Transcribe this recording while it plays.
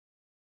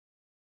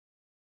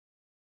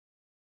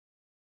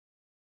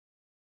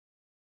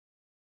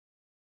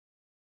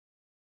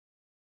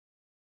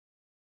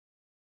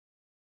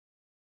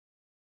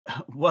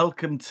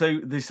welcome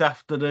to this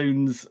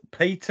afternoon's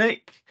PTIC.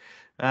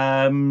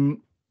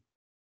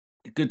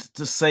 Good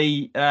to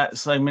see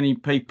so many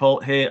people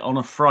here on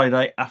a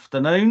Friday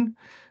afternoon.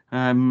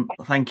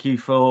 Thank you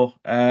for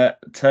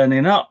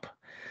turning up.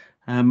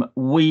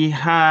 We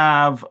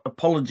have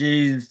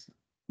apologies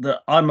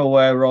that I'm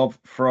aware of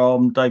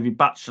from David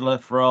Batchelor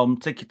from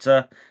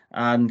Ticketer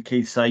and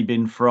Keith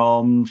Sabin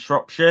from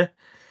Shropshire.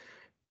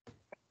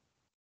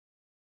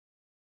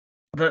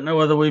 I don't know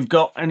whether we've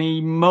got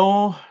any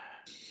more.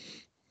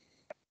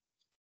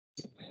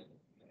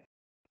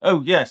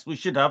 Oh, yes, we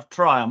should have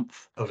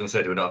Triumph. I was going to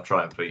say, do we not have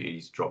Triumph?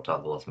 He's dropped out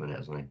at the last minute,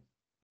 hasn't he?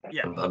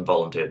 Yeah. And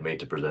volunteered me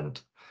to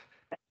present.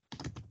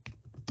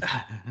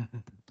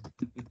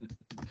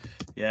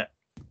 Yeah.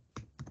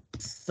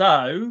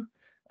 So,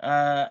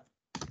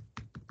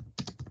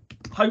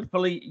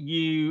 hopefully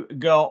you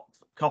got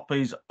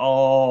copies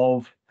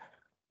of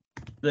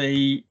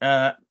the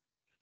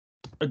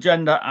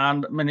agenda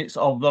and minutes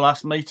of the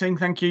last meeting.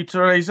 Thank you,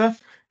 Teresa.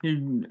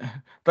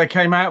 They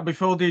came out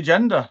before the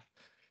agenda,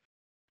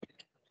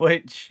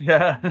 which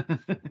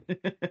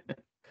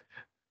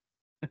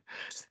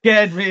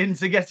scared me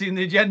into getting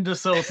the agenda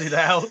sorted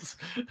out.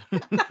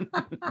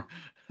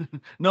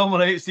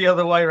 Normally it's the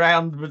other way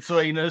around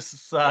between us.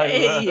 So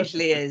it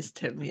usually is,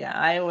 Tim. Yeah,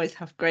 I always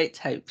have great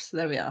hopes.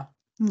 There we are.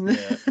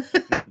 Yeah.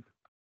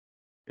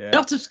 Yeah.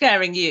 Not of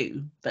scaring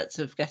you, but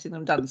of getting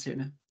them done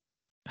sooner.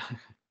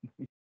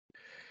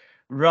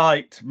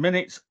 Right,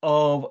 minutes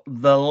of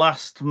the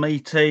last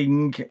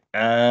meeting.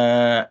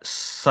 The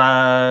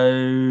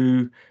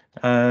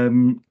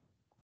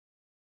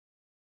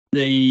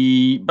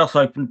Bus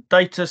Open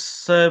Data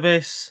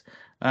Service,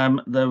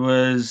 there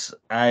was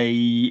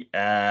a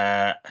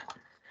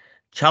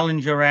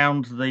challenge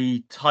around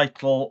the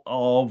title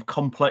of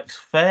complex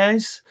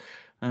fares,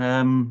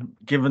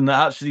 given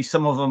that actually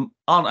some of them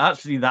aren't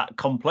actually that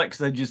complex,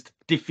 they're just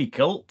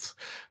difficult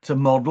to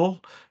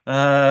model,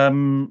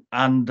 and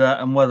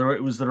whether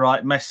it was the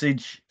right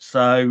message.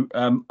 So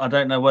I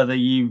don't know whether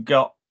you've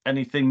got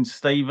anything,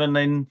 Stephen,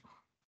 in.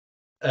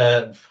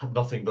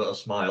 Nothing but a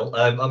smile.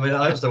 I mean,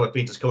 I understand where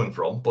Peter's coming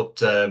from,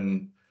 but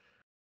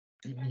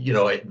you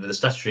know, the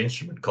statutory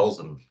instrument calls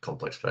them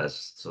complex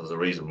fares, so there's a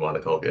reason why they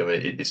call it. I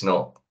mean, it's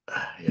not.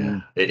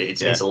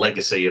 It's a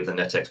legacy of the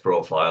NetEx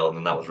profile, and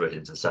then that was written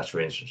into the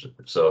statutory instrument.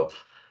 So,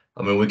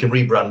 I mean, we can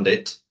rebrand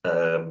it.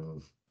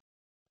 I'm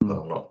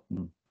not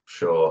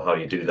sure how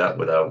you do that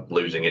without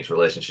losing its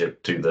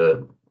relationship to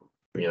the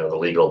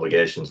legal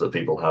obligations that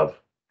people have.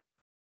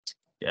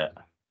 Yeah.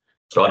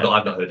 So I've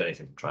not heard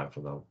anything from Triumph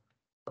about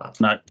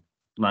that.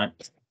 No.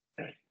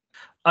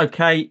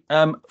 Okay,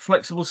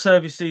 flexible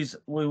services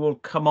we will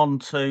come on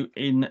to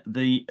in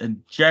the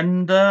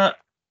agenda.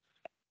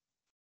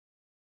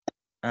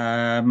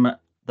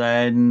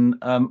 Then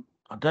I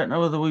don't know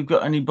whether we've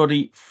got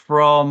anybody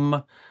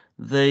from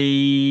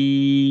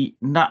the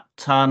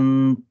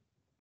NatTan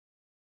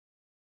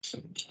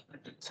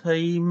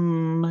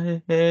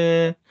team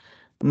here.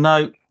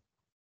 No.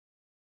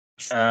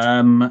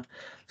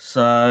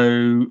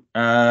 So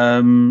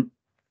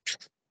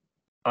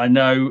I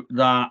know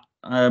that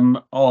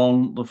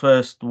on the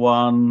first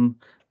one,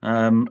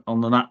 on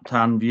the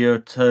NatTan viewer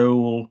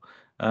tool,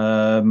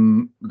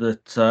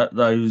 that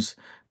those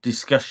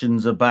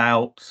discussions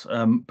about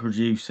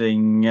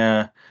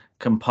producing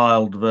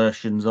compiled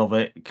versions of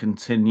it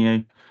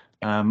continue.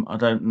 I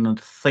don't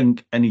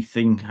think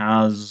anything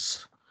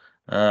has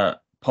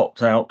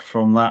popped out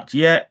from that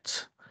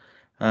yet.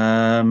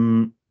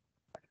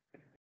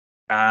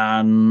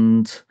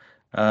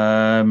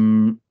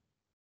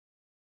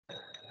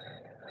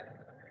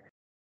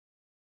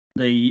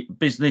 The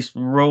business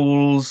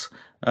rules,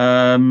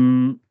 I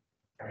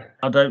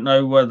don't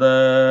know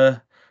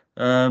whether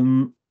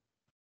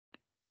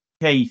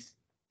Keith,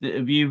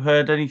 have you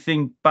heard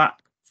anything back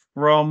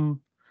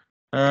from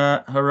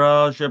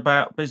Haraj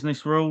about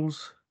business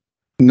rules?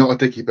 Not a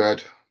dicky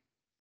bird.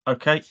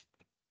 Okay.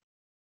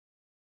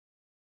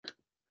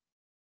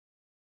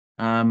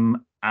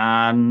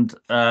 And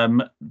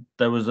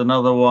there was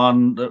another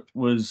one that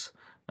was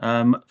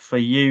for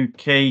you,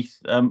 Keith.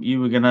 You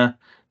were going to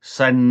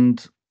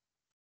send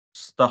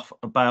stuff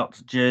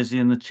about Jersey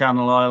and the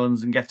Channel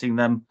Islands and getting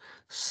them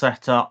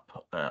set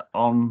up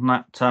on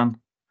NatTan.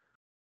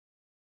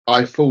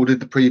 I forwarded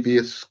the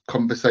previous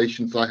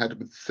conversations I had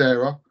with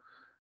Sarah.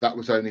 That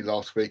was only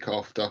last week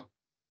after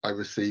I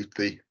received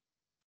the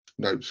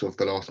notes of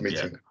the last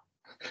meeting.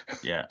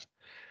 Yeah.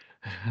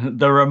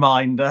 The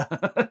reminder.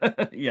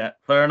 Yeah,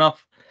 fair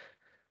enough.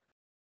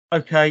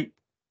 Okay.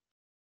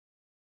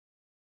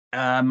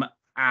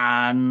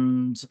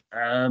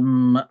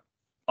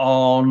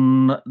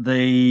 On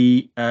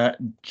the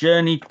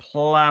journey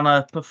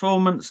planner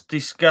performance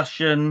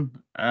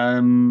discussion,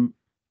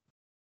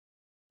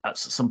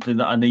 that's something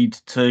that I need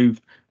to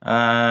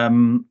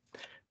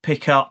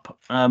pick up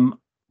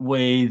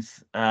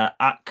with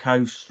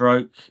ATCO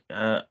stroke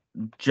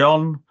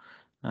John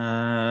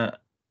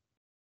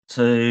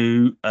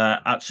to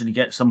actually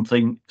get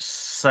something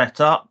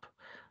set up.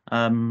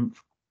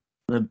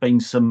 there've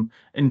been some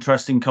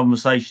interesting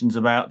conversations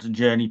about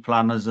journey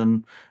planners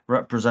and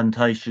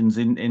representations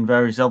in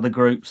various other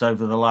groups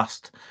over the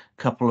last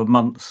couple of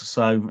months.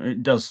 So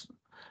it does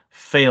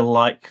feel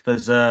like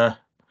there's a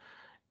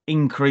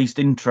increased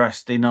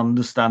interest in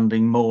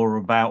understanding more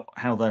about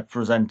how they're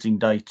presenting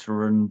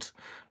data and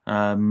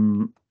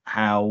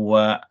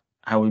how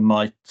we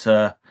might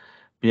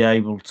be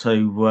able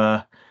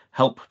to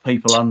help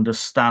people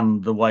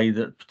understand the way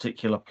that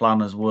particular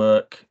planners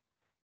work.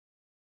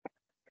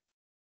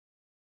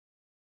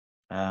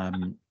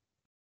 And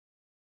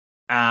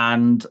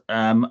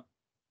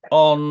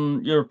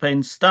on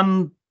European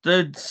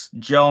standards,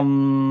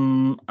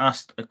 John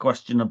asked a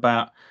question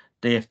about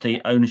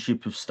DFT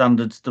ownership of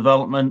standards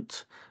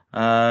development.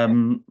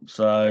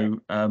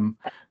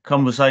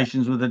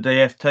 Conversations with the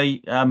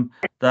DFT,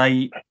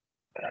 they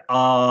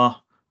are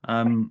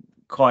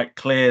quite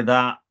clear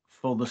that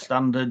for the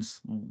standards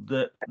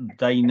that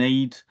they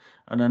need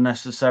and are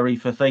necessary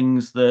for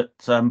things that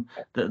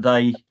that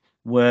they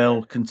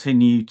will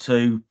continue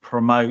to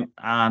promote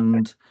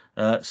and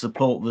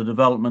support the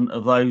development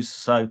of those.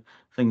 So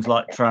things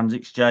like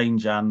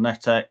TransExchange and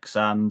NetX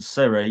and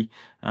Siri,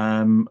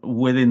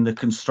 within the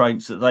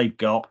constraints that they've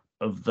got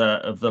of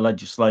the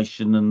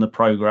legislation and the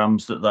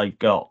programs that they've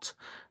got.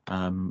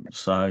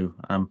 They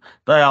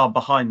are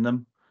behind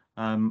them,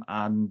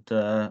 and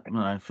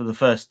for the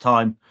first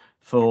time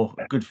for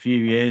a good few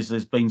years,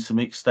 there's been some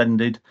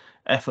extended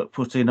effort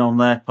put in on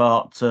their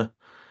part to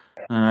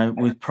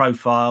with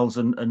profiles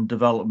and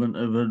development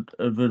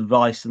of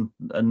advice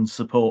and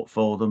support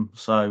for them.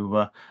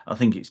 So I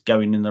think it's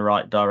going in the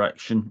right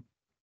direction.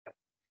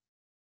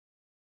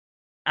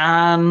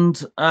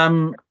 And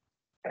an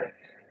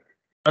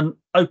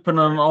open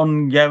and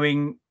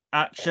ongoing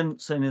action,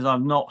 seeing as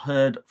I've not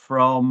heard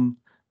from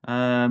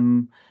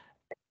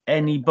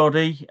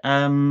anybody.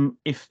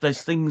 If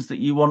there's things that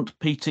you want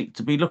PTIC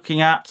to be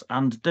looking at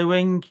and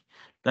doing,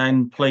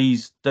 then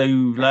please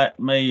do let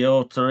me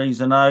or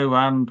Teresa know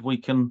and we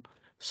can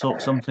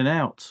sort something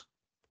out.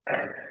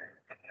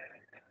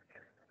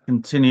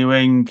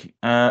 Continuing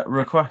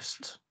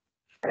request.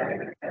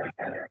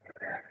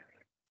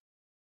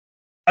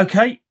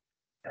 Okay,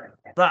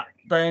 that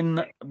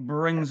then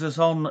brings us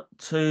on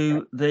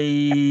to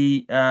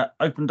the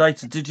Open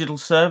Data Digital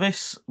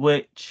Service,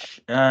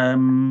 which I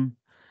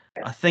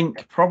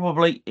think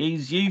probably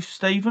is you,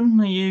 Stephen.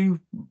 Are you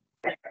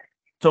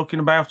talking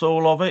about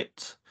all of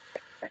it?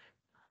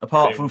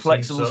 Apart from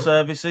flexible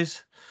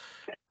services?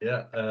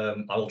 Yeah,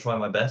 I will try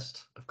my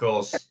best. Of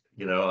course,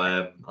 like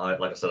I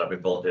said, I've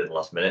been volunteered at the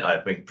last minute.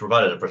 I've been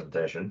provided a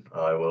presentation.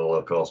 I will,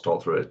 of course,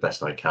 talk through it as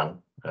best I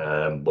can.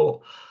 But,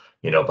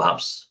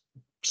 perhaps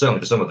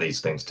certainly for some of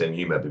these things, Tim,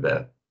 you may be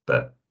better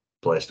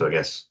placed to, I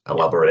guess,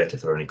 elaborate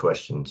if there are any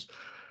questions.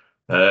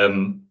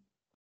 I'm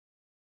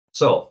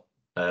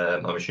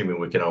assuming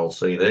we can all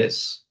see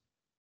this.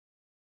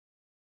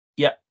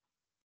 Yeah.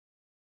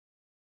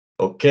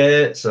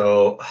 Okay,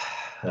 so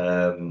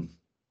I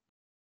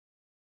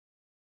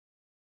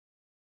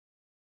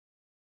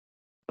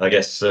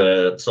guess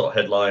sort of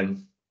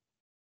headline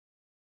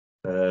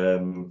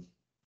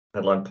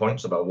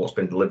points about what's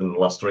been delivered in the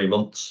last 3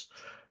 months.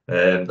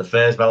 The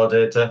FAIRS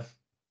validator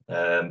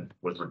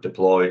was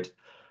deployed.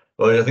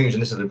 Well, I think it was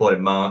initially deployed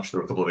in March. There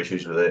were a couple of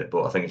issues with it,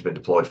 but I think it's been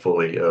deployed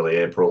fully early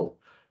April.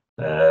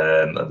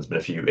 And there's been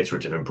a few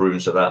iterative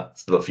improvements to that.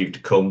 Still a few to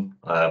come.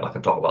 I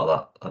can talk about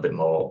that a bit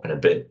more in a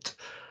bit.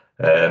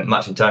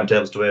 Matching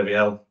timetables to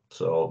AVL,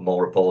 so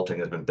more reporting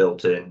has been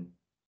built in.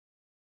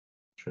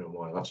 Not sure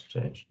why that's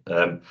changed.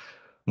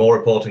 More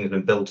reporting has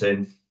been built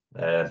in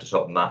to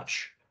sort of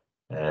match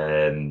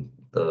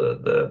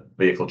the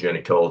vehicle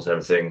journey codes and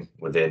everything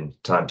within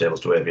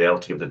timetables to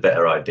AVL to give a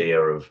better idea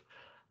of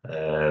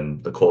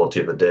the quality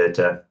of the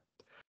data.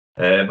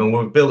 And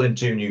we've built in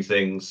 2 new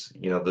things.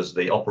 There's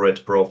the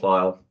operator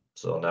profile.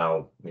 So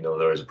now,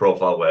 there is a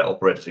profile where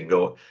operators can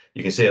go.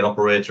 You can see an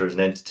operator as an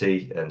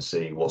entity and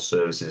see what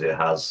services it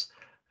has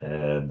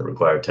that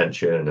require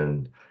attention,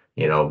 and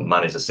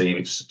manage the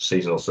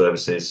seasonal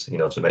services.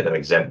 To make them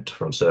exempt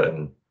from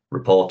certain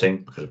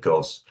reporting, because of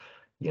course,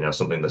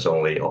 something that's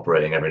only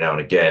operating every now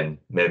and again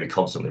may be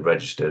constantly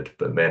registered,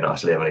 but may not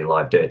actually have any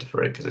live data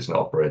for it because it's not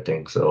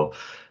operating. So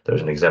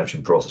there's an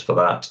exemption process for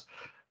that.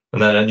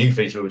 And then a new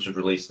feature which was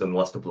released in the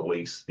last couple of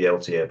weeks, the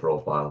LTA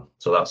profile.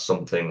 So that's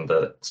something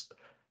that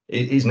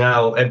is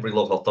now every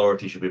local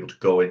authority should be able to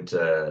go into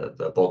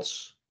the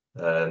BODS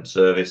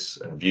service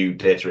and view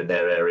data in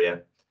their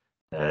area.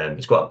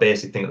 It's quite a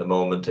basic thing at the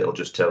moment. It'll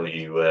just tell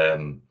you,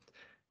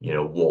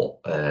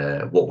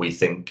 what we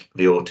think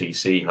the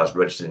OTC has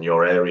registered in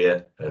your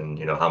area, and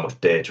how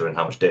much data and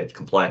how much data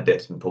compliant data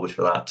has been published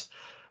for that.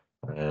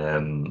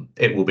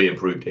 It will be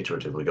improved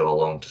iteratively go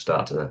along to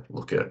start to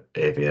look at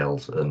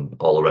AVLs and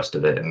all the rest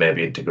of it, and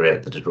maybe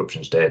integrate the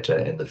disruptions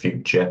data in the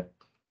future.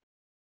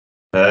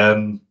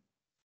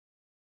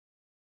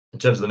 In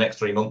terms of the next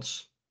 3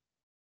 months,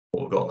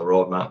 what we've got on the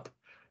roadmap,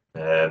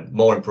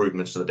 more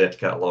improvements to the data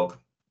catalog,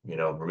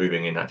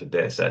 removing inactive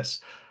data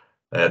sets.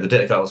 The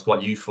data catalog is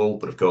quite useful,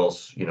 but of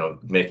course,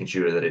 making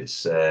sure that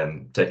it's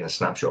taking a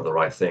snapshot of the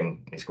right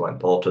thing is quite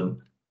important.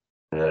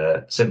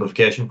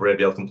 Simplification for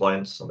ABL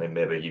compliance. I mean,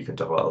 maybe you can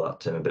talk about that,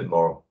 Tim, a bit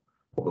more.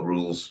 What the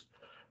rules,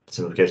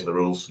 simplification of the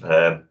rules.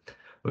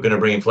 We're going to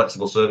bring in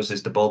flexible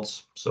services to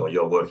BODs. So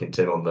you're working,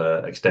 Tim, on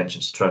the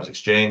extensions to Trans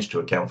Exchange to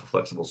account for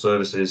flexible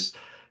services.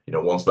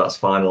 Once that's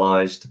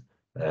finalised,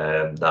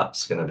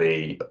 that's going to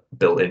be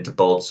built into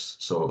BODs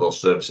so that those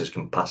services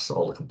can pass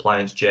all the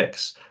compliance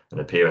checks and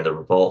appear in the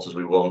reports as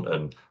we want,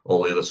 and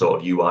all the other sort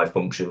of UI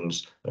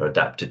functions are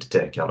adapted to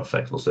take account of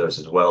flexible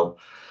services as well.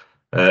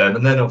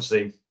 And then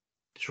obviously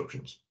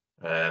disruptions.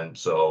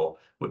 So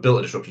we built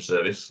a disruption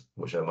service,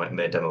 which I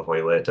may demo for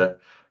you later.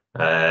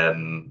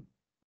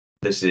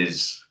 This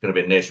is going to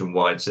be a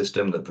nationwide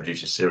system that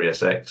produces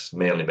Sirius X,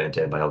 mainly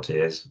maintained by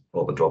LTAs,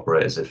 open to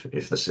operators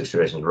if the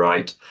situation is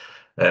right.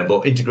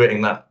 But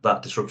integrating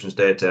that disruptions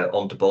data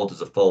onto BOD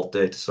as a fault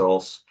data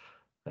source,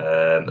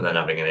 and then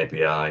having an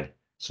API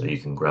so you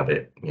can grab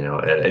it,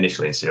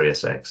 initially in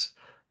Sirius X,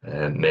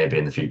 maybe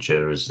in the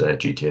future as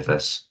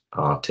GTFS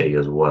RT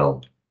as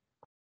well.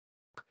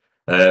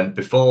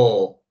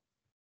 Before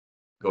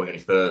going any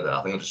further,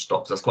 I think I'll just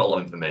stop because that's quite a lot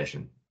of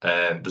information.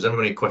 Does anyone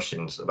have any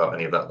questions about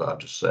any of that I've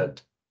just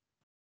said?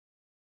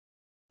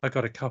 I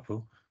got a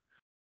couple.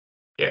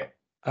 Yeah.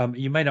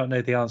 You may not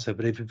know the answer,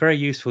 but it'd be very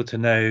useful to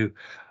know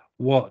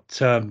what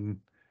the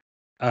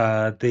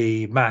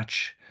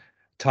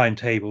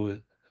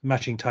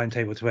matching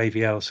timetable to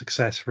AVL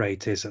success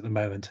rate is at the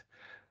moment,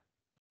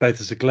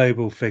 both as a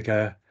global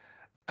figure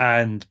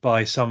and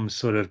by some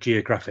sort of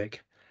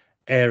geographic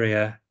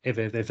area,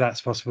 if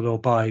that's possible, or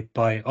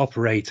by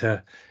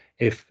operator,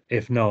 if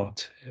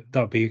not.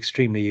 That would be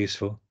extremely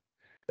useful.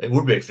 It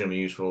would be extremely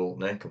useful,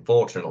 Nick.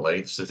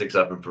 Unfortunately, the statistics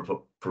I've been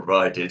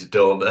provided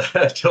don't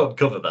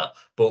cover that.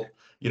 But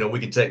we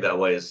can take that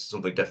away as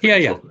something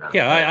definitely.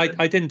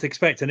 I didn't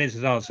expect an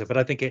instant answer, but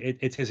I think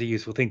it is a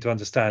useful thing to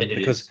understand,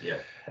 because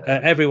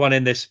everyone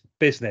in this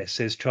business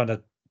is trying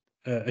to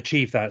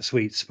achieve that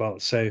sweet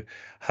spot. So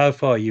how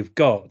far you've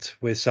got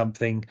with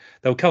something,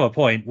 there'll come a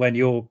point when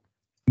your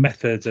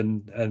methods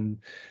and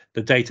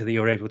the data that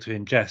you're able to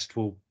ingest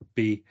will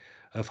be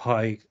of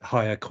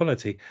higher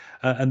quality.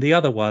 And the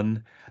other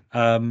one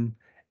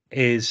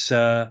is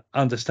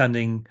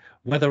understanding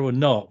whether or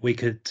not we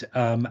could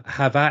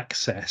have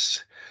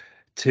access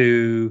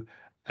to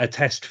a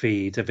test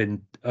feed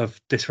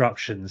of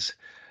disruptions,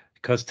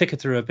 because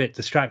tickets are a bit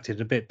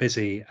distracted, a bit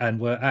busy, and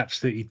we're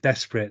absolutely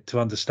desperate to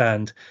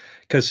understand,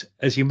 because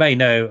as you may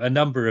know, a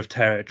number of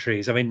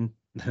territories, I mean,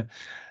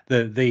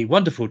 the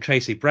wonderful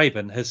Tracy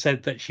Braben has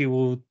said that she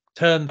will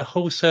turn the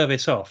whole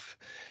service off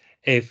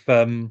if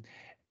too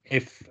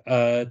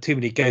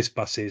many ghost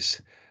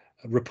buses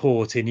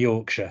report in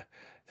Yorkshire.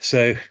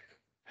 So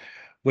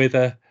with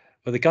a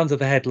gun to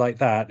the head like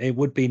that, it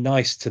would be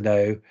nice to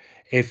know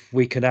if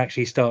we can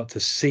actually start to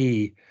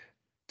see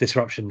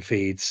disruption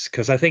feeds,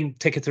 because I think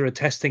Ticketer are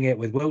testing it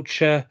with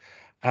Wiltshire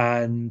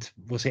and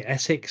was it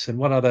Essex and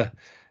one other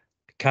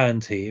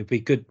county. It'd be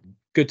good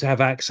to have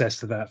access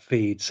to that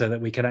feed so that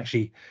we can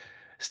actually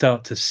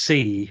start to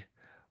see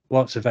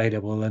what's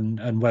available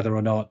and whether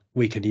or not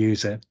we can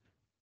use it.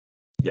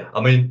 Yeah,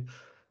 I mean,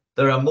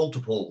 there are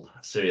multiple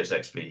Sirius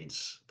X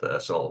feeds that are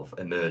sort of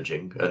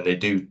emerging, and they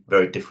do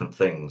very different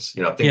things.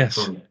 I think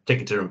from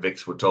Ticketer and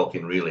Vix, we're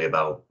talking really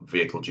about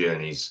vehicle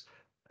journeys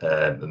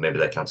and maybe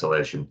their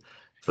cancellation.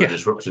 For the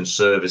disruption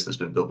service that's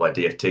been built by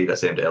DFT,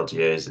 that's aimed at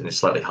LTAs, and it's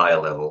slightly higher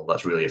level.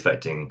 That's really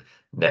affecting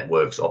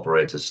networks,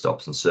 operators,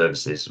 stops, and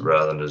services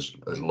rather than as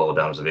low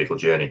down as a vehicle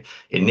journey.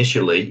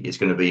 Initially, it's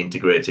going to be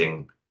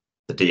integrating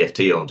the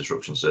DFT on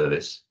disruption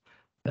service,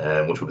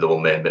 which will be the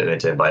one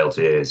maintained by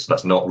LTAs. So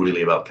that's not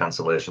really about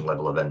cancellation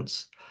level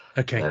events.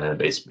 Okay.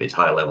 It's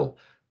higher level.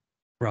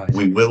 Right.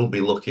 We will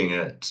be looking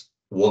at,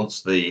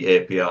 once the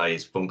API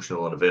is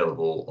functional and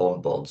available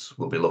on BODs,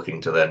 we'll be looking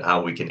to then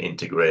how we can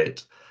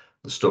integrate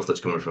the stuff that's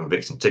coming from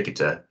Vix and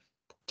Ticketer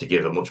to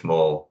give a much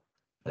more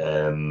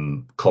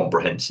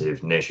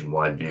comprehensive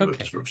nationwide view of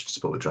disruptions to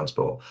public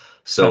transport.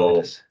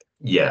 So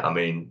yeah, I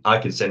mean, I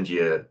can send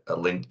you a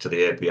link to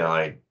the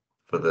API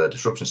for the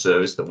disruption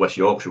service that West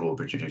Yorkshire will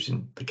be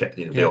producing,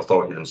 the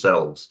authority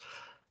themselves.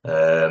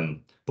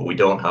 But we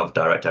don't have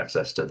direct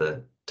access to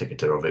the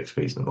Ticketer or Vix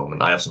feeds at the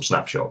moment. I have some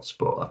snapshots,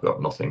 but I've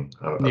got nothing.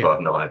 I've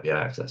no API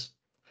access.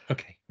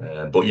 Okay.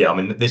 But yeah, I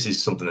mean, this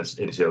is something that's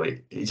it's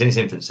in its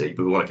infancy,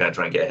 but we want to kind of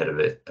try and get ahead of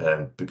it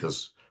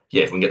because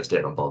if we can get the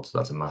data on BODs,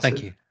 that's a massive.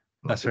 Thank you.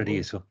 That's really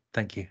useful.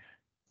 Thank you.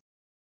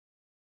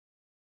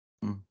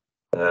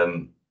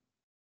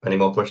 Any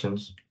more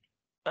questions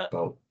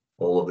about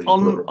all of these?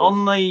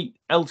 On the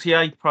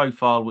LTA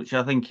profile, which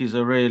I think is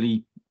a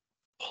really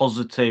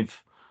positive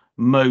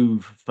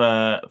move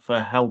for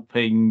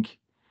helping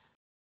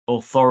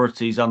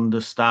authorities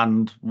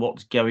understand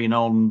what's going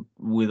on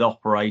with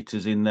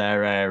operators in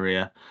their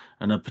area,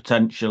 and a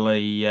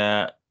potentially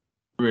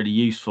really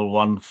useful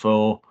one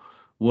for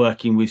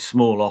working with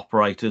small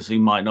operators who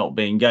might not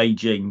be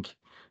engaging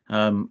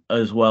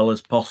as well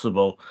as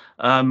possible.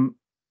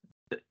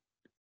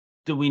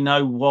 Do we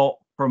know what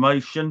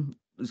promotion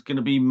is going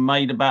to be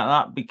made about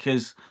that?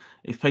 Because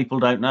if people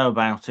don't know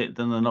about it,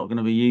 then they're not going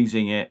to be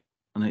using it,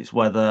 and it's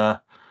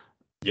whether.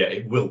 Yeah,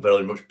 it will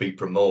very much be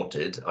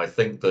promoted. I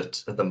think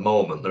that at the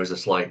moment there is a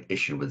slight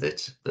issue with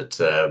it, that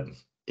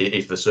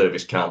if the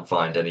service can't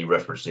find any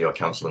reference to your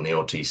council in the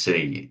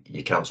OTC,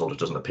 your council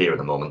just doesn't appear at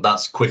the moment.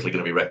 That's quickly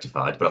going to be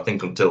rectified, but I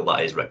think until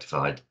that is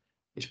rectified,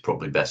 it's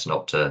probably best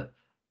not to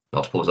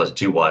publicise it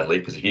too widely,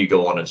 because if you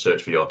go on and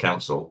search for your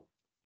council,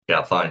 you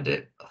can't find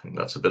it. I think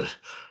that's a bit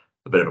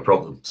of a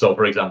problem. So,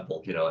 for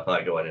example, you know, if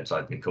I go in and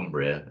type in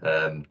Cumbria,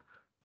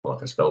 well, I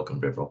can spell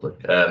Cumbria properly,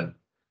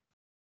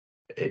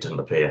 it doesn't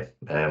appear,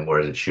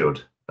 whereas it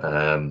should,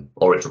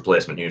 or its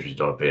replacement usually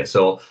don't appear.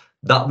 So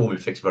that will be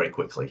fixed very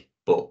quickly.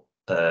 But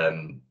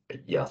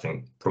yeah, I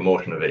think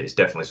promotion of it is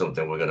definitely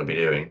something we're going to be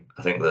doing.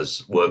 I think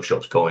there's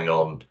workshops going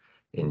on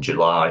in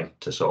July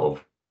to sort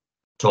of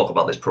talk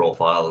about this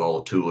profile and all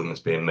the tooling that's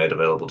being made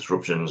available,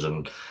 disruptions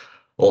and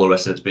all the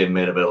rest of it's being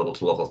made available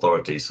to local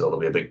authorities. So there'll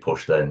be a big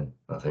push then,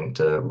 I think,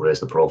 to raise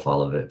the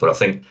profile of it. But I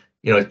think,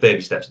 you know, it's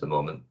baby steps at the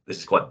moment. This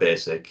is quite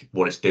basic.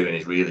 What it's doing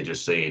is really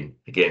just seeing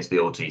against the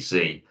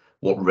OTC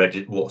what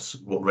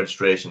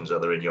registrations are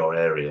there in your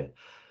area.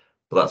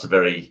 But that's a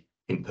very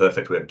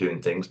imperfect way of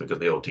doing things, because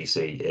the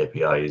OTC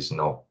API is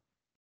not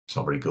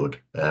very good,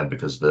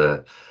 because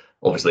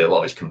obviously a lot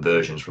of it's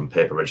conversions from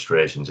paper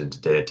registrations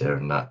into data,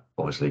 and that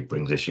obviously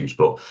brings issues.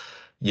 But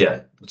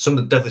yeah,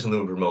 definitely something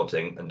we're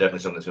promoting, and definitely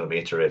something that's going to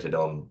be iterated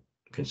on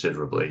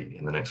considerably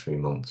in the next few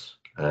months,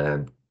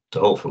 to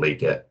hopefully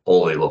get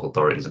all the local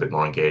authorities a bit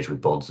more engaged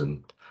with BODs,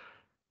 and,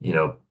 you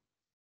know,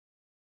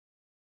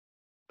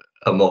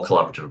 a more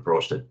collaborative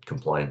approach to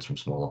compliance from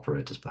small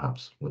operators,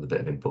 perhaps with a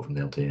bit of input from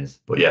the LTAs.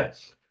 But yeah,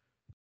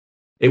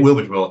 it will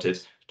be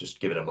promoted. Just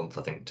give it a month,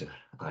 I think, to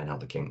iron out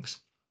the kinks.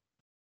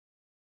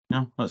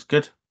 No, that's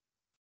good.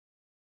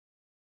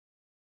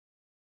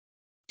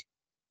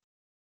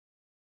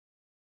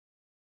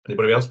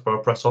 Anybody else before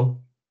I press on?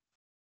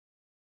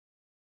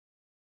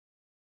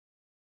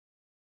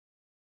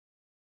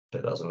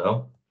 Take that as a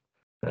no.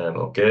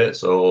 Okay,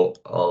 so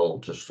I'll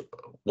just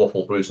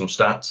waffle through some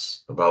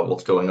stats about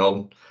what's going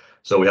on.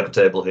 So we have a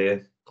table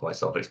here, quite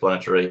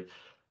self-explanatory.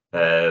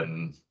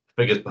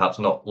 Figures perhaps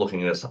not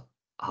looking as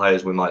high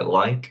as we might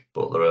like,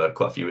 but there are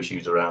quite a few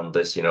issues around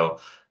this. You know,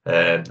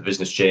 the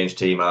business change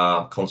team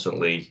are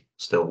constantly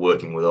still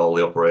working with all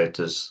the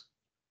operators,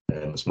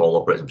 the small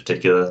operators in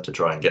particular, to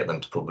try and get them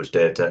to publish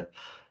data.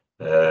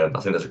 I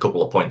think there's a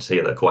couple of points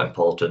here that are quite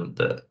important.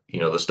 That, you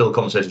know, there's still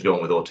conversations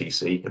going with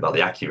OTC about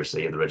the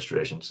accuracy of the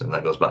registrations, and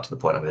that goes back to the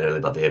point I made earlier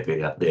about the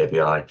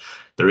API.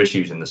 There are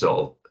issues in the sort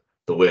of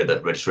the way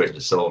that registrations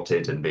are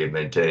sorted and being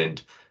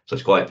maintained. So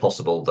it's quite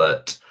possible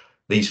that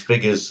these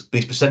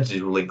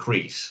percentages will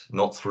increase,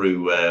 not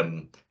through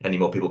any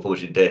more people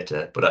publishing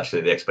data, but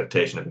actually the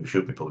expectation of who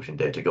should be publishing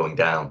data going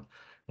down.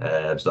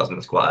 So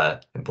that's quite an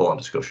important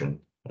discussion.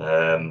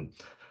 And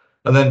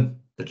then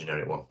the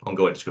generic one,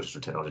 ongoing discussions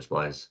with technology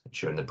suppliers,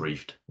 ensuring they're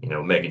briefed, you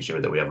know, making sure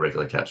that we have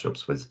regular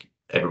catch-ups with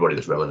everybody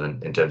that's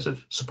relevant in terms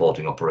of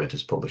supporting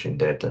operators publishing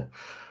data.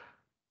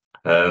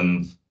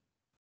 Any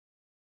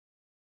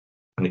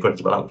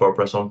questions about that before I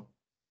press on?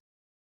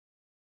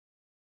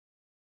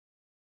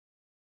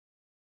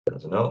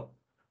 That's a no.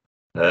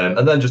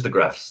 And then just the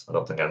graphs. I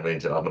don't think I'm really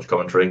into that much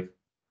commentary.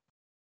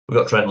 We've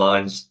got trend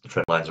lines. The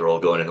trend lines are all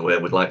going in the way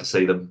we'd like to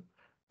see them.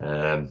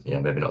 Yeah,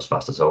 maybe not as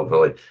fast as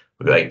hopefully.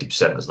 We've got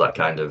 80% as that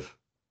kind of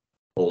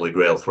holy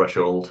grail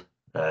threshold.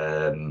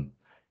 You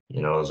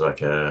know, as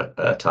like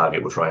a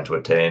target we're trying to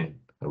attain,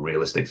 a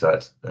realistic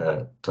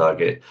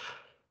target.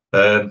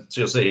 So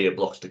you'll see here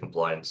blocks to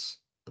compliance,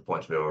 the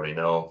points we already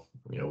know.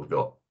 You know, we've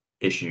got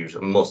issues,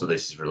 and most of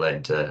this is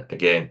related to,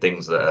 again,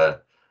 things that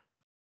are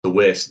the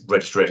way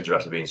registrations are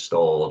actually being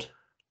stored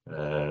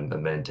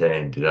and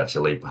maintained is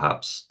actually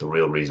perhaps the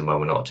real reason why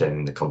we're not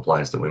attaining the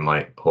compliance that we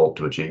might hope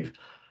to achieve.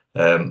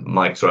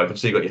 Mike, sorry, I can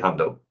see you got your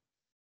hand up.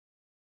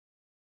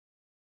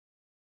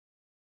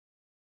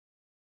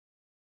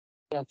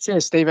 Yeah,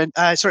 cheers, Stephen.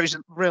 Sorry, it was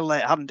a real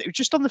late hand. It was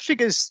just on the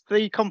figures,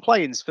 the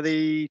compliance for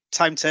the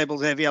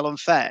timetables, AVL and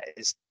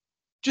fairs.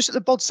 Just at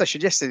the BOD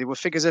session yesterday, there were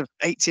figures of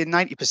 80 and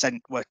 90%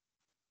 were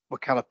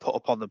kind of put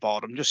up on the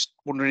board. I'm just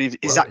wondering if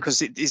is that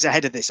because it is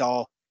ahead of this,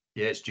 or?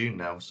 Yeah, it's June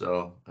now,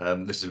 so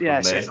this is May.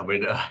 I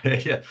mean,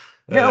 yeah.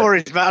 No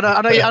worries, man.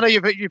 I know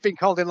you've been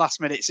called in last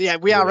minute. So yeah,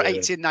 we are at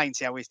 80 and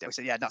 90. We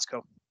said, yeah, that's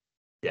cool.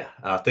 Yeah,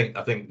 I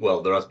think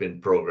well, there has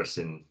been progress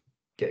in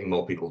getting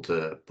more people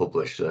to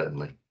publish,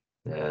 certainly.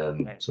 So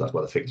that's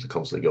why the figures are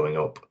constantly going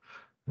up.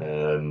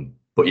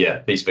 But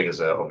yeah, these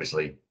figures are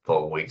obviously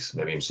 4 weeks,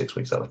 maybe even 6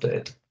 weeks out of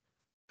date.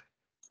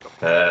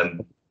 I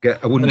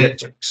wouldn't get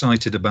too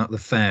excited about the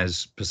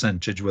fairs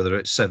percentage, whether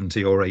it's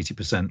 70 or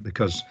 80%,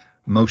 because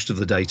most of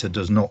the data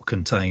does not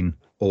contain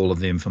all of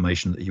the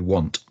information that you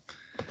want,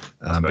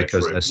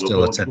 because there's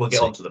still a tendency. We'll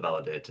get onto the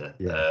validator.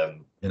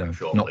 You know,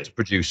 shortly. not to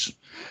produce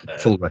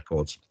full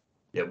records.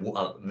 Yeah,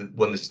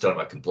 when this is talking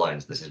about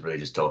compliance, this is really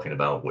just talking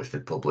about if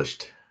they've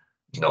published,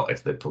 not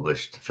if they've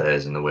published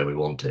fairs in the way we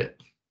want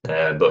it.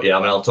 But yeah, I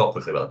mean, I'll talk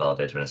quickly about the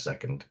validator in a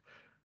second.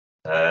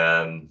 We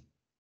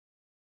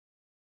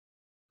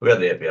had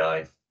the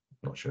API.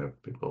 Not sure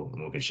if people,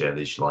 we can share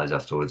these slides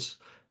afterwards.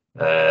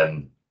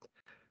 API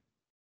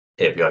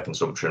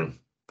consumption,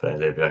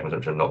 Fairs API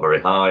consumption not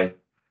very high.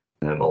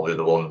 All the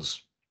other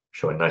ones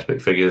showing nice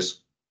big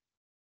figures.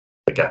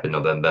 The gap in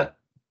November,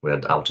 we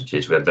had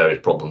outages, we had various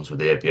problems with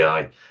the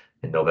API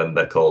in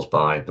November caused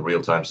by the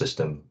real-time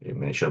system. I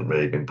mean, it shouldn't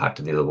really have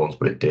impacted the other ones,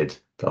 but it did.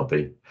 That'll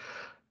be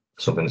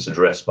something that's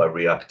addressed by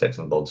re-architecting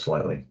the bod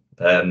slightly.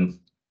 Then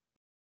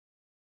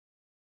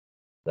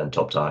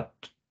top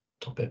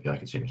API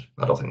consumers.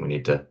 I don't think we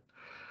need to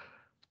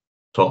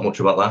talk much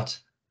about that.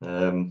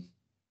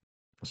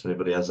 If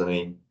anybody has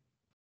any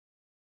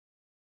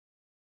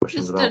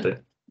questions about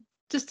it?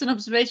 Just an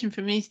observation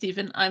from me,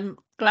 Stephen. I'm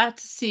glad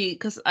to see,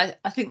 because I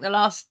think the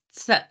last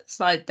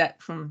slide deck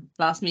from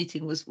last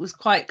meeting was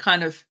quite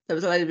kind of, there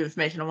was a load of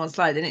information on one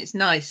slide, and it's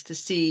nice to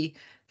see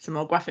some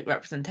more graphic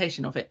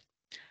representation of it.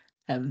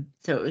 So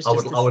it was. I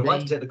would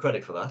like to take the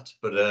credit for that,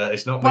 but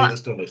it's not me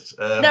that's done it.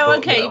 No,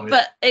 okay,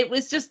 but it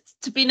was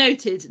just to be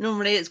noted.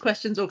 Normally, it's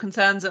questions or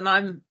concerns,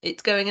 and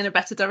it's going in a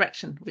better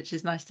direction, which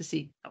is nice to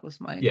see. That was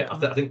my. Yeah,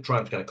 I think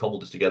Triumph kind of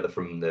cobbled this together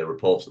from the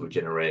reports that we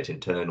generate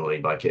internally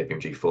by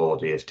KPMG for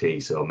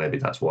DST. So maybe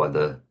that's why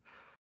the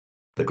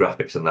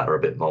graphics and that are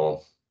a bit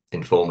more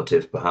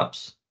informative,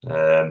 perhaps.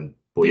 But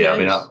yeah, I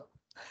mean,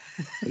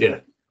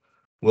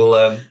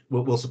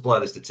 we'll supply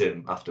this to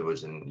Tim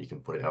afterwards, and you can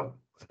put it out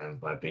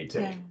by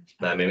PTIC.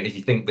 Yeah. I mean, if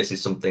you think this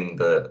is something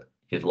that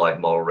you'd like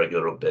more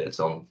regular updates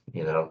on,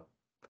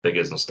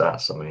 figures and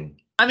stats,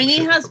 I mean,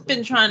 he has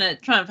been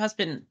Triumph has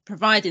been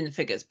providing the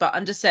figures, but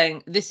I'm just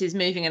saying this is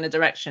moving in a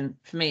direction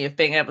for me of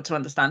being able to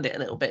understand it a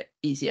little bit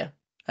easier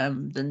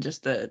than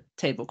just a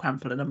table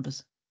crammed full of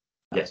numbers.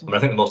 Yes, I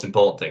think the most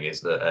important thing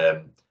is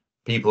that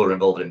people who are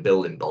involved in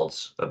building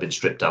bods have been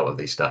stripped out of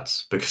these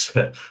stats because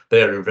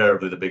they're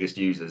invariably the biggest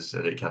users,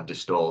 and it can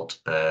distort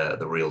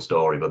the real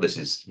story. But this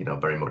is,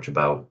 very much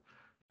about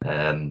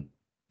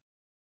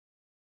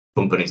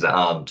companies that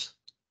aren't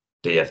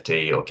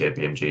DFT or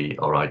KPMG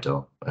or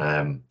ITO,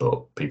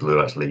 but people who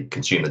actually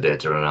consume the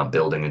data and are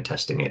building and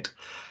testing it.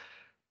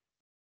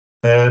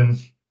 But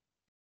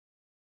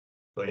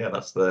yeah,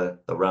 that's the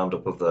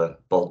roundup of the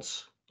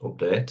bods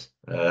update.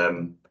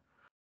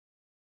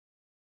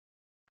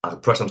 I'll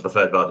press onto the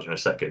third validation in a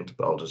second,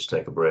 but I'll just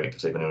take a break to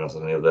see if anyone else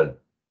has any other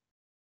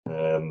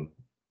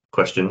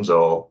questions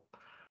or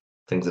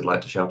things they'd like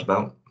to shout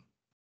about.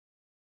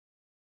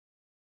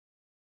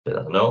 I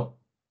don't know.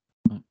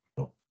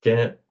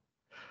 Okay.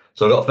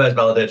 So I've got a first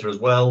validator as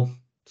well.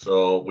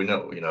 So we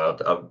know,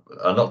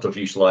 I knocked a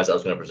few slides I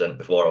was going to present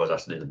before I was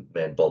asked to do the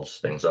main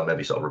bods thing, so I may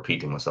be sort of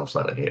repeating myself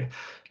slightly here.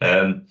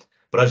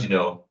 But as you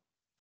know,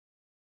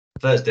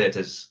 first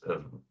data is,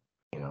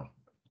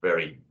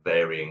 very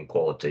varying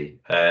quality.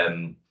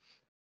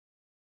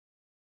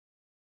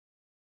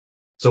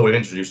 So we've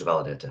introduced a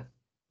validator,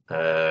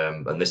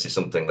 and this is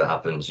something that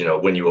happens,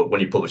 when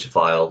you publish a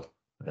file,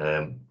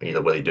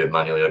 either whether you do it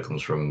manually or it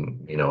comes from,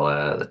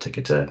 the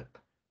ticketer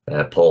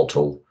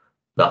portal.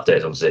 That data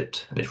is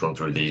unzipped and it's run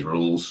through these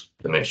rules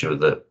to make sure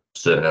that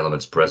certain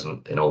elements are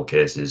present in all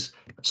cases.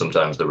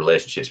 Sometimes the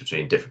relationships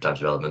between different types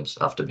of elements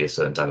have to be a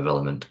certain type of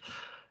element.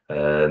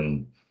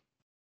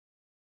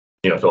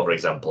 So for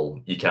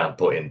example, you can't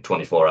put in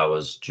 24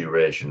 hours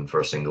duration for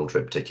a single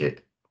trip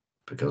ticket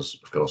because,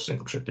 of course,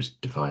 single trip is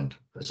defined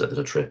as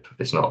a trip.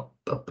 It's not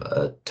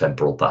a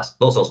temporal pass,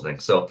 those sorts of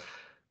things. So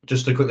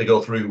just to quickly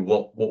go through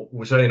what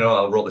we say,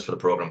 I wrote this for the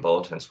program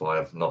board, hence why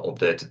I've not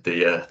updated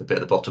the bit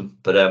at the bottom.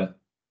 But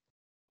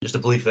just a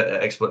brief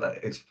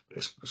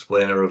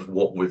explainer of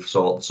what we've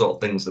sort of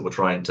things that we're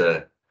trying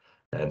to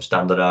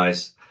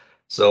standardize.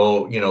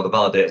 So, the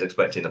validator is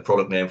expecting a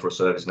product name for a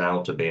service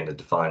now to be in a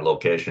defined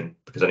location,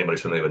 because anybody's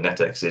familiar with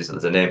NetX is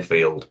there's a name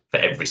field for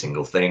every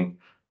single thing.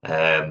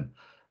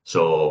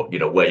 So,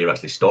 where you're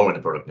actually storing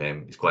the product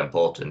name is quite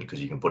important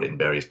because you can put it in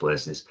various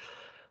places.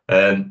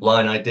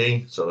 Line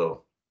ID,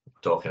 so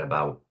talking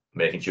about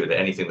making sure that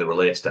anything that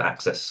relates to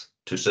access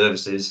to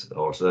services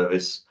or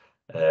service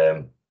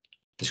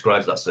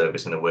describes that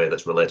service in a way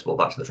that's relatable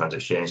back to the transit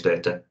exchange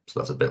data. So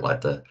that's a bit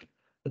like the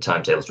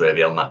timetables to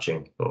AVL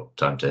matching, or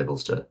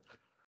timetables to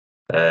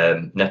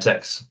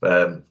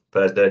NetX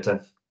pairs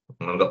data.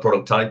 And we've got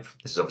product type.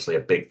 This is obviously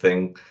a big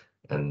thing,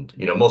 and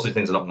most of the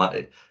things are not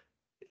mattered.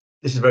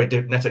 This is very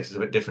NetX is a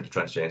bit different to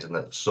transit exchange in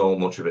that so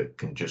much of it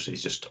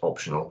is just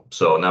optional.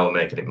 So now we're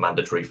making it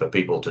mandatory for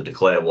people to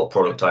declare what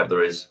product type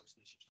there is.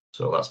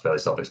 So that's fairly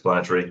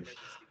self-explanatory.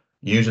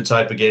 User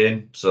type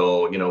again.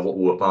 So what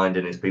we were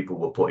finding is people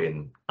were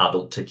putting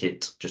adult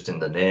ticket just in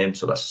the name.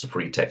 So that's a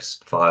free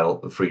text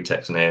file, a free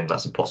text name.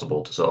 That's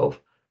impossible to sort of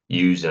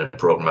use in a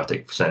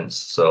programmatic sense.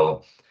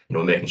 So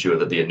we're making sure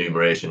that the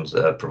enumerations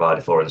that are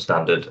provided for in the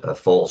standard are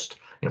forced.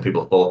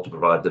 People are forced to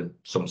provide them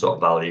some sort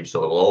of value.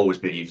 So there will always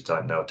be a user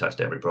type now attached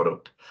to every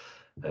product.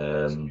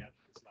 Type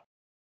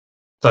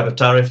of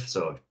tariff.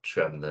 So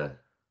showing the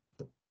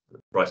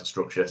pricing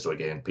structure. So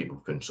again, people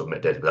can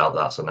submit data without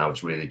that. So now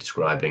it's really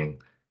describing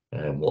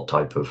what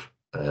type of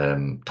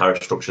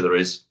tariff structure there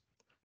is.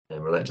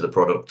 related to the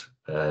product,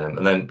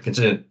 and then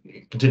continued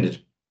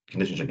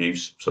conditions of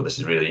use. So this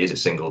is really, is it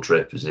single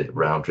trip? Is it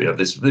round trip?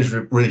 This is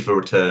really for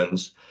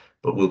returns,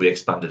 but will be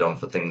expanded on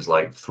for things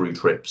like through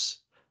trips.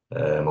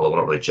 Although we're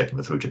not really checking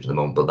for through trips at the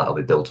moment, but that'll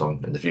be built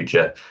on in the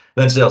future.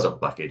 Then sales offer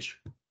package.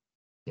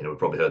 We've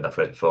probably heard that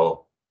phrase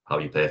before. How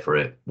you pay for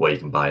it, where you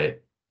can buy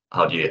it,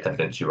 how do you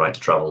evidence your right to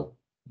travel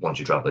once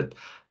you're traveling,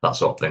 that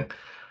sort of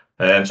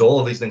thing. So all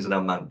of these things are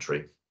now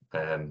mandatory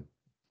in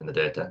the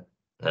data.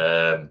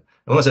 And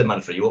when I say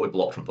mandatory, you won't be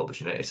blocked from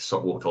publishing it. It's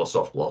what we call a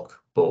soft block.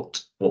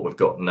 But what we've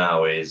got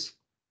now is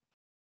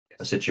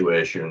a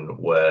situation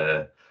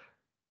where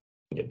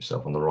you get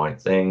yourself on the right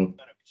thing.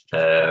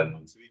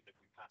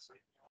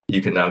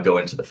 You can now go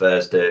into the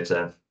fares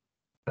data,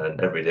 and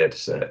every data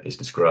set is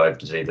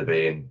described as either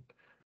being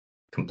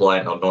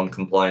compliant or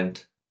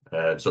non-compliant.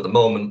 So at the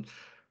moment,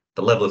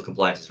 the level of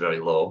compliance is very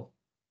low.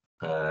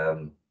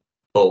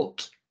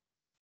 But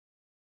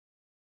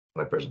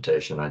my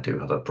presentation, I do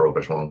have a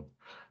progress one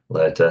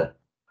later,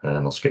 and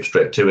I'll skip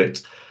straight to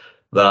it.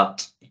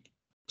 That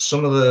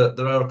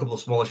there are a couple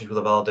of small issues with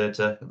the valid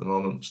data at the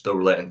moment, still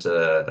relating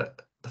to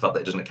the fact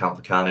that it doesn't account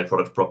for carnet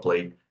products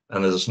properly,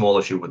 and there's a small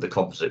issue with the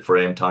composite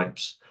frame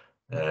types.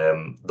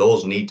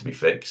 Those need to be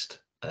fixed.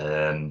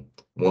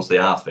 Once they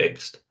are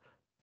fixed,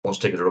 once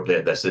tickets are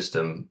updated their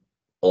system,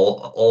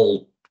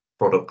 all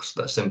products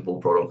that are simple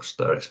products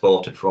that are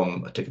exported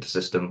from a ticketed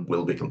system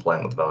will be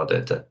compliant with the valid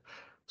data.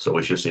 So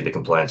we should see the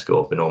compliance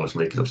go up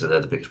enormously, because obviously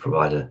they're the biggest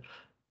provider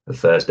of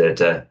fares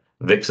data.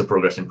 VIX are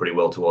progressing pretty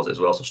well towards it as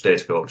well. So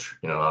Stagecoach,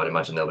 I'd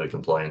imagine they'll be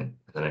compliant in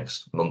the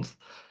next month.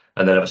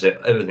 And then obviously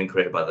everything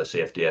created by the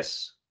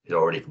CFDS is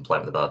already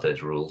compliant with the valid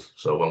data rules.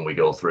 So when we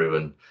go through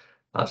and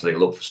actually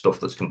look for stuff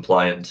that's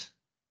compliant,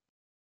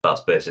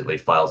 that's basically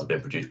files that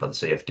have been produced by the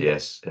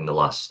CFDS in the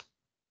last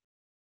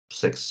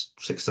six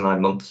to 9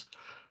 months.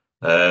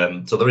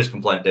 So there is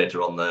compliant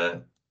data on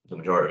there. The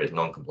majority of it is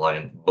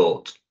non-compliant,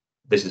 but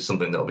this is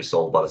something that will be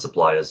solved by the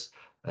suppliers,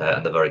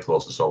 and they're very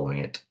close to solving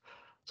it.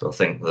 So I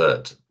think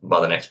that by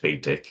the next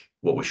PTIC,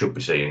 what we should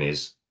be seeing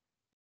is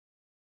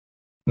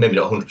maybe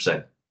not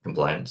 100%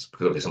 compliance,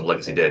 because obviously some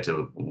legacy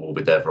data will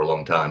be there for a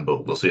long time,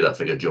 but we'll see that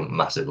figure jump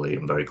massively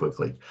and very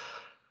quickly.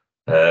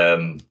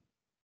 And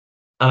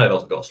I've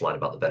also got a slide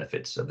about the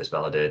benefits of this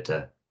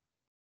validator.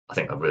 I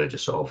think I've really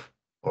just sort of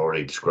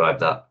already described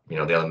that, the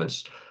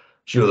elements.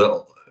 Sure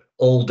that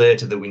all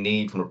data that we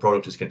need from a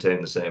product is contained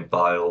in the same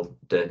file.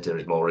 Data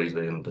is more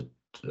easily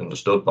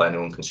understood by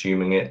anyone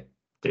consuming it,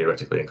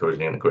 theoretically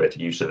encouraging a greater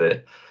use of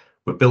it.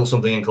 We've built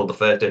something in called the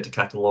Fares Data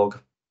Catalog. I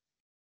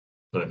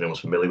don't know if anyone's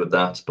familiar with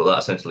that, but that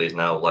essentially is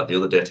now like the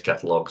other data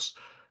catalogs,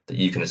 that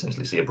you can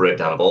essentially see a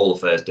breakdown of all the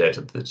fares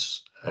data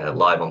that's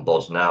live on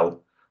boards now,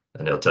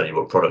 and it'll tell you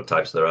what product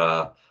types there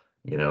are,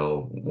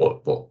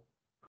 what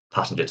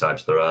passenger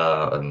types there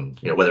are, and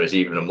whether it's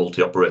even a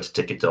multi-operator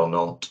ticket or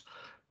not.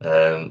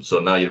 So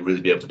now you'll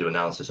really be able to do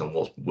analysis on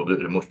we'll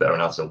do a much better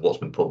analysis on what's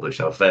been published,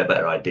 have a fair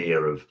better idea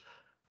of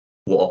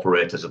what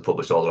operators have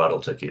published all their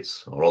adult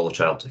tickets, or all the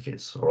child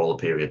tickets, or all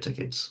the period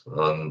tickets,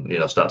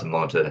 and start to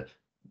monitor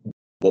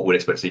what we'd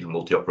expect to see from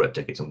multi-operator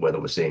tickets and whether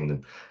we're seeing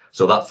them.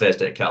 So that Fares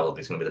Data Catalog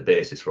is going to be the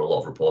basis for a lot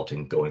of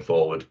reporting going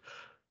forward.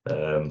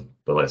 But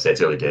like I say,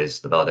 it's early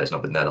days. The validator's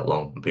not been there that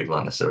long, and people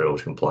aren't necessarily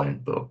always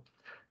compliant. But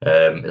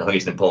I think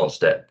it's an important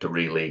step to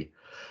really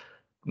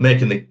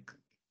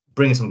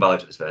bringing some value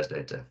to this fares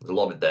data. There's a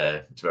lot of it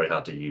there. It's very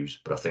hard to use,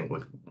 but I think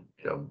we're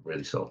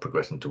really sort of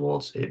progressing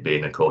towards it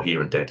being a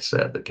coherent data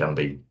set that can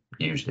be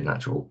used in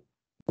actual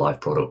live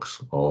products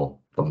or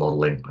for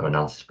modelling or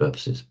analysis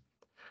purposes.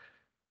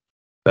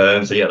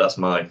 So yeah, that's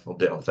my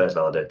update on the fares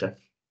validator.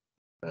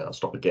 I'll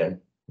stop again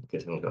in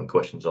case anyone's got any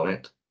questions on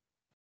it.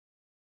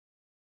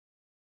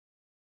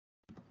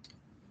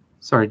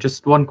 Sorry,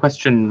 just one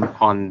question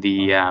on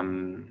the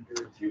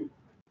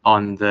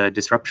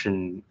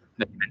disruption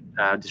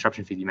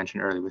feed you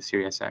mentioned earlier with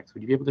SiriusX.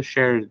 Would you be able to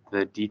share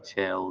the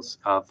details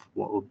of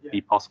what will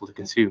be possible to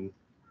consume?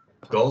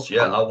 Of course,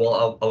 yeah. I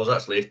was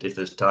actually, if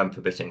there's time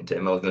permitting,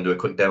 Tim, I was going to do a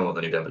quick demo of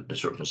the new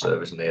disruption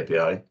service and the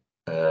API.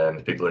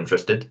 If people are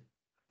interested.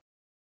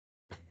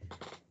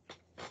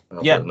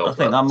 Yeah, I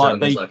think that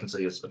might be. I can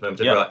see us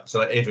affirmative. Yeah. Right.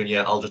 So Adrian,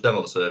 yeah, I'll just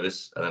demo the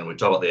service, and then we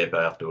talk about the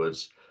API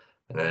afterwards,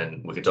 and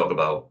then we can talk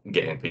about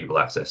getting people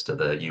access to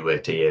the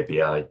UAT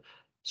API,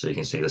 so you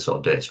can see the sort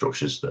of data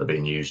structures that are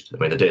being used. I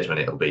mean, the data in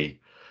it will be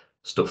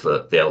stuff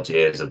that the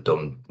LTAs have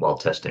done while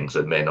testing,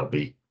 so it may not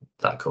be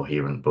that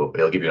coherent, but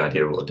it'll give you an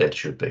idea of what the data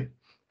should be.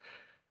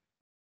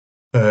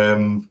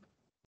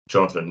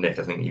 Jonathan and Nick,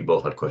 I think you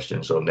both had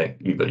questions. So Nick,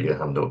 you've got your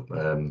hand up.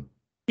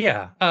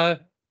 Yeah.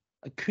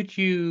 Could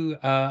you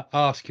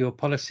ask your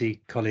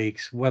policy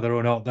colleagues whether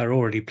or not they're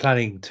already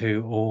planning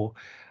to, or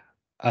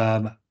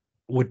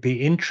would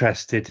be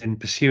interested in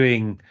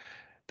pursuing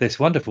this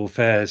wonderful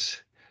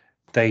fares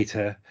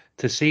data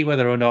to see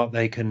whether or not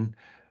they can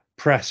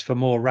press for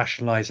more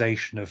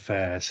rationalization of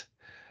fares?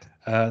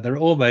 There are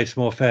almost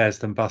more fares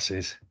than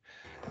buses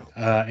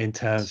in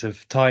terms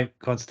of type,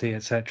 quantity,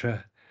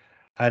 etc.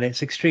 And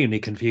it's extremely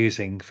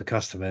confusing for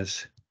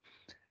customers.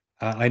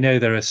 I know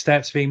there are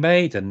steps being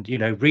made, and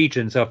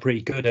regions are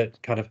pretty good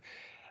at kind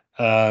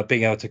of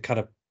being able to kind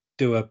of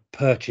do a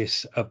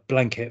purchase a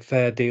blanket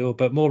fare deal,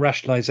 but more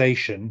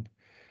rationalization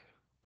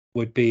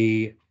would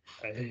be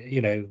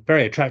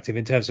very attractive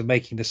in terms of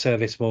making the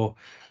service more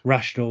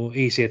rational,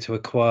 easier to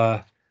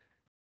acquire,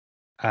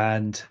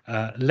 and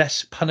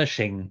less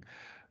punishing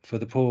for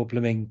the poor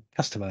blooming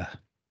customer.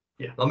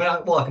 Yeah, I mean,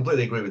 I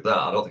completely agree with that.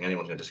 I don't think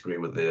anyone's going to disagree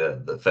with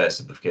the fare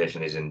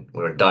simplification.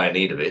 We're in dire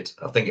need of it.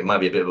 I think it might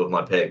be a bit above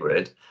my pay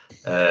grade,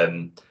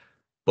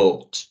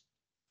 but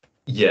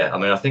yeah, I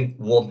mean, I think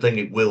one thing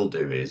it will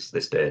do is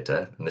this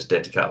data and this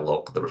data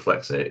catalog that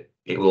reflects it.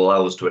 It will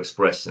allow us to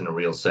express in a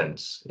real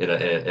sense, in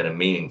a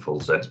meaningful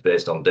sense,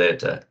 based on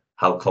data,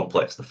 how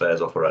complex the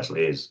fares offer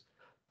actually is,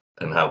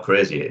 and how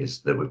crazy it is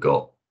that we've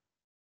got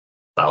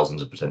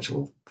thousands of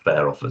potential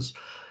fare offers.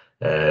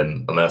 I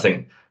mean, I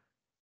think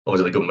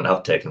obviously the government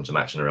have taken some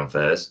action around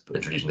fares,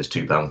 introducing this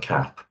 £2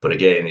 cap. But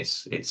again,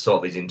 it's sort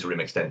of these interim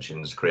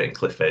extensions, creating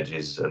cliff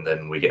edges, and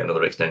then we get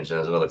another extension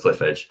as another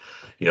cliff edge.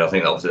 I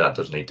think obviously that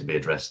does need to be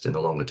addressed in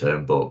the longer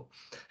term. But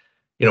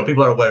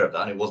people are aware of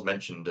that, and it was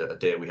mentioned at a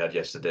day we had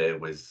yesterday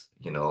with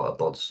a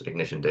BODS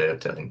ignition day. I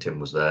think Tim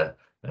was there,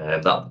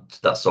 and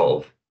that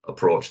sort of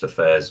approach to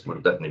fares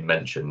was definitely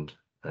mentioned.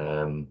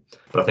 But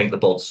I think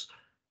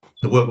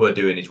the work we're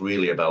doing is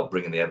really about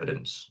bringing the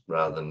evidence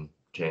rather than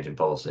changing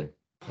policy.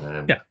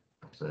 Yeah.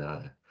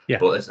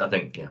 But I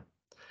think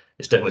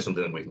it's definitely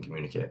something that we can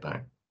communicate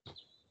back.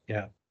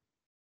 Yeah.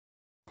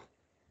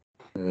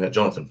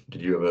 Jonathan,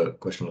 did you have a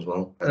question as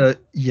well?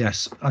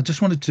 Yes, I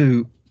just wanted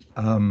to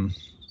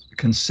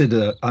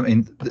consider. I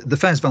mean, the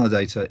fares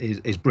validator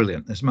is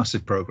brilliant. There's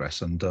massive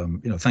progress, and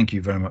thank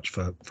you very much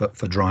for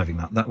driving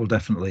that. That will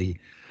definitely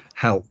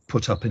help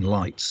put up in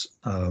lights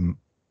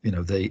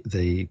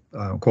the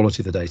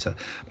quality of the data.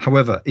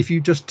 However, if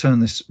you just turn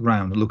this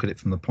round and look at it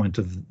from the point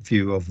of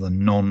view of the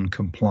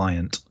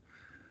non-compliant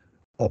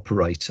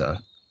operator,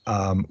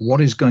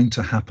 what is going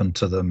to happen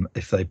to them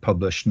if they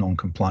publish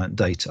non-compliant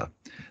data?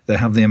 They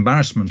have the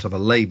embarrassment of a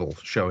label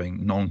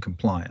showing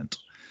non-compliant,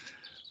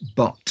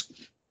 but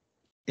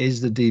is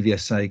the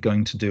DVSA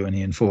going to do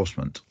any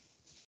enforcement?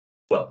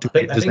 Well,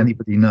 does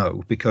anybody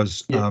know?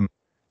 Because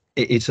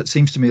it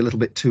seems to me a little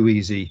bit too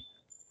easy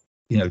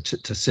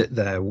to sit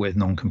there with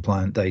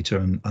non-compliant data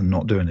and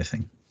not do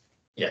anything.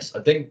 Yes,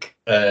 I think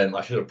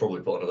I should have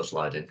probably put another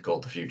slide in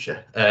called the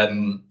future,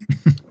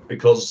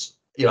 because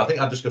I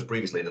think I've discussed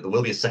previously that there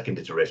will be a second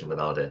iteration of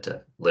our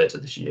data later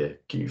this year,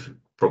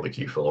 probably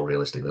Q4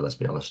 realistically, let's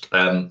be honest.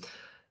 And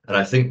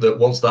I think that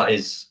once that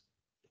is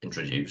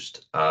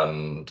introduced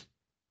and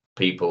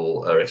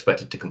people are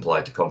expected to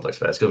comply to complex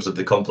fares, because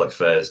the complex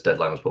fares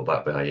deadline was put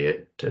back by a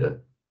year to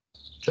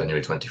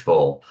January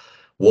 24.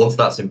 Once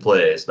that's in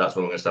place, that's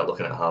when we're going to start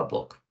looking at hard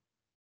block.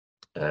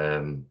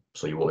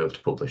 So you won't be able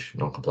to publish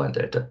non-compliant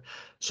data.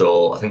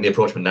 So I think the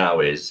approach for now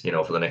is,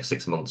 for the next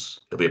 6 months,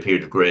 there'll be a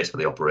period of grace for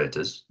the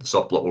operators. The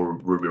soft block will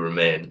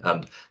remain,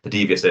 and the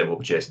DVSA will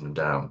be chasing them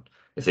down.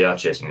 If they are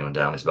chasing them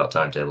down, it's about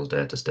timetables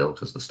data still,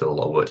 because there's still a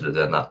lot of work to do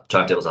there, and that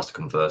timetables has to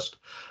come first.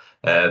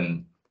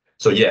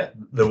 So yeah,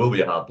 there will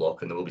be a hard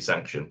block and there will be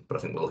sanction, but I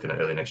think we're looking at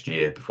early next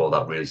year before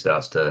that really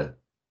starts to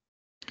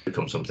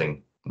become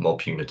something more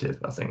punitive,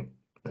 I think.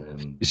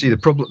 You see, the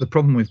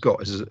problem we've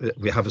got is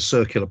we have a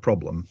circular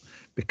problem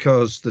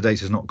because the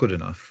data is not good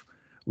enough.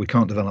 We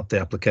can't develop the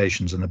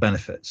applications and the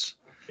benefits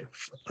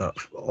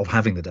of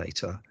having the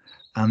data,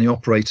 and the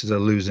operators are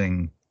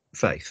losing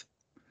faith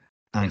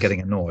and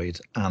getting annoyed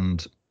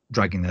and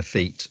dragging their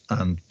feet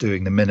and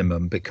doing the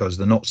minimum because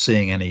they're not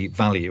seeing any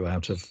value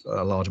out of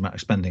a large amount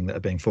of spending that are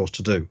being forced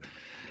to do.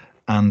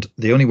 And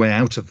the only way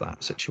out of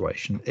that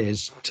situation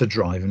is to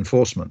drive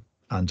enforcement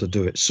and to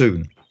do it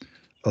soon.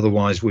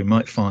 Otherwise, we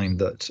might find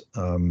that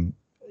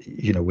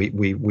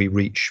we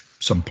reach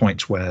some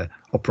points where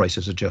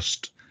operators are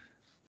just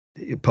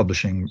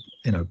publishing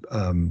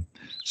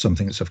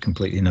something that's of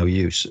completely no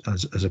use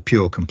as a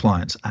pure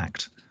compliance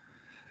act.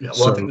 Yeah,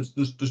 well, I think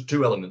there's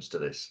two elements to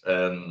this.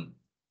 The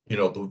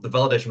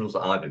validation rules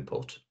that I've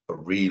input are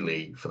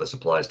really for the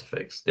suppliers to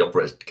fix. The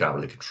operators can't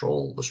really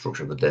control the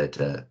structure of the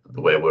data the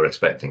way we're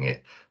expecting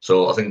it.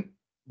 So I think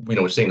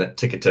we've seen that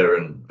Ticketer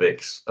and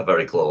VIX are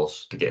very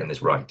close to getting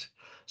this right.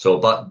 So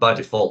by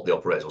default, the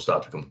operators will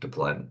start to become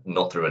compliant,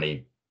 not through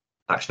any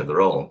action of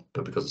their own,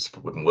 but because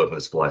we've been working with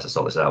the suppliers to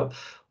sort this out.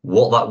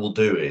 What that will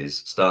do is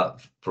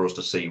start for us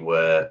to see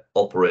where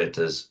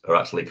operators are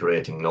actually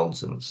creating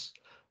nonsense,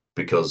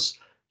 because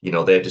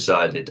they've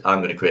decided I'm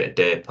going to create a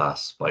day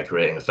pass by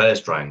creating a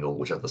fares triangle,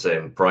 which has the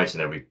same price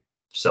in every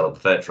cell of the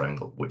fare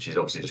triangle, which is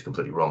obviously just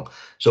completely wrong.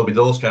 So it'll be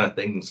those kind of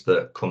things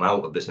that come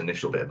out of this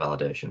initial bit of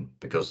validation,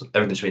 because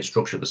everything's been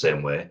structured the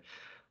same way.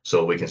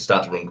 So we can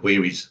start to run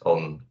queries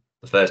on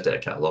the fares data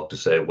catalog to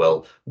say,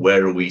 well,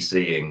 where are we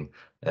seeing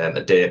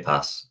a day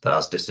pass that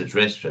has distance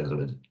race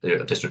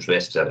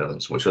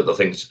evidence, which are the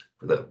things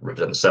that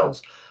represent the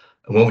cells.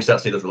 And when we start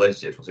to see those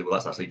relationships, we'll say, well,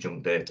 that's actually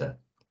junk data.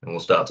 And we'll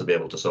start to be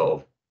able to sort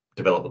of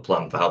develop a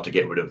plan for how to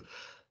get rid of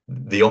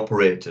the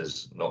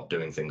operators not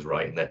doing things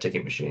right in their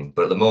ticket machine.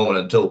 But at the moment,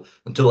 until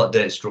that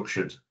data is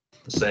structured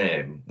the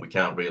same, we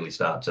can't really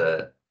start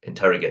to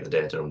interrogate the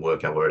data and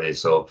work out where it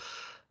is. So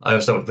I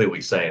understand what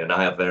you're saying, and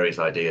I have various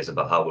ideas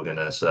about how we're going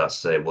to start to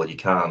say, well, you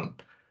can't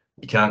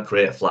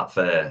create a flat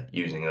fare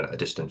using a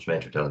distance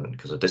matrix element,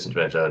 because a distance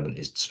matrix element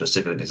is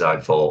specifically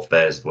designed for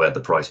fares where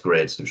the price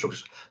grades through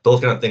structures. Those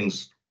kind of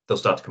things, they'll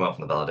start to come out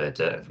from the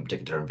validator and from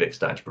Ticketer and Vic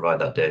starting to provide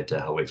that data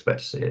how we expect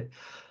to see it.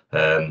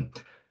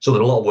 So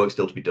there's a lot of work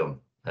still to be done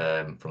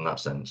from that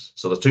sense.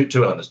 So there's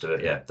two elements to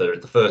it. Yeah,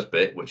 there's the first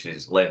bit, which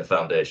is laying the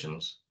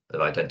foundations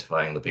of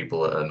identifying the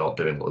people that are not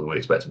doing what we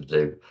expect them to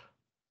do,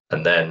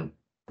 and then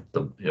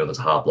there's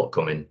a hard block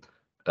coming,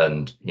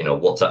 and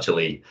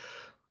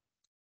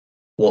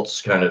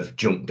what's kind of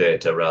junk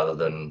data rather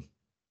than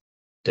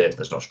data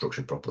that's not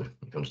structured properly.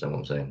 You understand what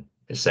I'm saying?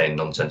 It's saying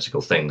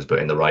nonsensical things, but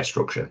in the right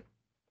structure.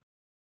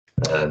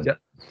 Yeah,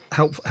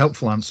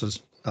 helpful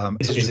answers.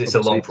 It's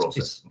a long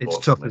process. It's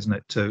tough, isn't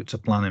it, to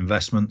plan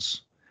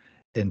investments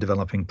in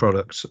developing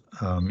products.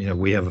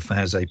 We have a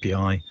fares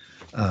API,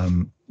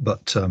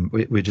 but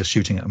we're just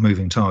shooting at a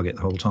moving target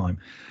the whole time.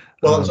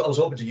 Well, I was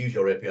hoping to use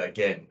your API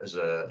again as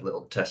a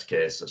little test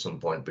case at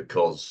some point,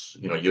 because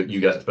you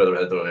guys are further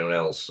ahead than anyone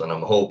else, and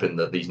I'm hoping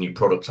that these new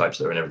product types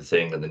that are in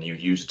everything and the new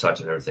user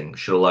types and everything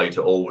should allow you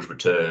to always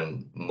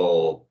return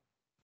more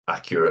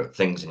accurate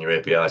things in your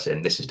API,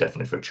 saying this is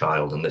definitely for a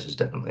child and this is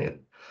definitely,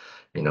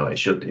 it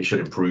should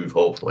improve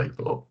hopefully.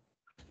 But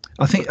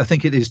I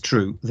think it is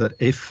true that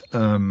if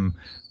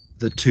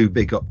the two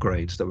big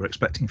upgrades that we're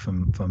expecting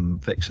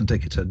from Vix and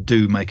Ticketer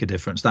do make a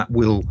difference, that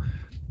will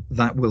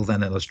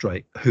then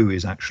illustrate who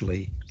is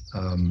actually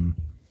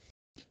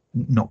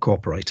not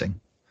cooperating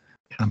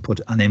and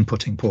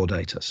inputting poor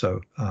data.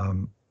 So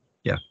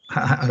yeah,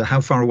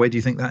 how far away do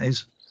you think that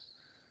is?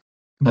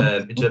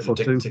 In terms of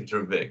Ticketer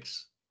and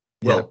Vix,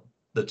 well,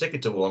 the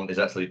Ticketer one is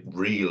actually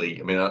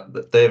really,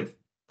 they've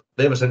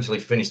essentially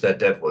finished their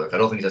dev work. I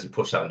don't think it's actually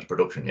pushed out into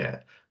production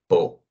yet,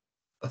 but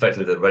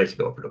effectively they're ready to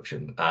go to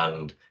production,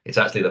 and it's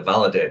actually the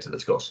validator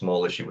that's got a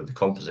small issue with the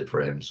composite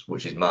frames,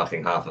 which is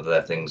marking half of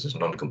their things as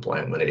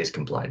non-compliant when it is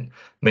compliant,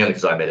 mainly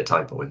because I made a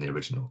typo in the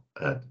original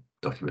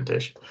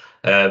documentation.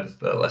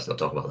 But let's not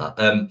talk about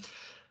that.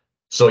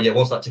 So yeah,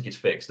 once that ticket's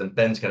fixed, then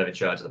Ben's kind of in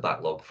charge of the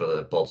backlog for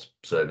the bots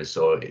service,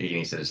 so he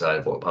needs to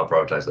decide how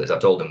prioritized it is.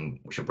 I've told him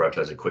we should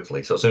prioritize it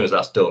quickly, so as soon as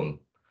that's done,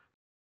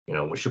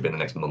 which should be in the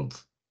next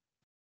month,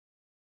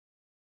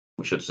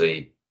 we should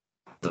see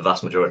the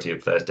vast majority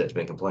of fares data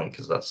being compliant,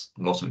 because that's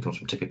most of it comes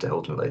from Ticketer.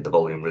 Ultimately, the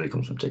volume really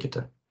comes from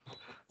Ticketer,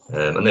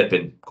 and they've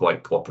been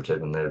quite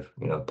cooperative, and they've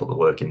put the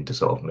work in to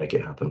sort of make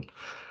it happen.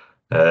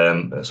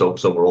 So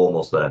we're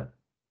almost there.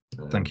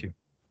 Thank you.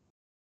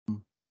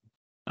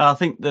 I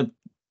think the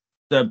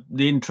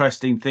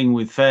interesting thing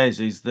with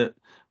fares is that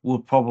we'll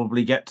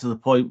probably get to the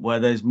point where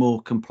there's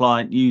more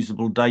compliant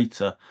usable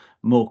data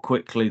more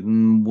quickly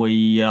than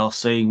we are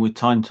seeing with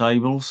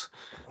timetables.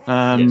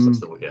 Yes,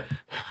 that's the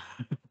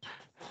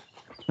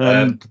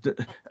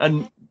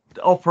and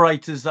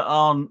operators that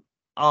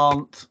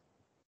aren't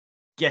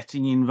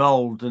getting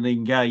involved and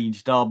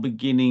engaged are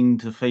beginning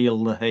to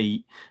feel the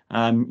heat.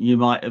 You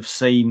might have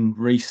seen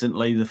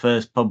recently the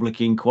first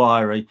public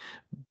inquiry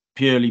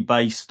purely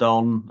based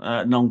on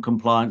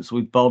non-compliance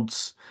with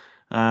BODs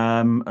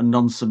and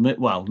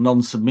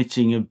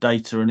non-submitting of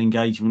data and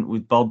engagement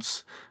with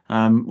BODs,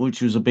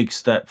 which was a big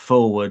step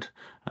forward.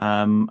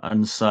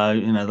 And so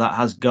that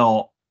has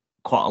got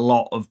quite a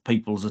lot of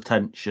people's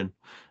attention.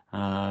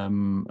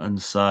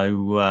 And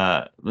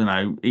so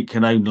it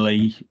can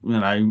only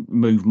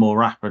move more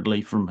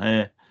rapidly from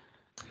here.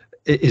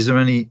 Is there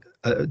any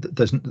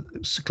there's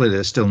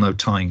still no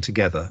tying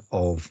together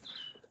of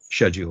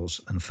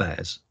schedules and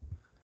fares,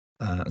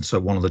 and so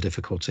one of the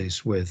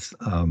difficulties with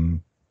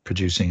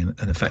producing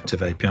an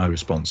effective API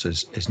response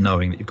is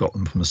knowing that you've got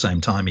them from the same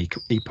time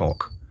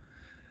epoch.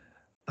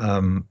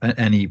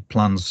 Any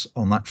plans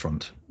on that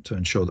front to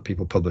ensure that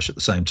people publish at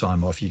the same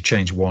time, or if you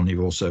change one,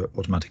 you also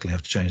automatically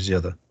have to change the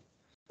other?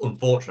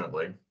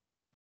 Unfortunately,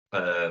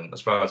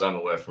 as far as I'm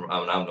aware,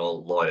 I'm no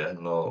lawyer,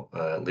 no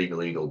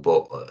legal,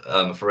 but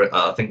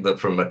I think that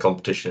from a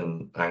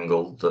competition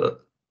angle, that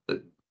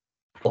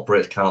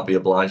operators can't be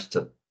obliged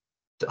to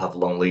have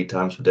long lead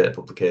times for data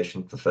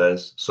publication for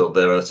fares, so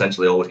they're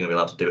essentially always going to be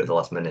allowed to do it at the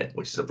last minute,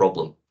 which is a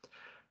problem.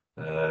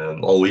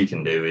 All we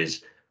can do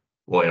is,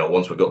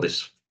 once we've got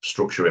this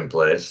structure in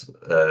place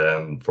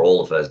for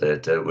all the fares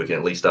data, we can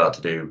at least start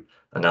to do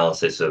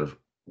analysis of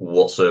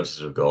what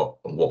services we've got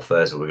and what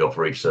fares have we got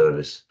for each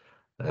service,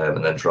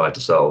 and then try to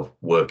sort of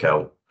work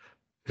out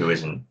who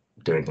isn't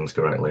doing things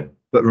correctly.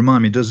 But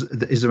remind me,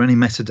 is there any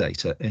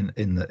metadata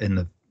in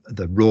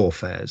the raw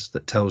fares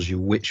that tells you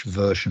which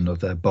version of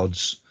their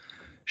BODs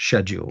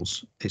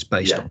schedules it's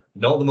based on?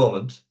 Not at the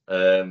moment.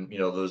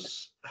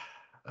 There's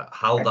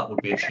how that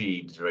would be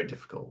achieved is very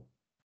difficult.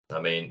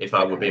 If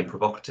I were being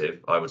provocative,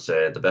 I would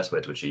say the best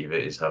way to achieve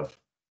it is have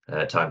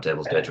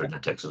timetables data in the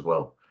text as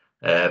well,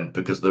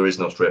 because there is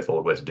no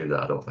straightforward way to do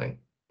that, I don't think.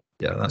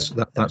 Yeah,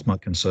 that's my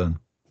concern.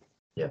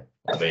 Yeah,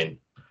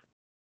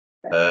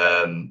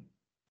 You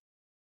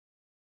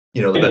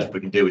know, the best we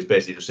can do is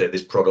basically just say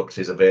this product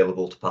is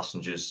available to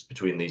passengers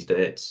between these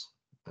dates,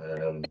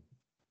 and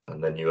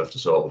then you have to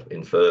sort of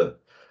infer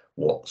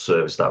what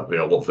service that, you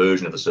know, what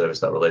version of the service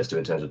that relates to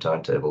in terms of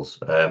timetables.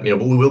 You know,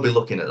 but we will be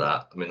looking at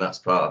that. I mean, that's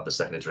part of the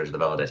second iteration of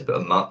the validator.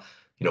 But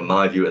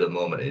my view at the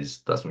moment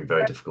is that's going to be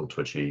very difficult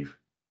to achieve,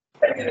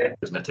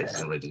 because Netix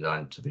isn't really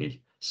designed to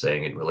be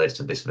saying it relates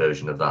to this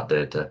version of that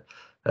data.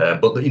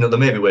 But you know, there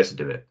may be ways to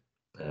do it.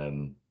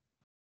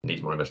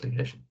 Needs more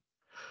investigation.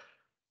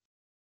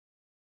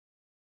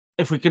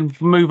 If we can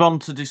move on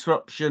to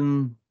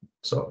disruption,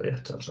 So yeah,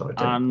 sorry,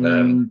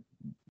 and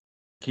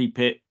keep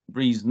it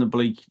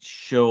reasonably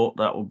short,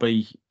 that will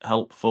be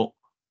helpful.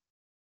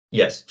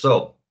 Yes.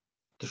 So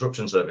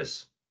disruption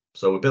service.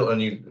 So we built a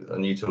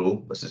new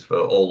tool. This is for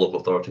all local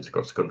authorities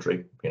across the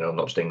country. You know,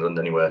 not just England,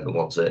 anywhere that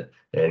wants it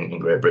in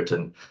Great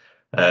Britain.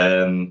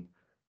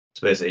 It's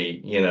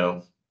basically, you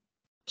know,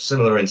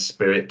 similar in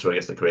spirit to, I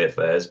guess, the Create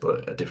Fairs,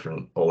 but a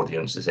different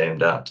audience is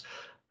aimed at.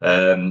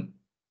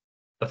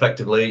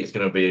 Effectively, it's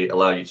going to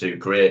allow you to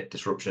create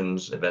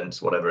disruptions,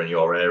 events, whatever in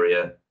your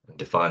area, and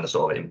define the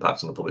sort of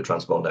impacts on the public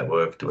transport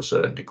network to a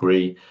certain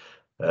degree.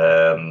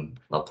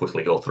 I'll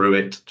quickly go through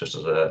it just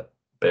as a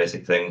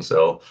basic thing.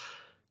 So,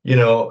 you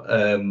know,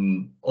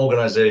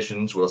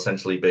 organisations will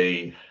essentially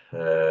be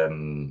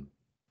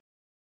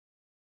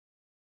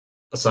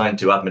assigned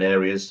to admin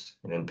areas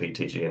in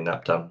PTIC and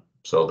NAPTAN.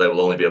 So they will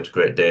only be able to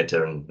create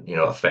data and, you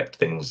know, affect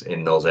things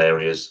in those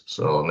areas.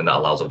 So, I mean, that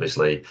allows,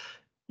 obviously,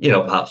 you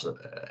know, perhaps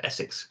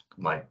Essex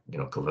might, you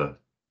know, cover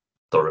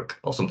Thurrock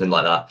or something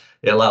like that.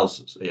 It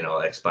allows, you know,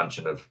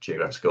 expansion of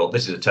geographic scope.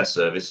 This is a test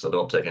service, so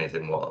don't take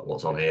anything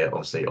what's on here.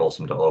 Obviously,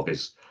 awesome.org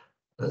is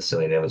a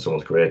silly name that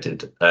someone's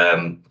created.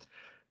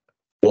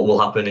 What will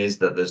happen is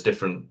that there's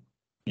different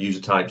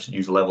user types,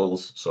 user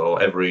levels. So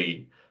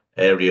every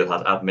area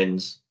has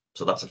admins.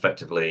 So that's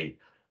effectively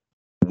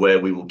where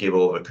we will give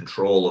over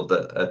control of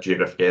the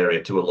geographic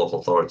area to a local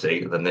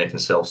authority, and then they can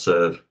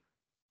self-serve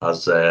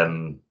as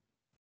the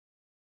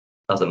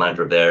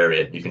manager of their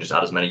area. You can just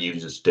add as many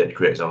users, data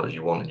creators on as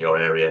you want in your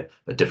area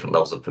at different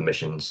levels of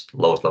permissions,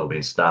 lowest level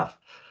being staff.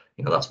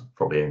 You know, that's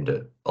probably aimed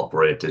at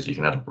operators. You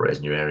can add operators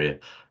in your area,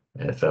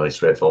 a fairly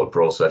straightforward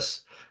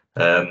process.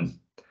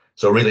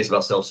 So really it's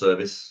about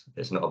self-service.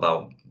 It's not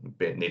about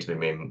need to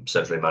be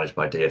centrally managed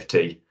by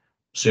DFT.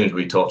 As soon as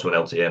we talk to an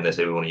LTA and they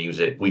say we want to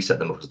use it, we set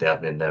them up as the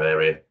admin in their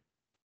area.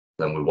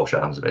 Then we wash our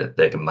hands of it.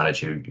 They can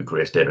manage who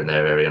creates data in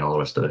their area and all the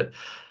rest of it.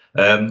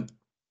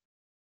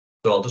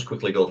 So I'll just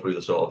quickly go through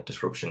the sort of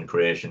disruption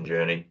creation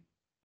journey.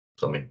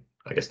 So, I mean,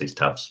 I guess these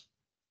tabs,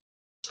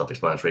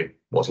 self-explanatory.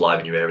 What's live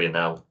in your area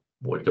now?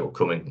 What you've got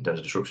coming in terms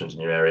of disruptions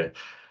in your area?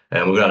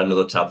 And we're going to add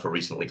another tab for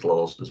recently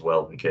closed as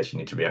well, in case you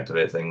need to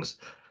reactivate things.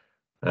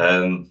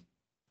 So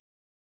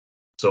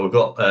we've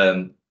got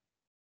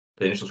the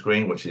initial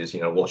screen, which is,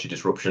 you know, what's your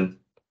disruption?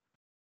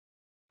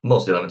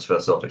 Most of the elements are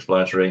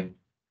self-explanatory.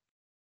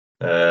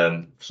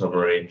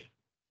 Summary.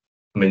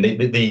 I mean,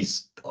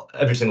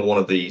 every single one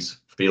of these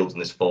fields in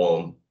this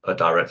form are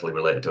directly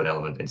related to an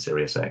element in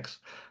SiriusX.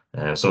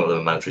 Some of them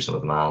are mandatory, some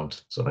of them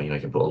aren't. So, you know,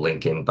 you can put a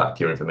link in back to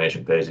your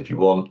information page if you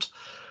want.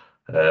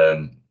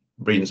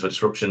 Reasons for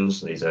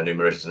disruptions, these are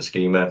enumerated in a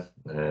schema.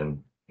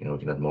 You know, we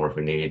can add more if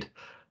we need.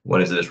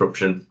 When is the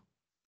disruption?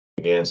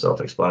 Again,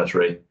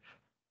 self-explanatory.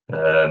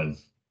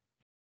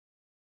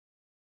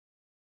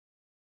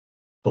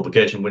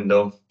 Publication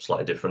window,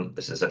 slightly different.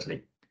 This is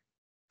essentially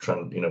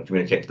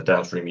communicating to the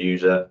downstream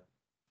user.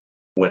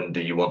 When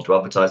do you want to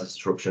advertise this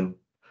disruption?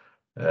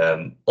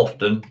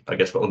 Often, I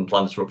guess, for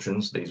unplanned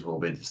disruptions, these will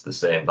be the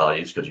same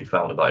values because you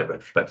found about it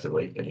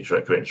retrospectively and you try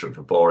to create a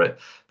disruption for it.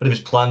 But if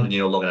it's planned and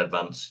you know long in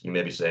advance, you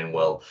may be saying,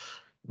 well,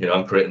 you know,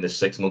 I'm creating this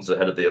 6 months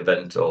ahead of the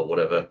event or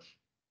whatever,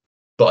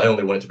 but I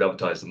only want it to be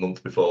advertised the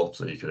month before,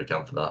 so you could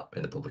account for that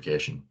in the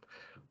publication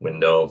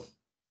window.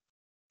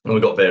 And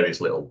we've got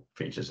various little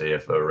features here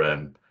for,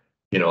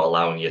 you know,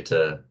 allowing you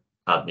to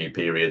add new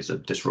periods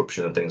of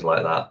disruption and things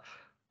like that.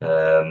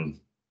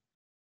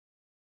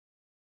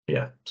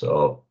 Yeah,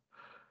 so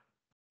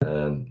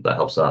that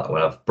helps that.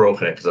 When I've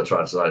broken it because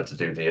I decided to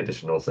do the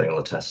additional thing on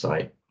the test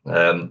site.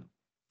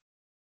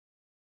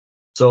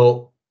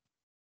 So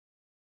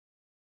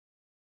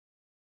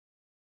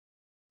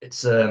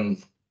it's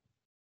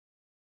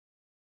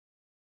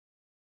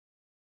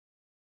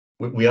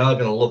we are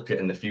going to look at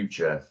in the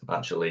future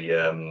actually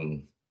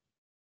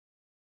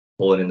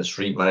pulling in the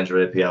Street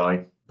Manager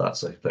API.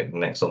 That's I think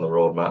next on the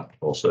roadmap,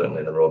 or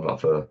certainly the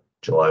roadmap for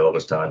July,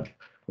 August time.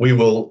 We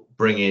will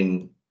bring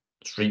in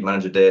Street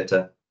Manager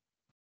data,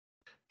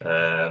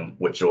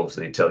 which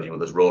obviously tells you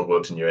there's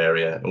roadworks in your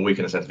area, and we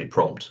can essentially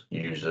prompt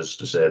users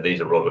to say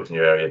these are roadworks in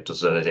your area.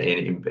 Does there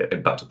any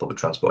impact on public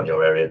transport in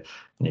your area?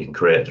 And you can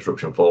create a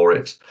disruption for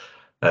it.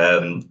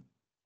 As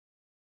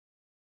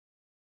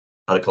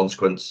a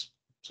consequence,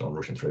 so I'm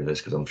rushing through this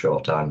because I'm short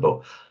of time,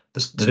 but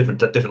there's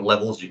different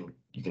levels you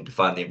can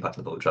define the impact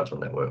of the public transport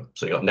network.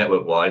 So you've got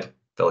network wide,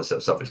 fairly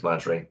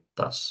self-explanatory.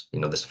 That's, you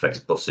know, this affects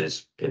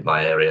buses in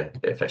my area,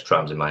 it affects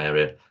trams in my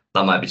area.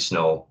 That might be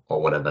snow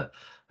or whatever.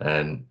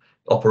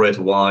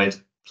 operator wide,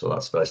 so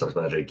that's Space Service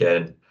Manager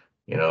again.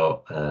 You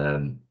know,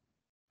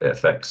 it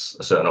affects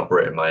a certain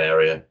operator in my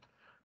area.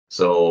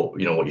 So,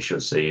 you know, what you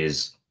should see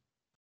is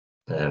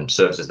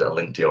services that are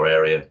linked to your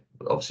area.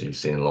 Obviously, you've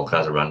seen all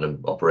kinds of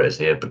random operators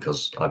here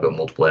because I've got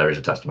multiple areas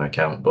attached to my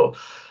account, but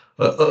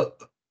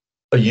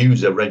a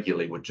user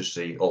regularly would just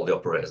see all the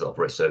operators that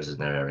operate services in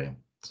their area.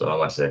 So I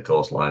might say a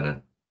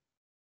coastliner.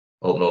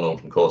 Oh, no,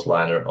 from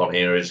coastliner on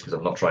here is because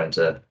I'm not trying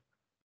to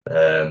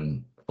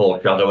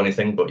foreshadow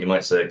anything, but you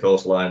might say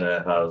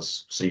coastliner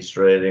has cease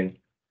trading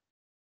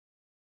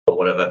or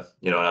whatever,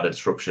 you know, add a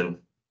disruption.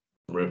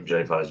 Room from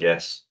Jennifer is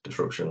yes,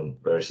 disruption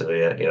very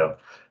severe, you know.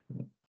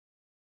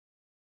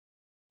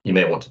 You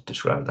may want to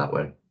describe it that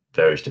way.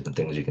 Various different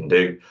things you can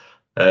do.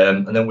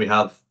 And then we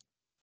have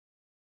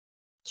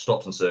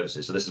stops and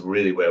services. So this is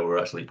really where we're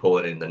actually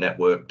pulling in the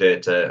network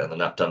data and the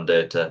NAPTAN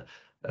data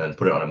and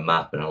put it on a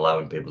map and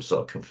allowing people to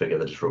sort of configure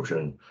the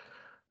disruption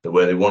the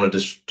way they want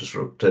to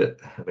disrupt it.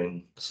 I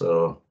mean,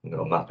 so, you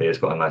know, a map here has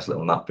got a nice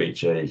little map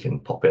feature. You can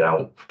pop it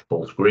out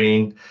full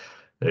screen.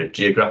 There's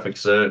geographic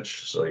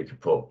search, so you can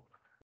put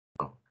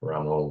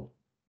Bramwell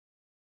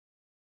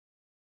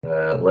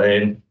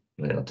Lane,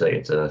 and it'll take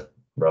you to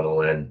Bramwell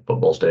Lane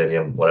Football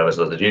Stadium, whatever.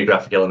 So there's a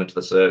geographic element to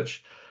the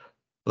search.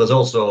 But there's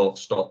also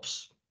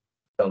stops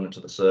element to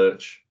the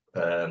search.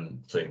 So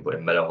you can put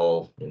in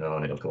Meadowhall, you know,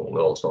 and it'll come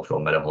with all the stops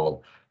called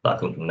Meadowhall. That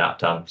comes from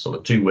NAPTAN. So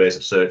the two ways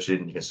of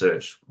searching, you can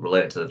search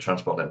related to the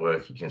transport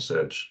network, you can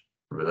search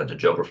related to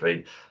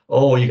geography,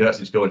 or you can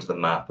actually just go into the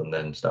map and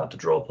then start to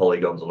draw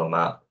polygons on the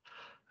map.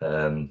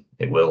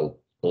 It will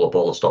pull up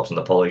all the stops in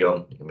the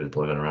polygon. You can move the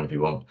polygon around if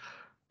you want,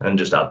 and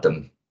just add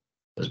them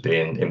as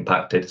being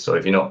impacted. So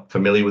if you're not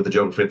familiar with the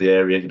geography of the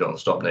area, you don't know the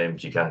stop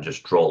names, you can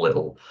just draw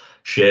little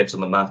shapes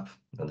on the map.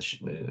 And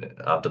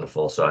I've done a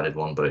 4-sided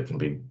one, but it can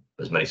be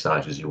as many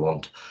sides as you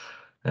want.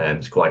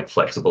 It's quite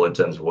flexible in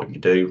terms of what you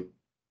do.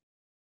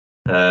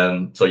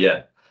 So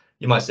yeah,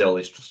 you might say all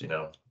these, just, you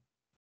know,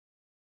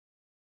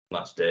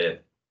 match day,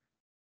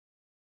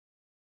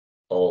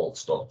 all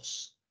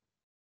stops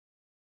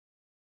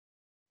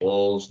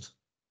closed,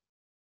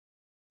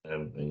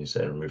 and you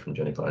say remove from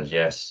journey planners,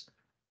 yes,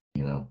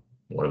 you know,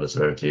 whatever the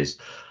severity is,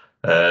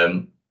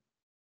 and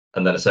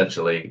then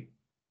essentially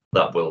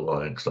that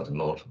will extracted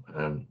mode.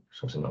 It's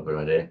obviously not a good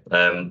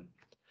idea.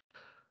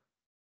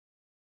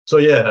 So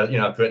yeah, you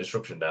know, I've created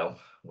disruption now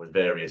with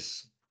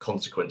various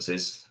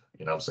consequences.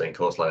 You know, I'm saying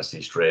coastline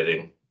cease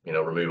trading, you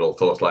know, remove all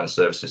coastline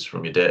services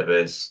from your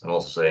database. I'm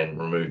also saying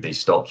remove these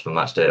stops from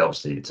match day.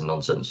 Obviously, it's a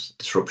nonsense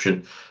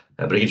disruption,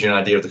 but it gives you an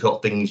idea of the kind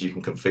of things you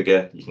can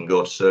configure. You can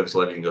go to service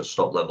level, you can go to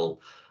stop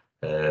level.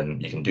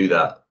 You can do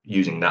that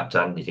using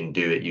NAPTAN. You can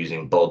do it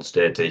using BODS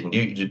data. You can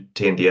do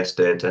TNDS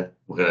data.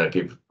 We're going to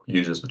give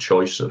users the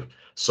choice of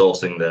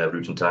sourcing their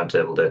route and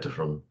timetable data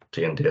from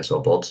TNDS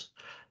or BODS.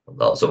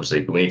 That's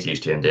obviously, we need to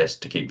use TNDS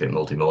to keep it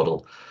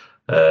multimodal.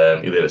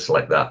 You'll be able to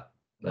select that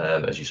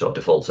as your sort of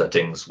default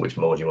settings, which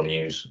mode you want to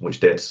use, which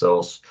data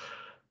source.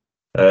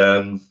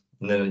 And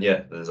then,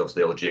 yeah, there's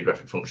obviously all the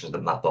geographic functions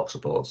that Mapbox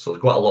supports. So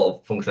there's quite a lot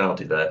of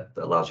functionality there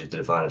that allows you to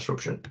define a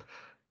disruption,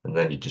 and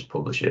then you just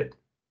publish it.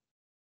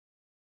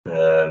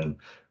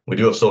 We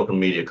do have social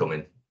media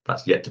coming.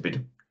 That's yet to be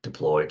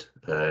deployed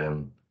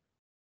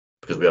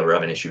because we are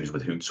having issues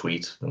with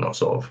Hootsuite. They're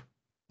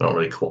not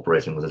really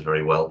cooperating with us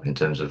very well in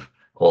terms of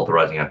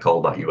authorizing our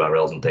callback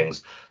URLs and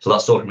things. So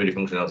that social media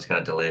functionality is kind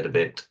of delayed a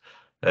bit.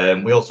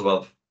 We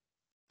also have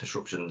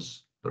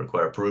disruptions that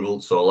require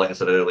approval. So like I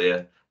said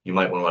earlier, you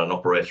might want to add an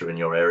operator in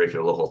your area if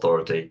you're a local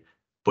authority,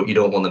 but you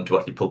don't want them to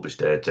actually publish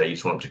data. You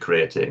just want them to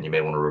create it, and you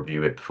may want to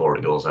review it before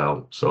it goes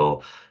out.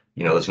 So,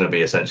 you know, there's going to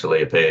be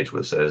essentially a page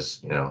where it says,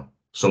 you know,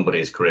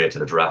 somebody's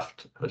created a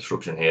draft of a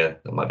disruption here.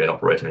 That might be an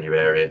operator in your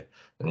area,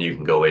 and you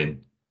can go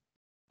in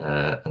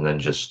and then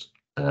just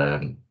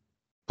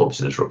publish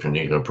the disruption, and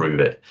you can approve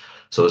it.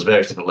 So there's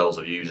various different levels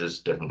of users,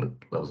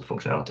 different levels of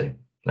functionality.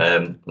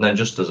 And then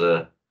just as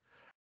a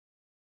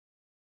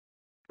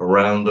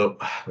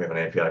roundup, we have an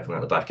API coming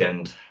out the back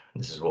end.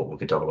 This is what we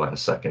could talk about in a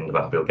second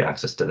about how people get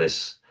access to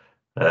this.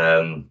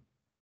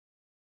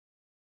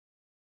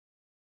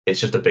 It's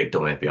just a big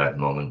dumb API at the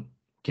moment.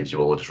 Gives you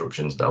all the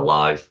disruptions that are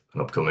live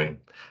and upcoming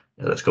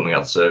that's coming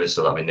out of the service,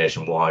 so that'll be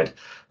nationwide.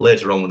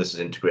 Later on, when this is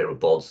integrated with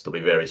BODS, there'll be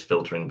various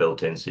filtering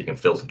built in, so you can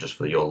filter just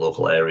for your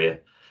local area.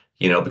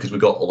 You know, because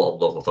we've got a lot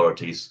of local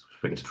authorities,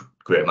 speaking to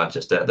Greater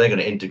Manchester, they're going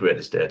to integrate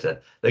this data.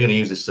 They're going to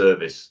use this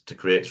service to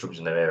create disruptions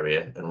in their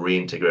area and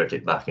reintegrate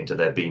it back into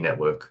their B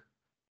network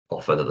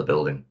offer that they're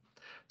building.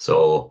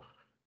 So,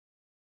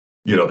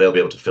 you know, they'll be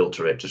able to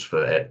filter it just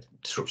for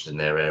disruptions in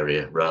their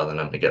area rather than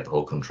having to get the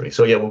whole country.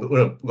 So yeah, we've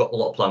got a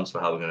lot of plans for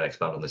how we're going to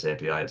expand on this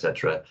API,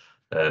 etc.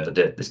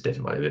 This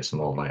data might be a bit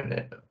small, mightn't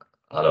it?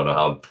 I don't know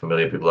how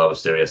familiar people are with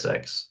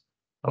SiriusX.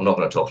 I'm not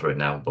going to talk through it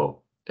now, but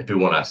if you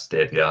want to access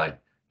the API,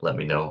 let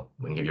me know.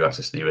 We can give you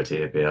access to the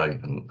UAT API,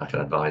 and I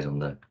can advise on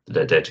the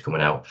data coming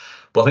out.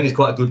 But I think it's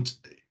quite a good,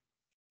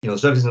 you know, the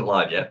service isn't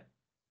live yet.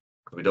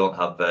 We don't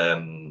have,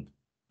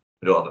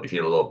 if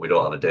you look, we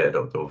don't have a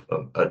data.gov,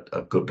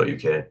 a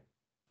gov.uk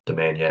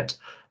domain yet.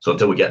 So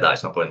until we get that,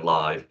 it's not going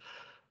live.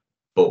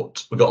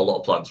 but we've got a lot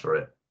of plans for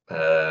it.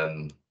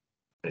 And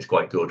it's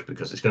quite good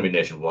because it's going to be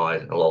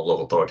nationwide. A lot of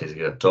local authorities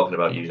are talking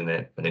about using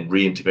it and then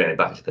reintegrating it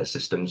back into their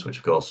systems, which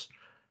of course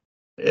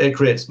it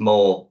creates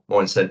more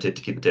incentive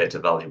to keep the data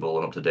valuable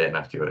and up to date and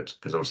accurate,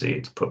 because obviously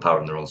it's put power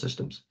in their own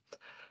systems.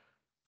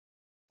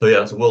 So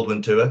yeah, it's a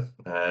whirlwind tour.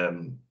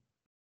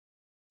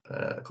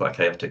 Quite a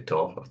chaotic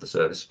tour of the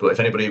service. But if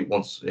anybody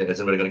wants,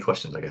 has anybody got any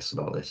questions, I guess,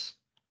 about this?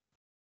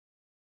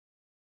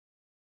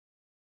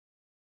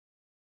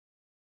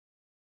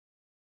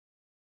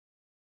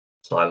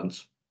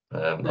 Silence.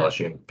 I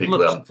assume people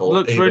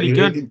looks really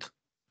good.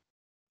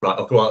 Right,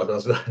 I'll go out.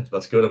 That's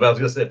good. I was going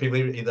to say people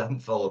either haven't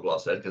followed what I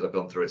said because I've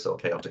gone through it so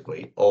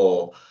chaotically,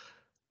 or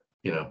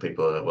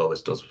people are, well,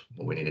 this does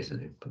what we need it to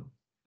do.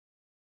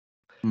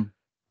 But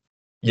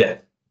yeah,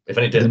 if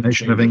any the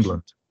nation of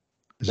England.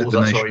 Is it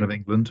the nation of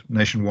England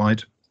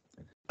nationwide?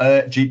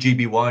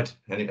 GB wide.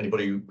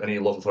 Any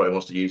local authority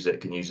wants to use it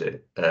can use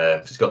it.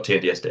 It's got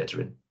TNDS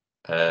data in,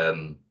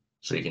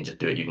 so you can just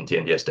do it using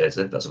TNDS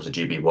data. That's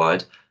obviously GB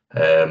wide.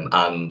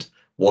 And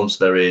once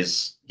there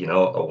is,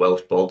 a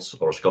Welsh BODS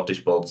or a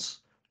Scottish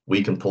BODS,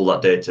 we can pull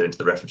that data into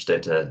the reference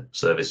data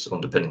service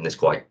underpinning this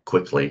quite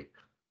quickly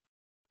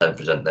and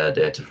present their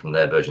data from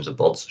their versions of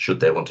BODS should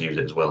they want to use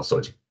it as well. So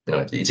it's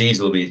it's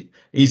easily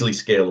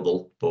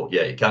scalable, but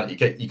yeah, you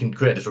can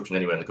create disruption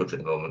anywhere in the country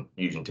at the moment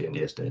using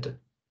TNDS data.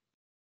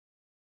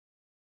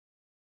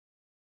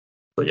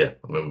 But yeah,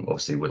 I mean,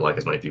 obviously we'd like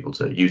as many people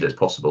to use it as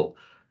possible,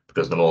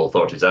 because the more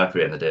authorities are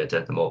creating the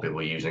data, the more people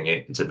are using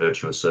it. It's a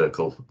virtuous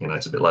circle.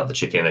 It's a bit like the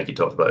chicken egg you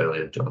talked about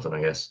earlier, Jonathan,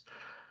 I guess.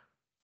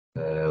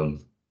 The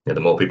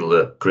more people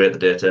that create the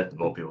data, the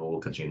more people will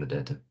consume the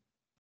data.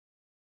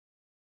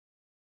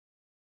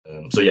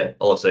 So yeah,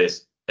 all I'll say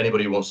is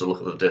anybody who wants to look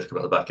at the data come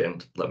out the back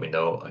end, let me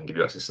know. I can give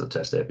you access to the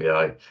test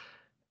API.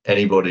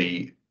 Any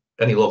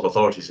local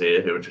authorities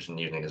here who are interested in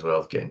using it as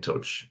well, get in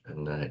touch,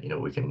 and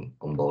we can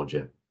onboard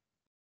you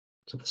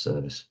to the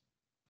service.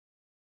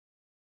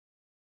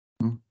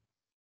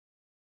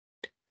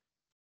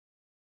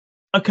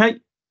 Okay.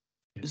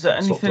 Is there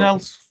anything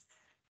else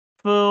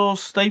for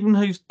Stephen,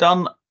 who's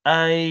done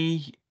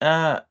a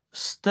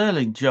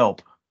sterling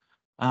job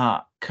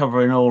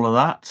covering all of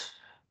that?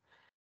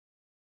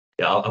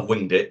 Yeah, I've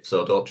winged it,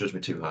 so don't judge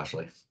me too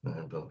harshly.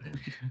 But,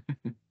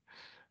 yeah.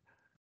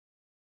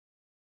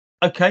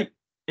 Okay,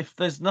 if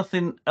there's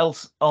nothing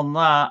else on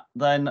that,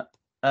 then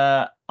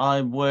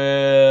I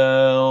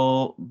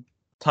will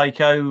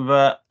take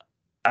over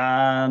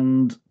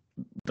and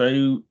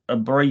do a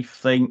brief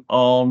thing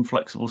on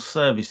flexible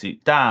services.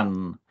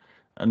 Dan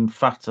and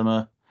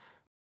Fatima.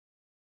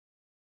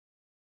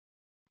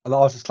 I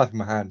was just clapping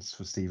my hands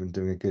for Stephen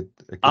doing a good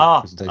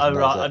presentation. Oh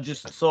right, I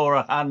just saw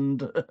a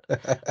hand.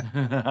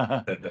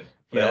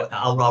 Yeah,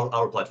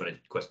 I'll reply to any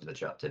question in the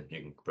chat, Tim.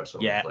 You can press on.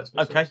 Yeah,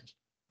 okay,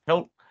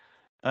 cool.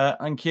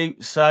 Thank you.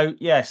 So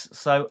yes,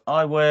 so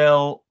I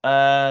will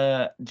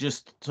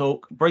just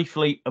talk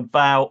briefly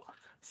about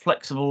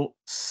flexible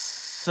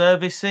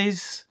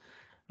services,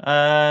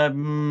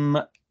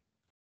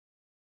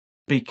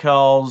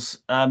 because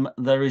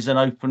there is an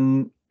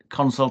open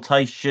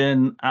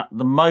consultation at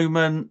the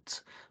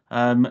moment.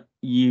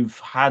 You've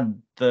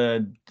had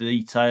the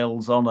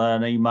details on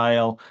an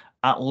email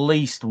at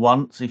least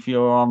once. If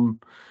you're on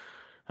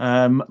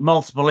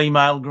multiple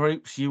email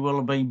groups, you will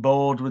have been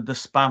bored with the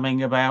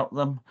spamming about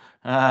them.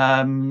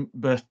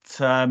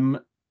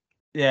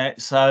 Yeah,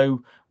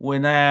 so we're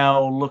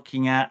now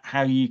looking at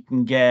how you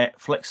can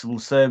get flexible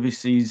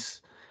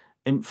services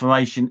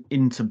information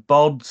into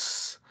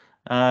BODS,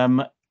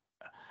 and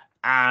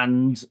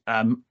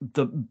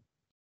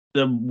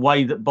the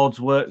way that BODS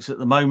works at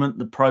the moment,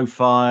 the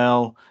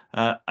profile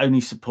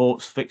only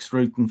supports fixed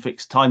route and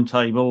fixed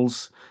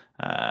timetables,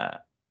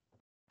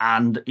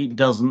 and it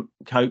doesn't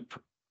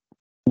cope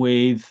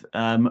with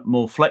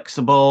more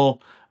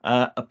flexible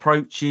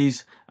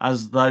approaches.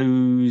 As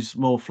those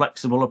more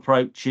flexible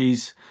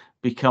approaches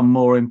become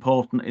more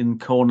important in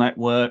core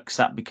networks,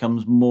 that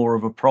becomes more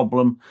of a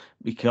problem,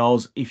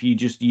 because if you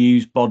just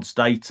use BODS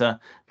data,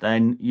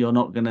 then you're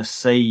not going to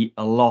see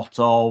a lot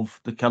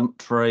of the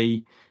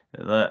country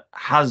that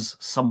has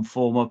some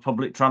form of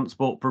public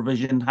transport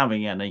provision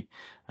having any.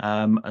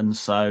 And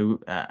so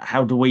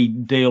how do we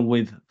deal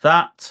with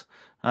that?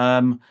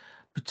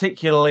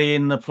 Particularly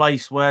in the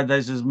place where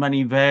there's as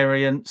many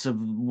variants of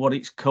what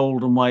it's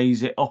called and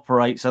ways it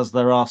operates as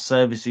there are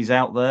services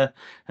out there.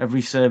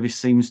 Every service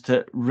seems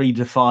to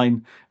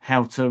redefine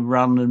how to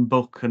run and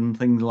book and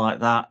things like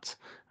that.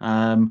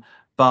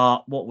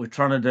 But what we're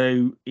trying to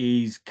do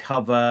is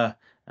cover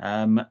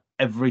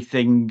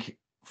everything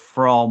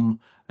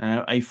from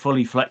a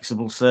fully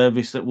flexible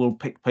service that will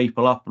pick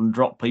people up and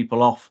drop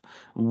people off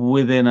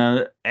within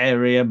an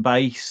area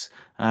base,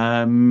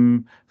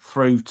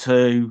 through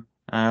to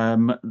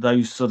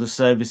those sort of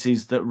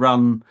services that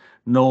run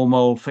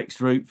normal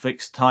fixed route,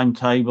 fixed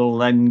timetable,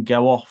 then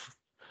go off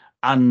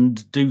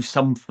and do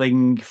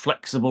something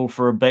flexible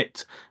for a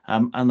bit,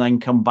 and then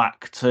come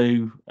back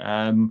to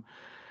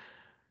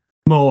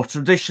more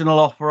traditional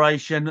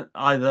operation,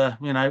 either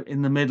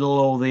in the middle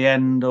or the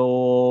end,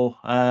 or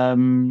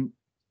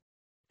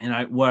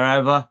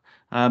wherever.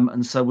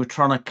 And so we're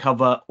trying to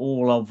cover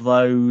all of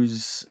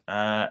those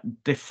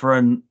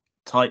different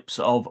types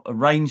of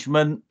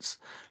arrangements.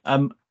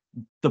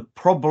 The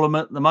problem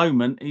at the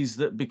moment is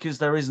that because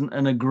there isn't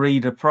an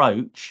agreed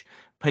approach,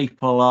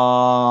 people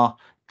are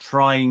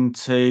trying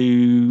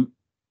to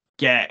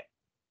get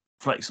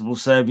flexible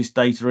service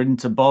data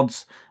into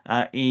BODs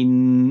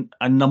in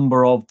a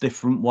number of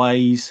different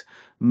ways.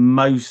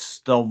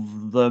 Most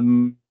of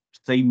them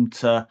seem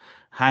to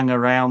hang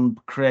around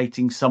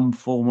creating some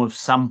form of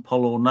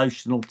sample or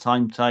notional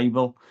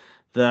timetable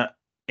that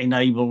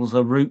enables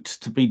a route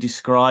to be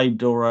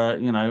described, or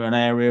an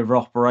area of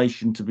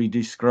operation to be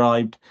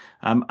described,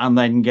 and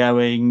then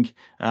going,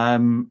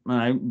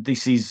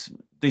 this is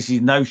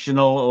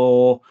notional,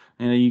 or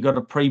you got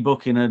to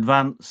pre-book in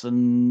advance,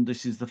 and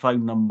this is the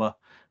phone number.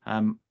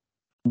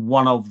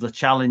 One of the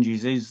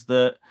challenges is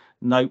that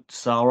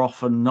notes are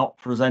often not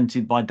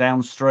presented by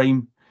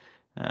downstream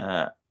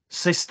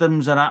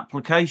systems and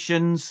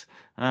applications,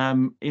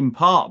 in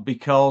part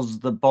because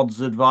the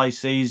BOD's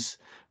advice is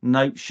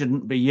notes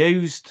shouldn't be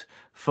used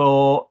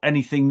for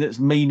anything that's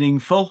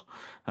meaningful.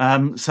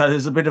 So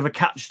there's a bit of a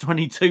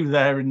catch-22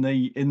 there in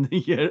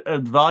the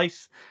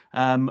advice,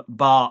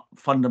 but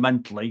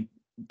fundamentally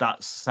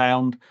that's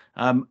sound.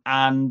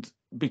 And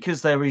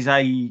because there is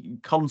a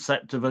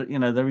concept of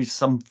there is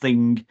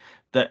something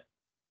that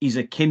is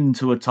akin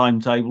to a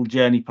timetable,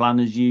 journey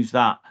planners use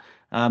that,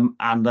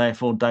 and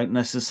therefore don't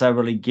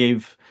necessarily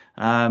give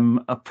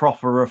a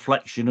proper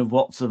reflection of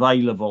what's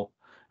available.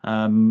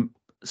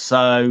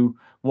 So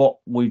what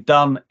we've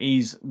done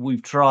is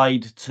we've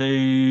tried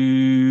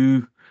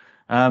to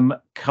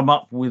come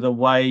up with a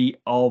way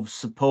of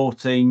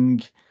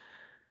supporting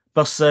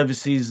bus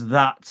services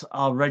that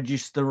are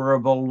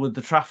registerable with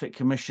the Traffic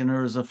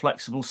Commissioner as a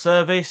flexible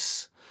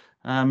service.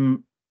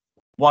 One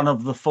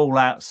of the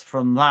fallouts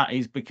from that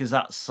is, because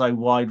that's so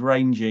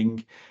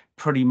wide-ranging,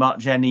 pretty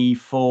much any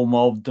form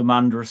of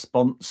demand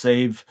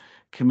responsive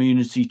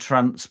community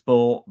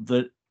transport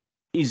that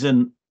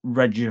isn't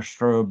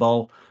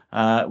registerable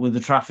with the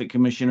Traffic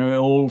Commissioner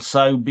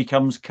also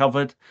becomes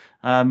covered.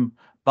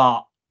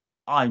 But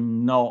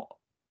I'm not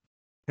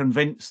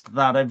convinced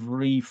that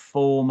every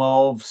form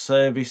of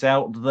service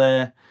out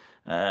there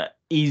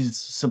is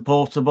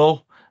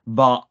supportable,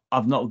 but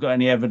I've not got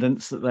any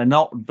evidence that they're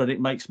not. But it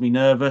makes me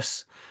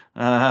nervous,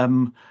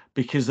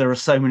 because there are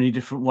so many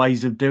different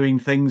ways of doing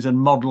things and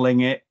modeling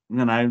it.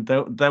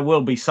 There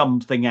will be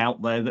something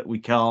out there that we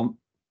can't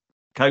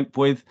cope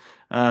with.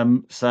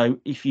 So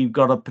if you've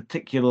got a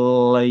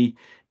particularly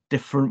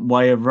different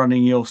way of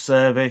running your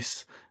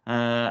service,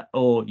 or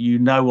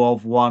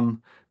of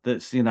one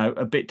that's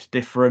a bit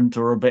different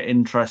or a bit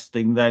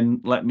interesting,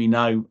 then let me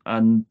know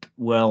and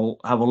we'll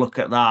have a look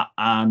at that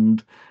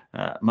and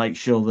make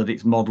sure that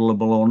it's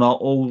modelable or not.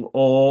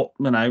 Or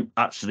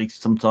actually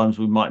sometimes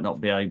we might not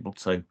be able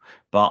to,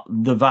 but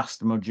the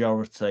vast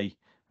majority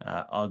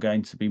are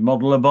going to be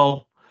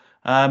modelable.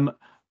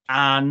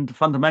 And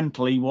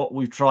fundamentally, what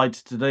we've tried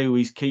to do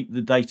is keep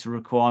the data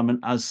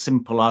requirement as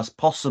simple as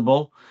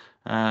possible.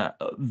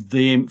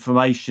 The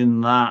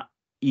information that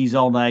is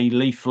on a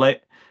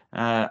leaflet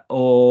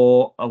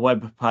or a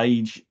web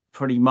page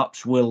pretty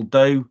much will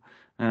do.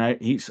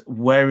 It's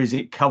where is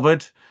it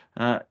covered,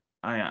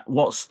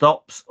 what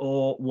stops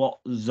or what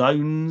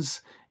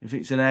zones, if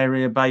it's an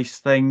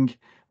area-based thing,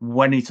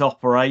 when it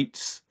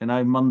operates,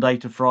 Monday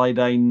to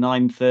Friday,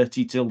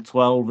 9:30 till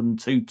 12 and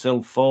 2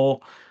 till 4.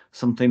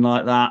 Something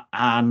like that,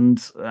 and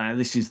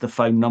this is the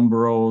phone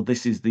number, or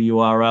this is the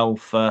URL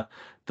for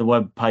the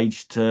web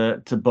page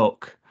to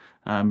book.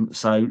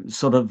 So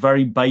sort of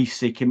very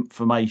basic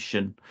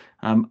information,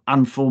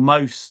 and for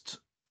most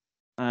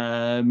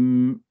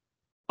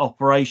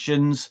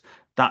operations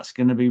that's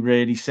going to be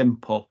really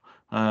simple.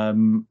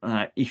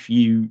 If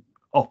you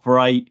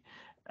operate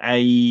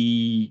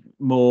a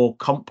more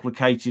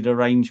complicated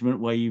arrangement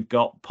where you've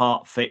got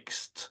part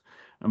fixed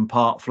and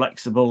part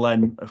flexible,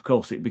 then of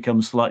course it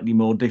becomes slightly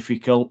more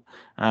difficult,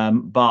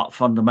 but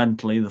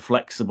fundamentally the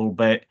flexible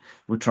bit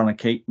we're trying to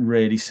keep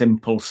really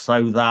simple,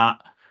 so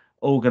that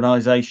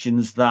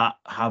organizations that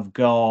have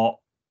got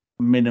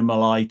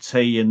minimal IT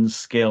and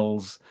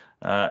skills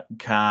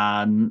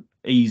can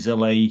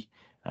easily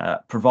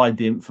provide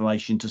the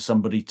information to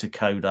somebody to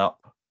code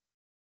up.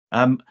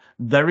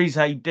 There is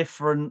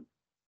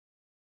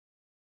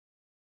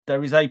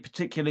a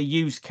particular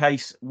use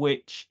case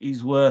which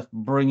is worth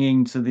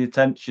bringing to the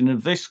attention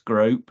of this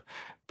group,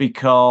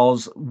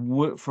 because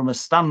from a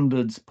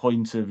standards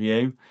point of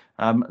view,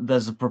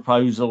 there's a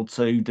proposal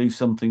to do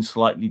something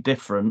slightly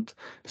different.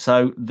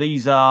 So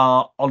these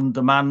are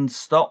on-demand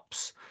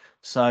stops,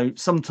 so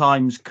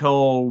sometimes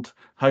called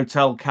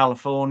Hotel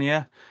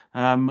California,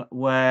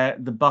 where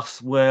the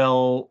bus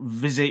will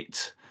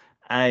visit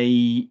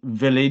a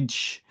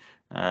village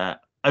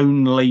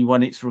only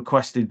when it's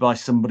requested by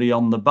somebody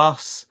on the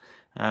bus,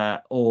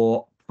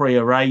 or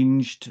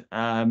pre-arranged,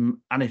 and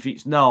if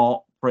it's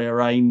not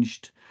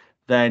pre-arranged,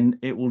 then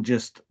it will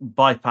just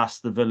bypass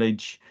the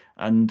village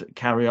and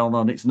carry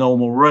on its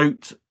normal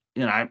route,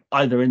 you know,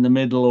 either in the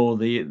middle or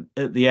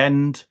at the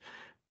end.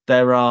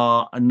 There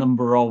are a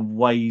number of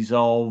ways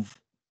of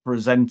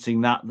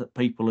presenting that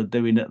people are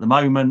doing at the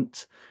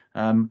moment.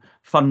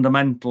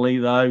 Fundamentally,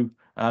 though,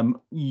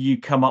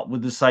 you come up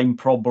with the same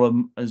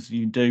problem as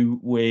you do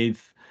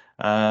with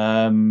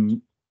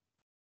much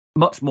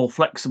more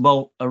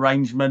flexible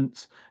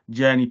arrangements.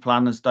 Journey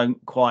planners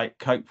don't quite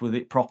cope with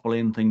it properly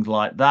and things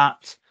like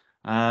that.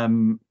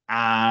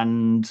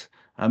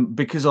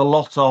 Because a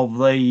lot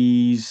of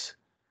these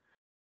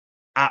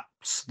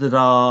apps that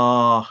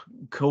are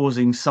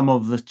causing some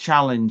of the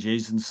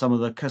challenges and some of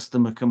the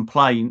customer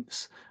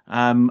complaints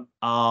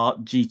are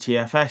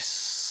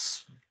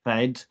GTFS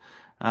fed.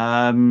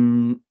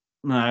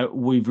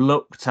 We've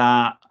looked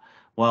at,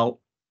 well,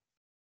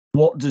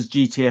 what does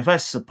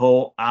GTFS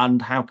support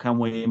and how can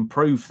we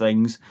improve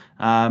things?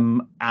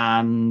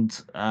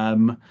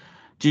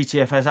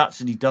 GTFS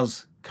actually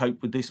does cope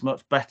with this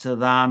much better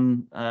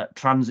than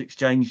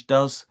TransExchange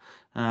does,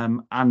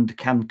 and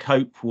can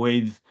cope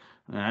with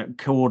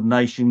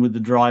coordination with the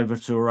driver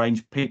to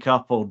arrange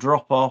pick-up or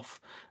drop-off,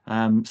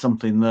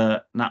 something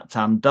that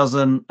NapTan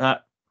doesn't,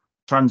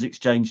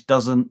 TransExchange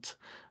doesn't.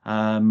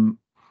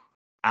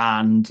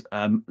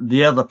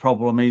 The other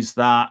problem is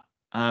that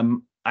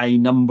a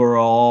number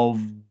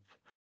of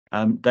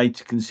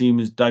data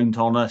consumers don't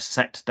honour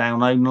set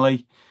down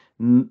only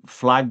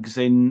flags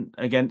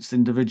against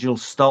individual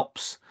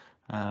stops,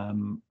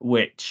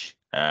 which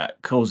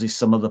causes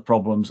some of the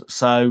problems.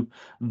 So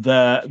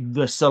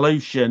the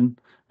solution,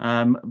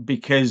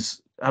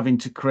 because having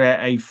to create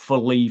a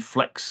fully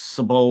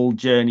flexible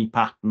journey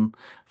pattern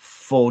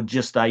for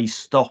just a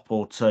stop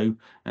or two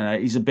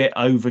is a bit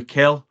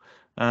overkill.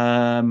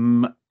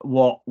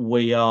 What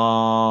we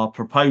are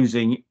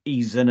proposing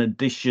is an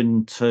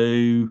addition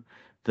to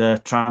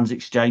the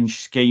TransExchange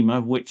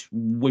schema, which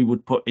we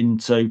would put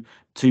into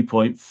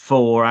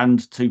 2.4 and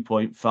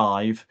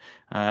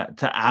 2.5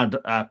 to add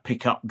a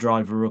pickup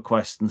driver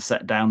request and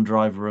set down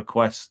driver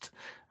request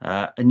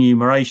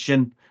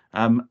enumeration.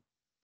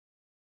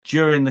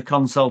 During the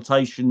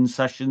consultation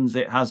sessions,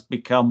 it has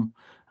become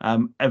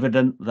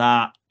evident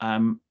that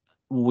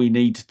we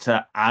need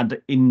to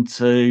add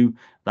into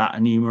that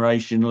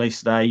enumeration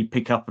list a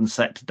pick up and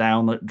set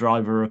down at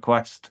driver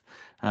request,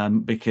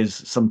 because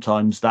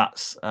sometimes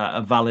that's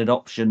a valid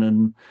option,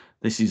 and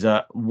this is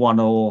a one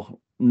or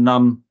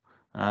none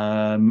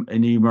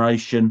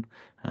enumeration.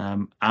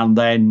 And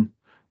then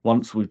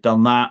once we've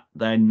done that,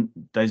 then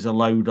there's a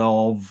load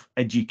of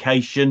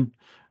education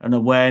and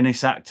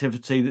awareness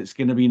activity that's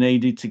going to be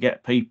needed to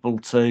get people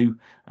to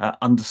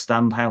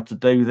understand how to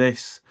do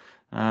this,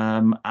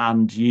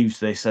 and use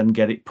this and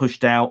get it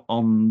pushed out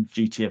on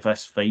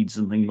GTFS feeds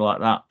and things like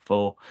that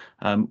for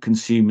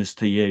consumers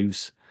to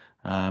use.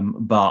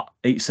 But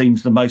it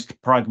seems the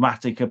most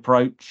pragmatic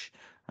approach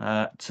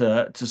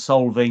to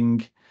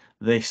solving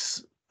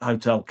this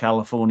Hotel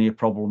California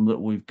problem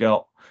that we've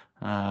got.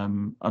 I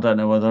don't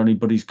know whether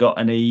anybody's got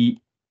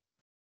any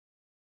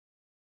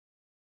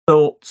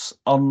thoughts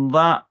on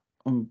that,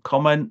 on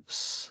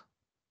comments.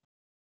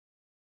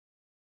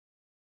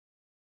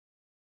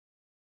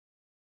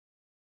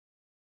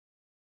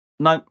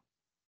 No.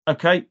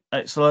 Okay,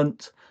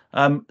 excellent.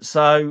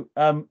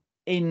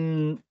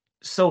 In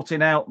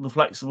sorting out the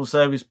flexible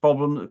service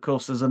problem, of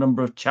course, there's a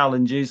number of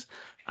challenges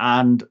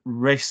and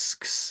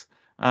risks.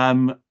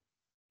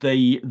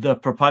 The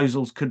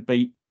proposals could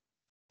be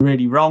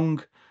really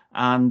wrong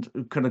and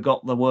could have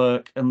got the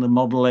work and the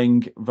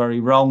modelling very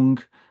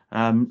wrong.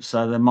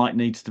 So there might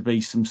need to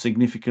be some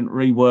significant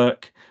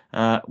rework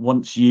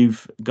once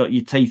you've got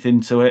your teeth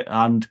into it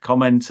and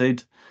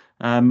commented.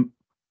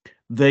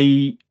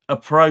 The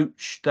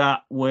approach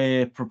that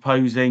we're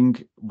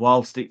proposing,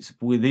 whilst it's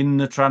within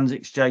the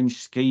TransExchange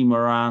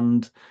schema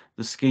and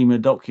the schema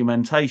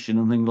documentation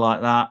and things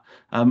like that,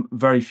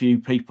 very few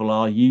people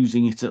are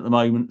using it at the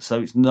moment, so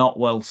it's not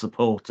well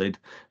supported.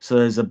 So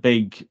there's a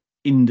big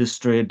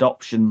industry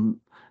adoption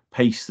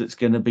piece that's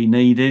going to be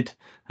needed.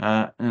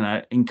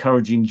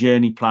 Encouraging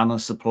journey planner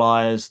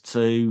suppliers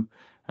to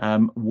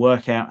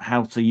work out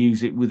how to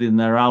use it within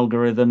their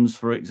algorithms,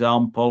 for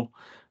example,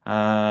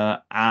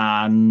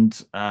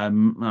 and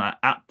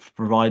app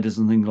providers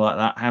and things like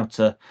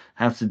that,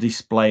 how to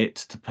display it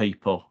to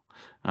people.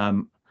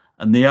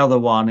 And the other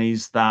one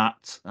is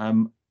that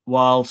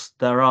whilst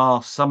there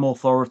are some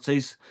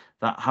authorities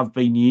that have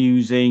been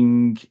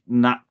using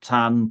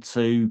NapTan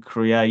to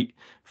create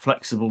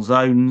flexible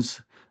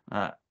zones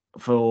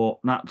for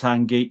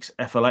NapTan Geeks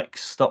FLX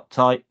stop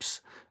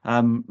types,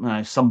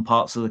 some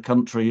parts of the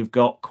country have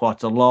got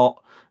quite a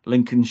lot.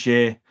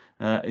 Lincolnshire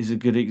is a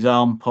good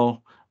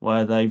example,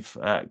 where they've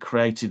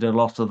created a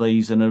lot of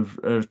these and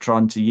are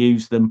trying to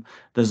use them.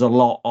 There's a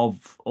lot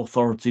of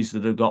authorities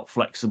that have got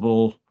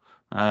flexible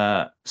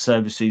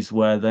services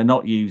where they're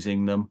not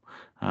using them.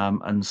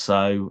 And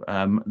so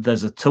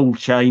there's a tool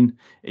chain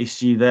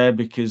issue there,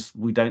 because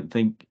we don't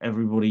think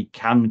everybody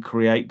can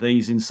create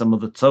these in some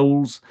of the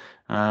tools.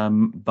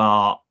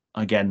 But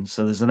again,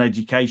 so there's an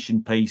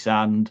education piece,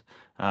 and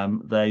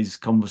there's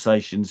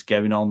conversations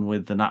going on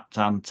with the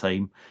NAPTAN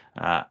team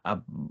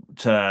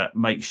to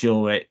make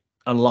sure it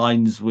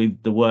aligns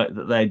with the work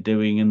that they're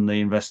doing and the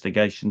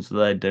investigations that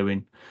they're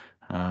doing,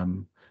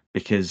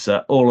 because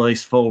all of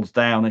this falls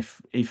down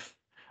if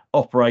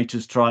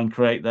operators try and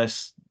create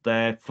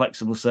their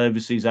flexible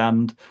services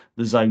and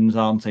the zones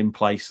aren't in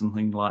place and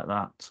things like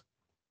that.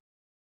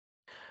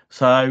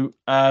 So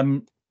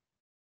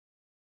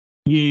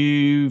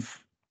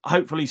you've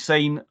hopefully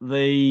seen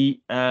the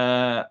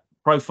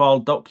profile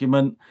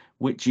document,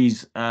 which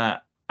is an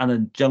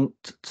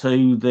adjunct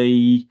to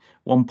the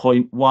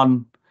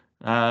 1.1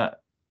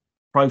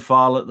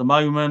 profile at the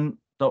moment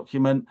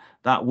document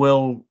that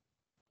will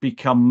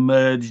become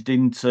merged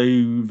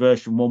into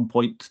version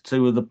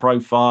 1.2 of the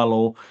profile,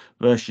 or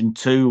version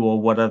 2, or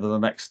whatever the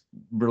next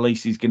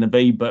release is going to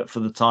be. But for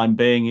the time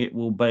being, it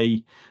will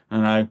be,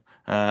 I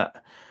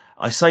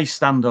say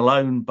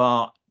standalone,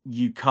 but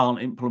you can't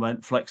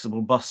implement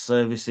flexible bus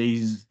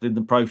services in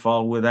the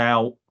profile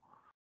without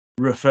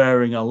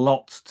referring a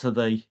lot to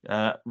the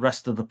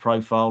rest of the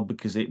profile,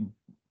 because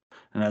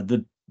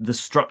the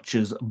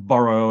structures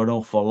borrow an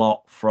awful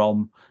lot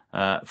from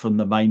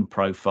the main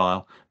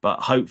profile. But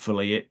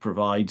hopefully it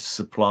provides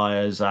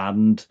suppliers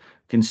and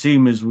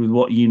consumers with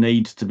what you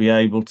need to be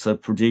able to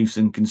produce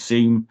and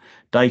consume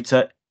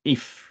data.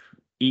 If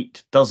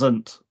it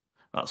doesn't,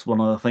 that's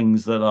one of the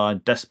things that I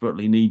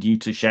desperately need you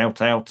to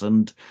shout out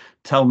and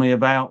tell me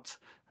about,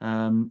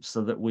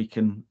 so that we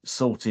can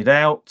sort it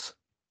out.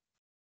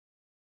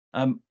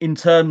 In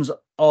terms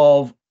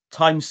of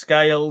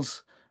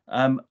timescales,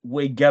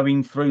 we're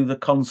going through the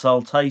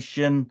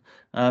consultation.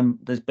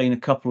 There's been a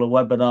couple of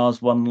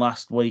webinars, one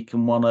last week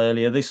and one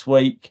earlier this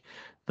week.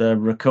 The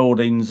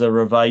recordings are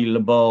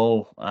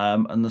available,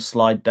 and the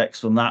slide decks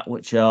from that,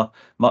 which are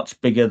much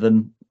bigger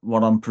than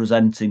what I'm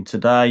presenting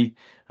today.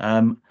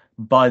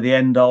 By the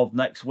end of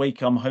next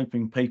week, I'm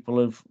hoping people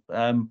have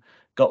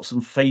got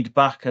some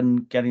feedback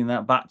and getting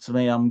that back to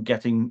me. I'm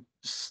getting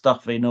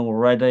stuff in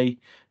already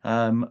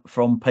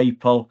from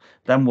people.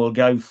 Then we'll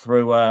go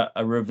through a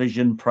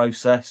revision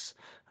process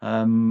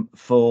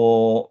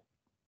for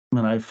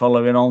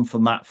following on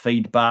from that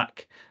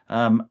feedback,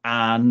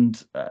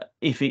 and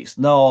if it's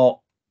not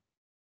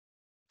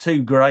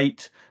too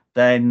great,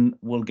 then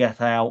we'll get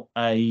out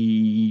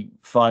a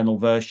final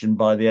version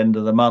by the end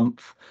of the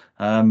month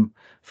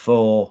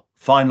for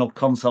final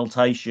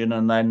consultation,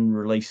 and then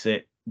release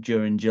it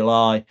during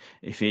July.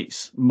 If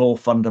it's more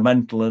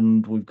fundamental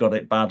and we've got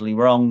it badly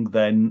wrong,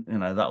 then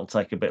that'll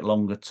take a bit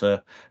longer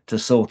to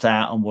sort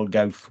out, and we'll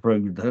go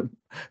through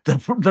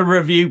the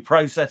review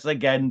process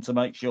again to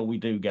make sure we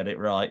do get it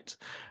right.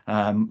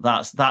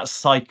 That's that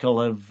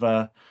cycle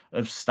of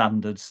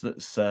standards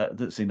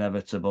that's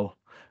inevitable.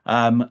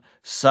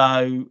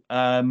 So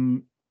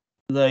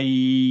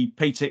the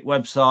PTIC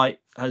website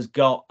has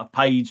got a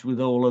page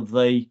with all of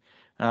the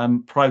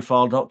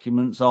profile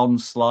documents on,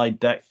 slide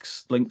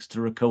decks, links to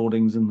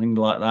recordings and things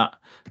like that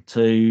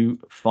to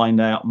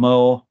find out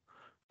more.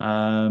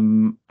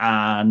 And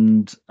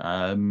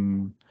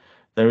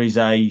there is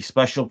a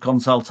special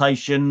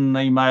consultation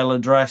email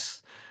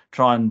address.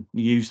 Try and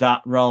use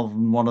that rather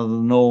than one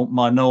of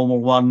my normal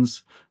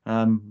ones,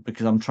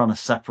 because I'm trying to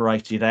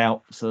separate it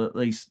out so that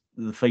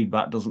the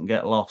feedback doesn't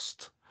get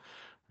lost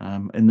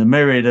in the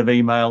myriad of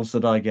emails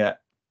that I get.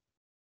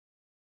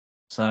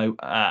 So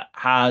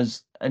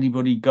has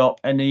anybody got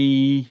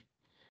any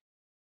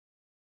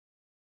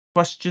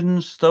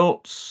questions,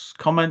 thoughts,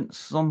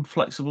 comments on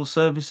flexible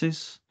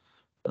services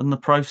and the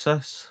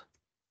process?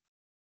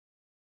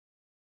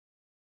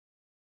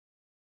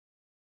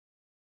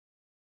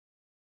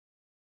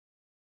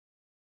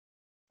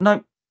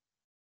 No.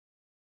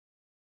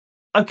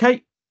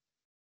 Okay.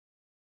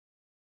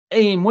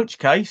 In which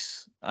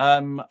case,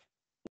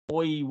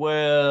 we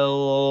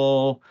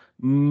will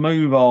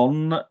move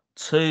on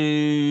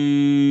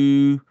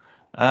to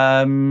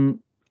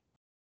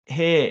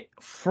hear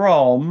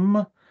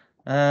from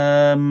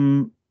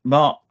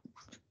Mark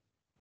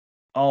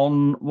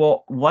on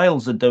what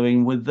Wales are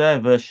doing with their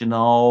version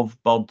of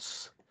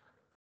BODS.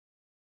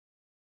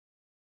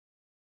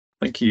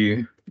 Thank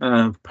you,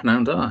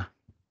 Pananda.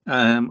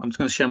 I'm just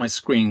going to share my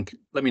screen.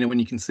 Let me know when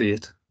you can see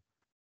it.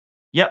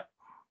 Yep.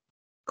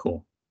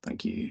 Cool.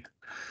 Thank you.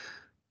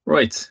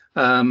 Right.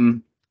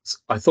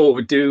 I thought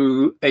we'd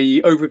do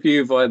a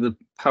overview via the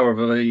power of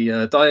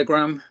a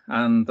diagram,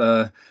 and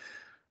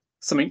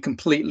something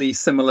completely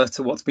similar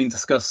to what's been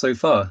discussed so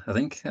far, I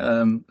think.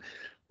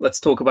 Let's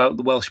talk about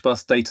the Welsh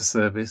Bus Data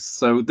Service.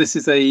 So this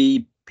is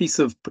a piece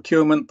of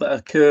procurement that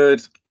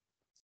occurred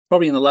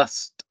probably in the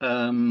last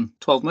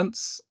 12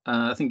 months.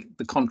 I think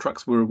the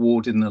contracts were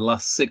awarded in the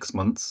last 6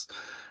 months.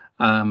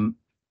 And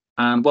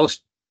Welsh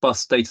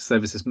Bus Data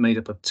Service is made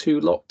up of 2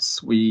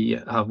 lots. We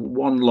have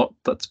one lot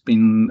that's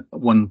been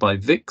won by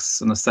VIX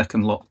and a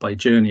second lot by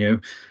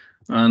Journeo.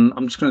 And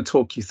I'm just going to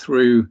talk you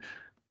through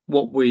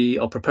what we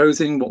are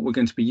proposing, what we're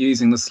going to be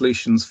using the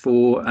solutions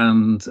for,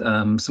 and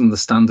some of the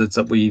standards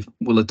that we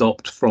will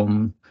adopt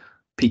from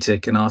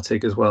PTIC and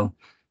RTIC as well.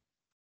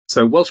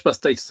 So Welsh Bus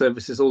Data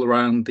Service is all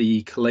around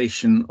the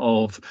collation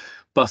of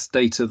bus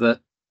data that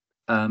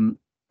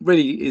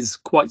really is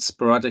quite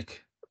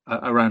sporadic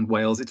around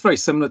Wales. It's very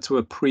similar to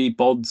a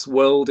pre-BODS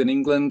world in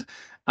England,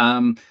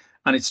 and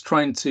it's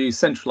trying to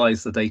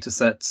centralise the data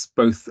sets,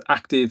 both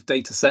active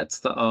data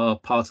sets that are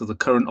part of the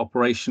current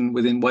operation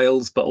within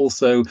Wales, but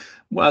also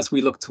as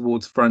we look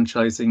towards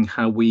franchising,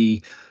 how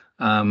we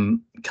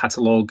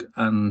catalogue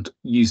and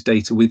use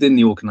data within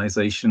the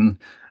organisation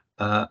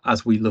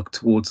as we look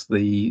towards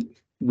the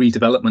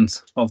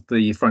redevelopment of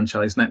the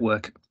franchise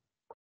network.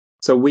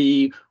 So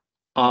we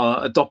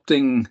are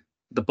adopting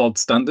the BOD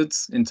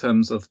standards in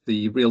terms of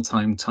the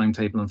real-time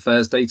timetable and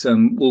fares data,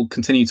 and we'll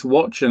continue to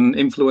watch and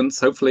influence,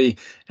 hopefully,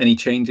 any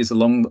changes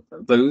along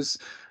those.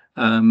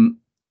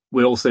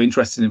 We're also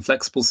interested in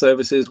flexible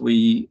services.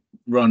 We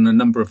run a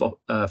number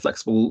of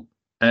flexible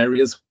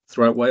areas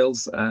throughout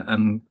Wales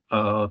and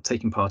are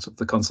taking part of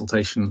the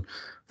consultation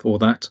for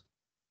that.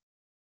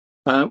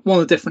 One of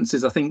the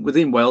differences, I think,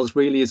 within Wales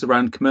really is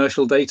around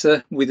commercial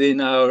data.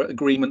 Within our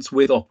agreements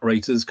with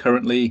operators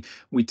currently,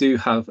 we do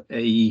have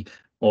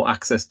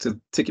access to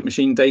ticket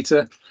machine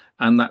data,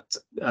 and that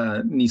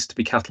needs to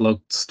be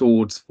catalogued,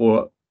 stored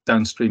for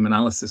downstream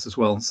analysis as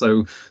well.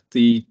 So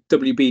the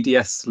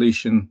WBDS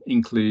solution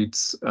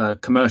includes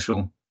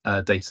commercial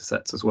data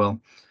sets as well.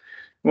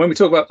 When we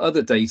talk about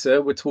other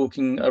data, we're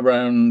talking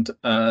around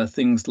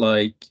things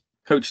like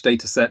coach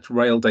data sets,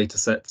 rail data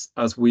sets,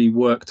 as we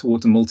work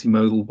towards a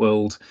multimodal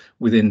world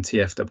within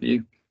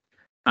TfW.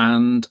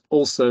 And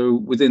also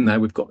within there,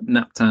 we've got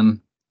NAPTAN.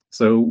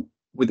 So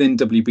within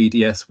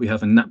WBDS, we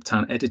have a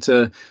NAPTAN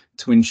editor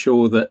to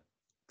ensure that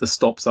the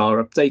stops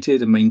are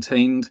updated and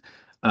maintained.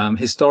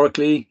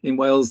 Historically, in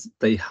Wales,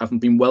 they haven't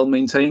been well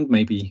maintained.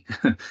 Maybe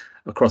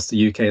across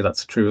the UK,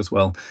 that's true as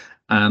well.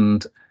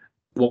 And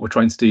what we're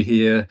trying to do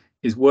here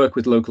is work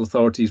with local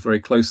authorities very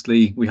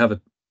closely. We have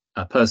a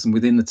person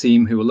within the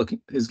team who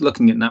is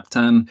looking at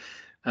NAPTAN.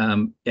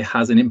 It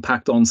has an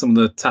impact on some of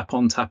the tap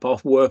on, tap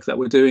off work that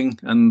we're doing,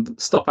 and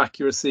stop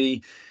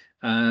accuracy,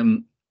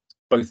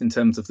 both in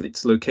terms of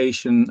its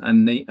location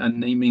and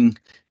naming,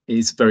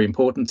 is very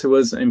important to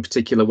us, in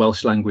particular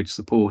Welsh language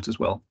support as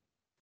well.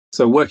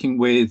 So working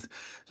with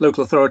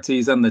local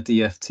authorities and the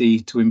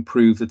DFT to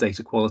improve the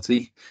data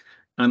quality.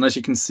 And as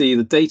you can see,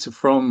 the data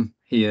from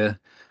here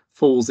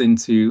falls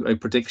into a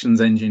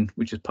predictions engine,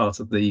 which is part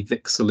of the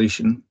VIC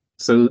solution.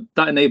 So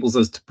that enables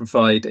us to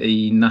provide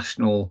a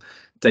national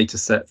data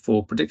set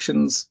for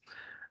predictions,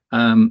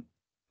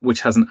 which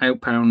has an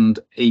outbound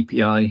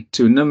API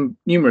to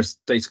numerous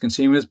data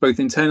consumers, both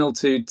internal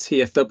to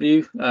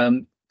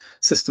TfW,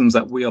 systems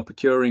that we are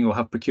procuring or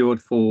have procured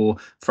for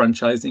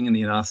franchising and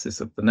the analysis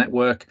of the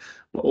network,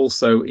 but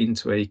also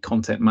into a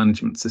content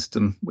management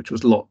system, which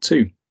was Lot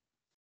 2.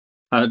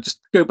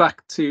 Just to go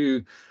back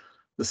to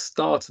the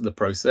start of the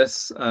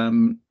process,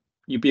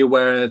 you'd be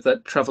aware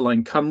that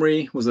Traveline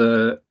Cymru was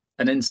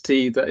an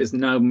entity that is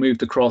now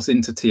moved across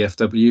into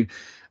TfW,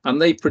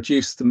 and they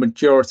produce the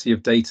majority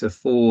of data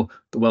for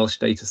the Welsh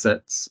data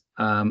sets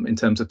in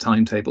terms of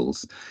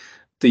timetables.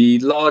 The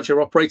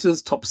larger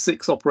operators, top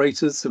 6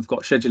 operators, have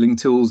got scheduling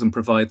tools and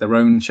provide their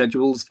own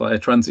schedules via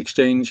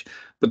TransExchange,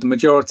 but the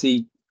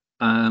majority,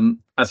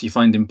 as you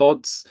find in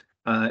BODs,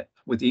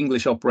 with the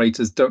English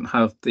operators, don't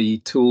have the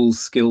tools,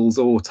 skills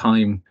or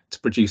time to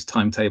produce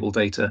timetable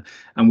data,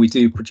 and we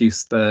do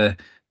produce their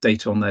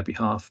data on their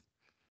behalf.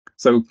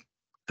 So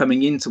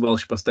coming into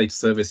Welsh Bus Data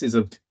Service is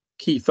a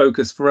key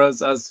focus for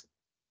us. As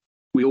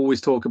we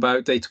always talk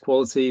about data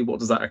quality, what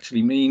does that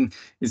actually mean?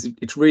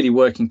 It's really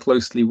working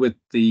closely with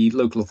the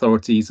local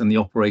authorities and the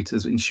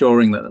operators,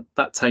 ensuring that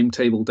that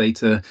timetable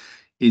data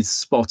is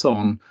spot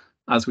on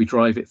as we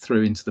drive it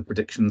through into the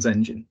predictions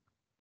engine.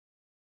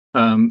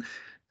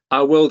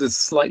 Our world is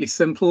slightly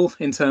simple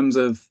in terms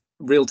of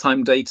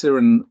real-time data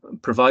and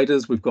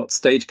providers. We've got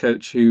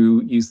Stagecoach,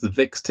 who use the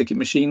VIX ticket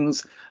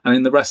machines, and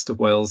in the rest of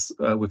Wales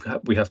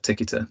we have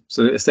Ticketer.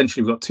 So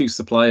essentially we've got 2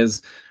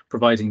 suppliers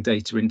providing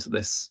data into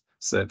this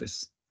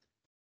service.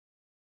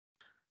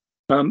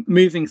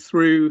 Moving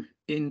through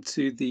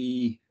into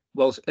the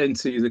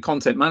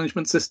content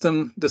management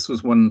system, this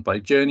was one by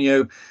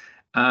Journeo,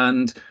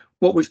 and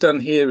what we've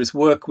done here is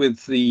work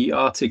with the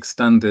RTIC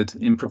standard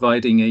in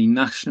providing a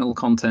national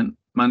content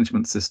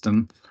management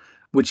system,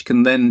 which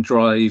can then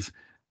drive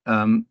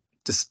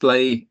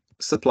display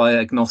supply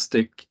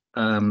agnostic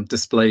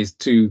displays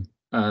to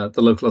the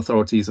local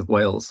authorities of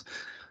Wales.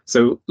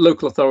 So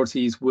local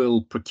authorities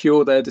will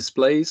procure their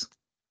displays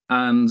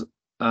and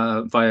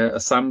via a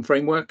SAM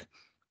framework,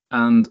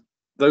 and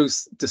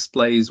those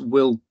displays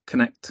will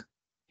connect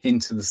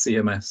into the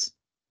CMS.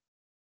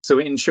 So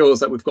it ensures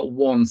that we've got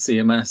one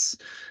CMS,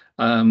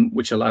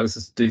 which allows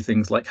us to do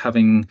things like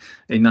having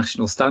a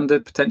national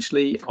standard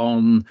potentially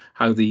on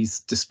how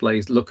these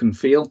displays look and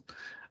feel.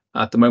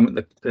 At the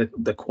moment,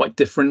 they're quite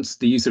different.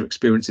 The user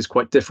experience is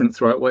quite different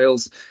throughout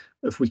Wales.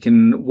 If we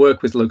can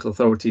work with local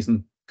authorities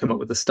and come up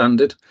with a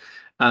standard,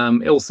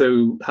 it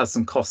also has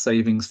some cost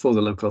savings for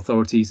the local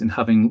authorities in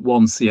having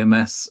one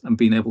CMS and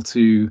being able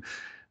to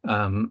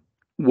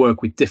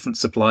work with different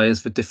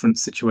suppliers for different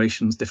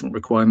situations, different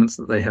requirements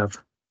that they have.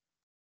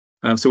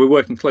 So we're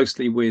working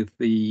closely with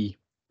the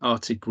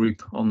Arctic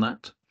group on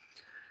that.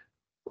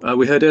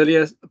 We heard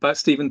earlier about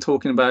Stephen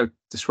talking about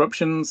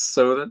disruptions,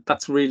 so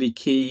that's really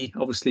key,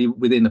 obviously,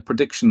 within a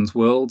predictions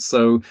world.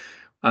 So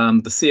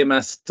the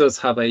CMS does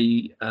have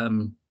a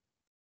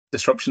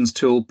disruptions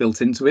tool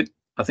built into it.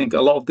 I think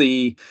a lot of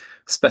the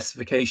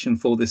specification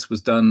for this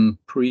was done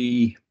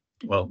quite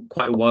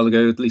a while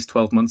ago, at least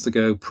 12 months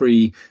ago,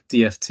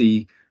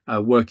 pre-DFT,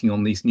 working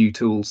on these new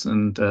tools.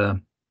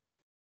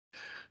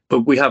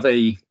 But we have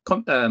a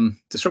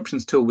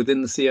disruptions tool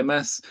within the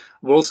CMS.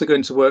 We're also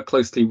going to work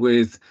closely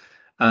with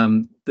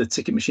the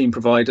ticket machine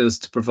providers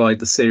to provide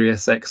the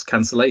SiriusX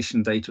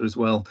cancellation data as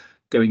well,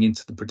 going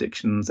into the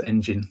predictions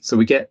engine. So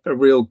we get a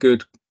real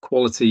good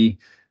quality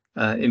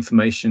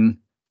information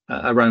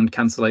around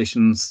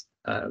cancellations.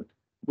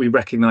 We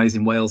recognise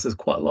in Wales there's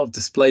quite a lot of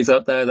displays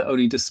out there that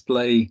only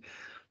display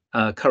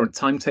current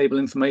timetable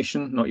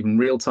information, not even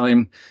real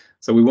time.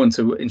 So we want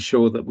to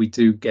ensure that we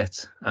do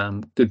get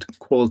good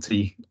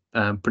quality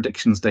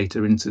predictions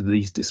data into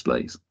these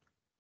displays.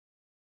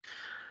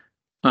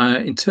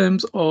 In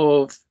terms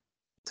of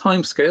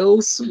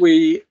timescales,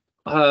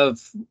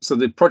 so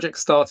the project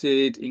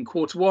started in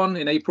Q1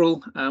 in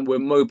April, and we're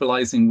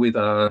mobilising with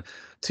our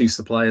 2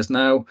 suppliers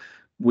now.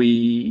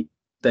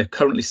 They've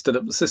currently stood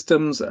up the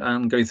systems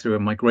and going through a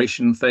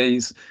migration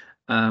phase.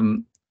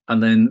 And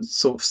then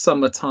sort of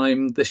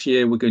summertime this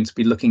year, we're going to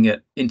be looking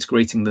at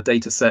integrating the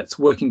data sets,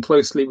 working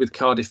closely with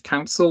Cardiff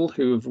Council,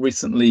 who have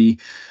recently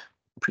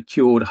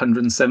procured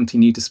 170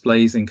 new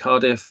displays in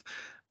Cardiff.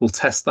 We'll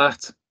test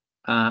that.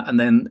 And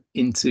then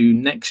into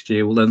next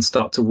year, we'll then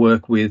start to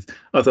work with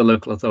other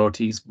local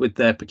authorities with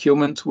their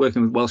procurement,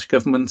 working with Welsh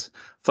Government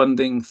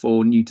funding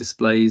for new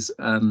displays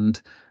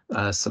and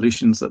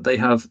solutions that they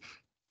have.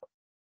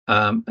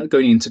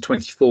 Going into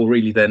 24,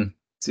 really then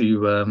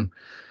to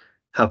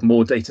have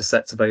more data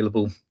sets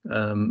available.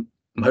 I'm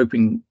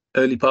hoping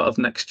early part of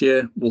next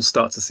year, we'll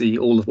start to see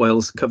all of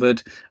Wales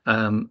covered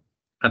and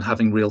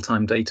having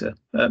real-time data,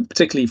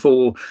 particularly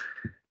for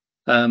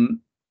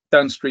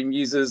downstream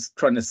users,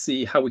 trying to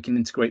see how we can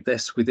integrate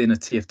this within a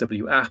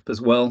TFW app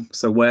as well.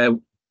 So where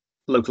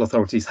local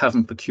authorities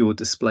haven't procured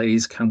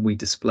displays, can we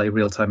display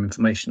real-time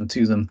information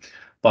to them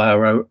by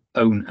our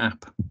own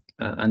app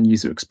and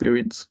user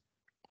experience?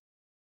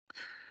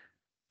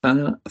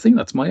 I think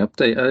that's my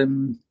update.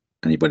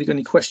 Anybody got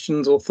any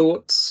questions or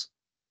thoughts?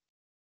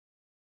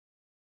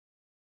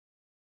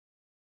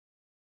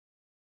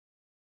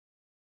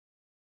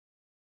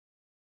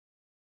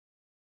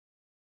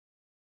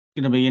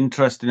 Going to be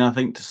interesting, I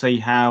think, to see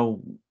how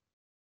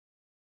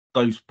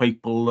those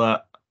people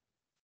that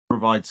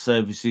provide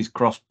services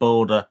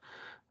cross-border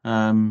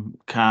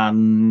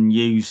can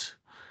use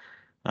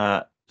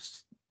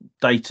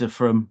data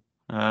from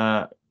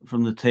the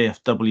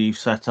TFW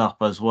setup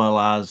as well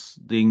as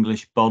the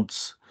English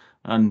BODs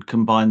and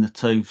combine the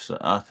two. So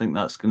I think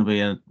that's going to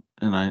be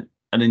an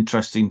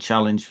interesting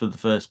challenge for the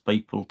first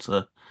people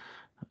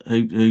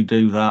who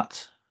do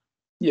that.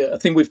 Yeah, I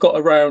think we've got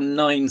around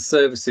 9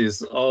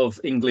 services of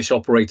English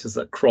operators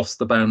that cross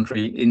the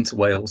boundary into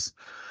Wales.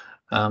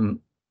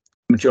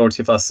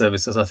 Majority of our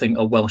services, I think,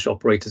 are Welsh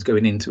operators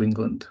going into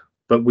England,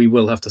 but we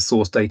will have to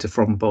source data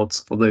from BODs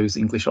for those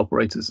English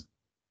operators.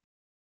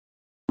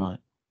 Right.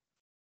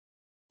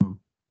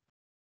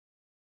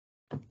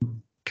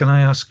 Can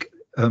I ask,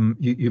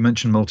 you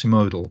mentioned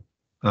multimodal.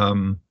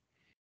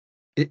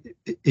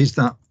 Is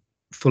that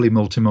fully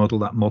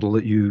multimodal, that model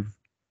that you've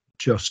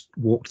just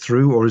walked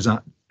through, or is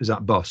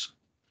that bus?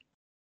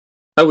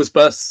 That was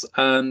bus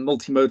and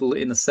multimodal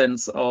in the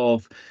sense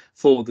of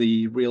for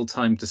the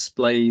real-time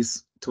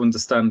displays to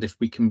understand if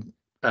we can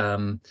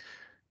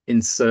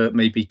insert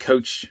maybe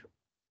coach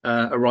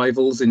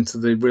arrivals into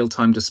the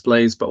real-time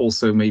displays, but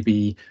also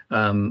maybe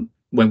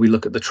when we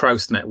look at the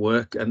Trouse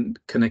network and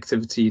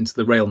connectivity into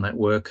the rail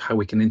network, how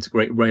we can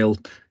integrate rail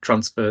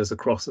transfers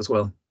across as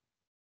well.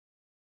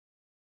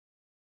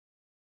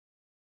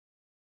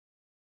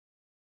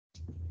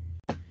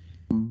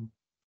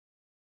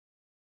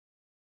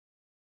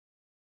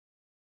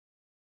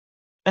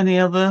 Any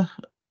other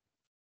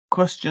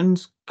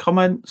questions,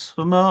 comments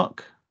for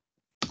Mark?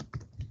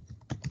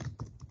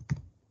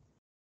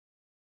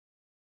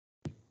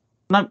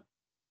 No.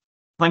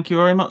 Thank you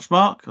very much,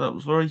 Mark. That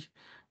was very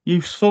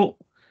useful.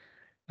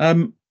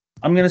 I'm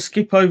going to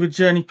skip over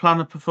Journey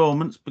Planner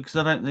performance because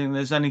I don't think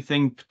there's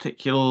anything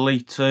particularly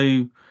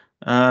to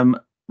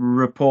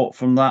report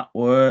from that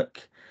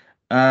work,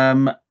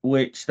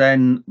 which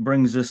then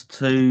brings us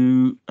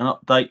to an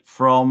update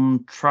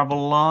from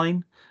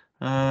Traveline.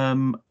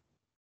 And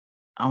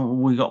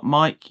we got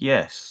Mike.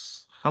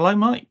 Yes. Hello,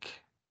 Mike.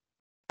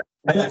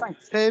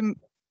 Thanks, Tim.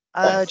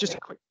 Just a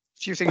quick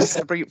few things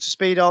to bring you up to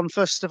speed on.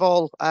 First of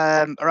all,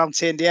 around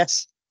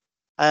TNDS.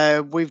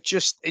 We've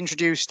just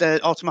introduced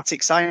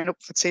automatic sign-up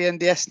for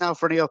TNDS now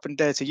for any open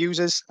data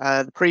users.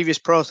 The previous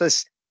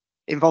process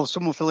involved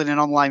someone filling in an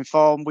online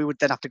form. We would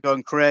then have to go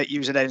and create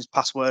usernames,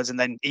 passwords, and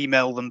then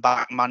email them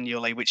back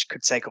manually, which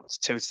could take up to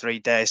 2 to 3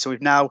 days. So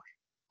we've now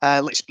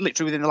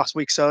literally within the last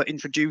week or so,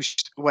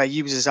 introduced where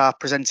users are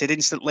presented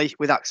instantly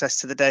with access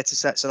to the data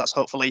set. So that's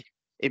hopefully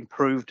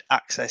improved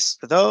access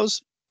for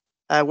those.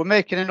 We're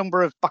making a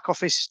number of back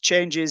office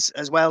changes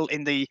as well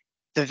in the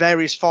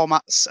various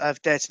formats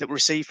of data that we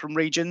receive from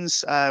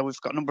regions.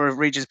 We've got a number of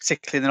regions,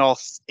 particularly in the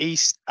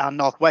northeast and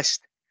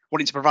northwest,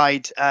 wanting to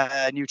provide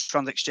new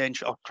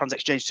TransExchange or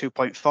TransExchange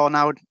 2.4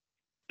 now,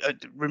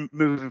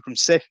 moving from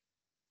CIF.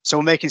 So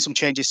we're making some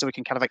changes so we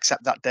can kind of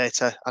accept that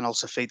data and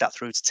also feed that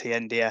through to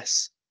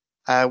TNDS.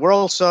 We're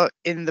also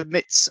in the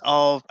midst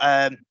of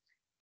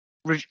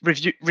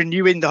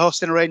renewing the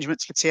hosting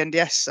arrangements for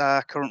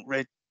TNDS.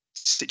 Current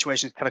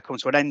situation has kind of come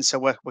to an end, so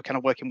we're kind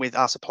of working with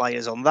our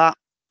suppliers on that.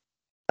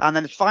 And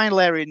then the final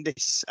area in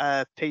this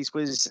piece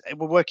was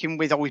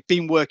we've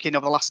been working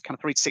over the last kind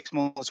of 3 to 6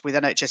 months with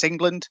NHS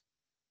England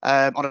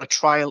on a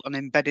trial on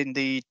embedding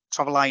the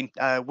Traveline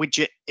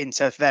widget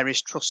into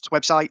various trust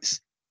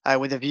websites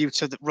with a view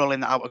to rolling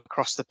that out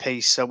across the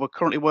piece. So we're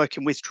currently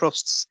working with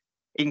trusts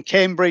in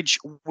Cambridge,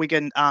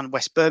 Wigan and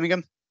West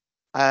Birmingham,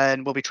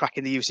 and we'll be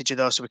tracking the usage of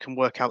those so we can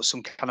work out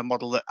some kind of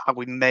model that how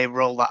we may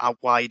roll that out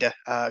wider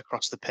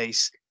across the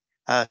piece.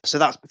 So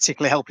that's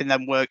particularly helping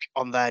them work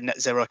on their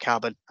net zero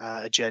carbon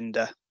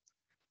agenda.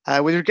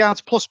 With regard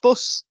to Plus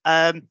Bus,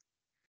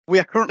 we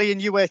are currently in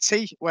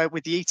UAT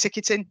with the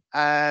e-ticketing.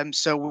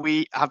 So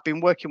we have been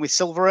working with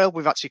Silverrail.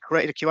 We've actually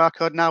created a QR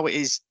code now. It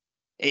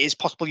is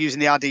possible using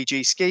the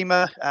RDG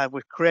schema.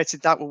 We've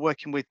created that. We're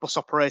working with bus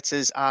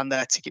operators and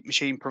their ticket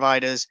machine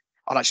providers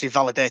on actually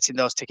validating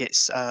those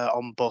tickets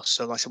on bus.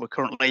 So like I said, we're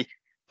currently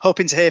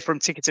hoping to hear from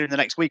Ticketer in the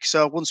next week.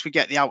 So once we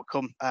get the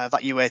outcome of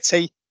that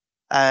UAT,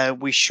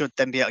 we should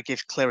then be able to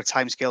give clearer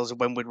timescales of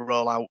when we'd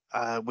roll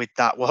out with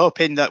that. We're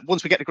hoping that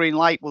once we get the green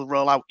light, we'll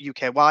roll out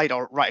UK wide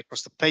or right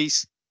across the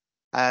piece,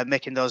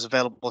 making those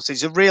available. So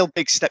it's a real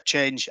big step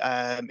change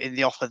in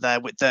the offer there.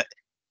 With that,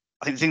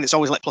 I think the thing that's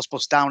always let Plus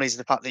Bus down is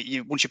the fact that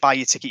once you buy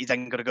your ticket, you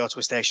then got to go to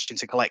a station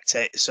to collect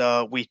it.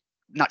 So we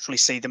naturally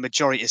see the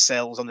majority of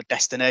sales on the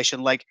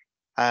destination leg.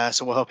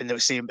 So we're hoping that we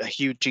see a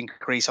huge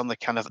increase on the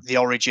kind of the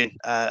origin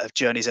of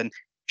journeys and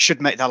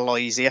should make that a lot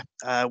easier.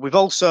 We've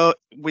also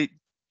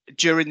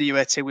during the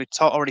UAT, we're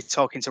already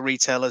talking to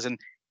retailers, and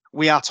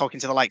we are talking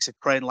to the likes of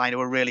Traveline, who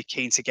are really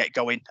keen to get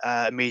going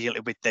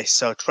immediately with this.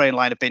 So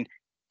Traveline have been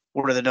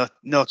one of the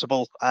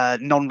notable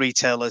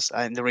non-retailers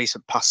in the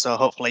recent past. So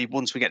hopefully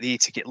once we get the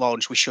e-ticket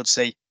launch, we should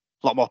see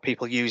a lot more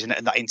people using it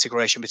and that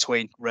integration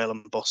between rail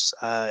and bus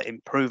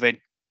improving.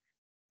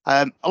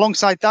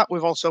 Alongside that,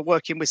 we're also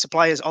working with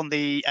suppliers on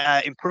the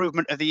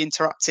improvement of the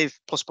interactive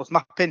Plus Bus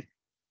mapping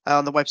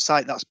on the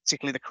website. That's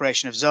particularly the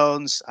creation of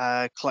zones,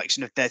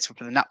 collection of data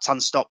from the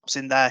NAPTAN stops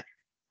in there,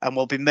 and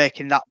we'll be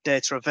making that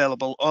data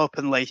available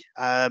openly.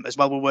 As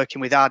well, we're working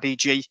with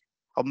RDG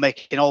on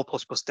making all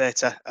Plus Bus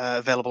data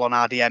available on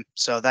RDM.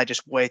 So they're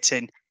just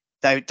waiting.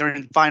 They're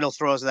in final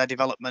throes of their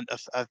development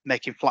of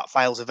making flat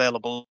files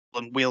available,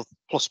 and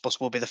Plus Bus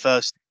will be the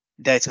first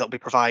data that will be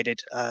provided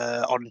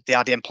on the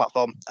RDM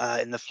platform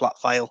in the flat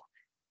file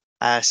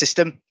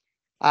system.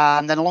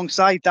 And then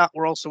alongside that,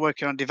 we're also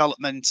working on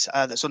development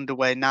that's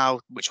underway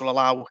now, which will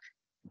allow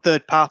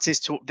third parties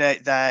to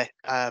update their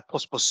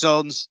Plus Bus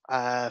zones,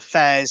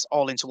 fares,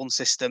 all into one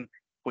system,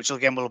 which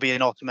again will be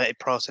an automated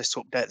process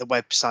to update the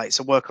website.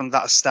 So work on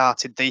that has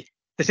started. The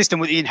system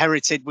we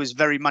inherited was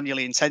very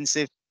manually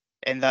intensive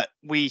in that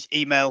we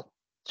email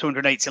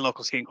 280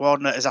 local scheme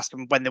coordinators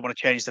asking when they want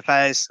to change the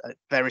fares at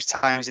various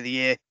times of the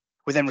year.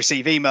 We then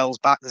receive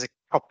emails back. There's a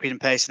copy and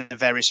pasting of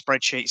various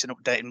spreadsheets and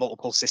updating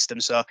multiple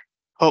systems. So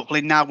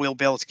hopefully now we'll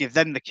be able to give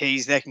them the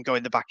keys. They can go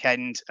in the back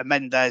end,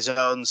 amend their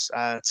zones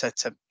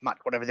to match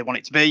whatever they want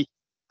it to be.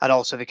 And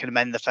also they can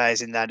amend the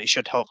fares in there. And it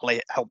should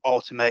hopefully help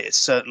automate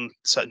certain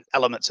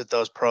elements of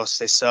those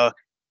processes. So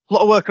a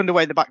lot of work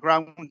underway in the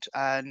background,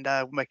 and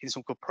we're making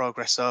some good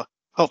progress. So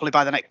hopefully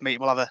by the next meeting,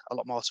 we'll have a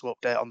lot more to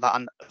update on that.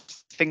 And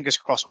fingers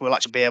crossed, we'll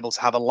actually be able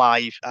to have a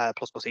live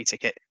Plus Bus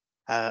e-ticket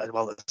as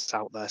well that's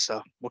out there.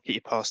 So we'll keep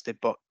you posted.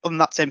 But other than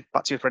that, Tim,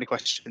 back to you for any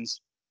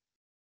questions.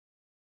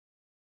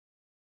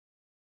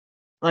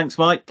 Thanks,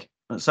 Mike.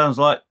 That sounds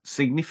like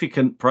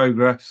significant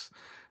progress.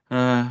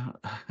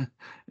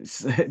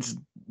 It's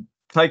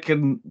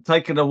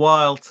taken a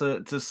while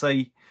to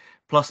see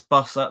Plus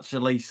Bus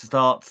actually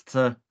start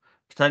to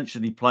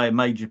potentially play a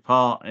major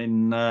part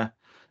in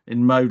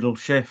modal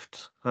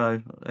shift.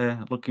 So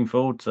yeah, looking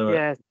forward to it.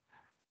 Yeah.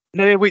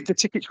 No, the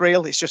ticket's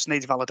real. It just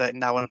needs validating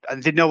now,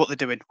 and they know what they're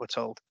doing. We're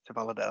told to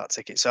validate that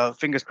ticket. So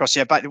fingers crossed.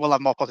 Yeah, but we'll have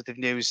more positive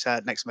news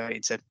next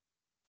meeting, Tim.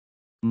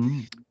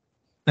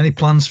 Any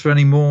plans for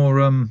any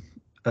more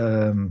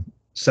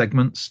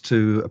segments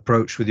to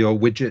approach with your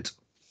widget?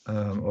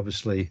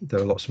 Obviously, there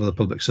are lots of other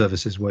public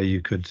services where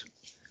you could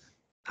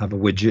have a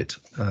widget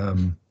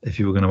if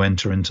you were going to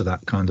enter into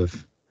that kind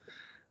of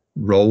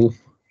role.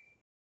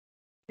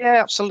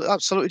 Yeah,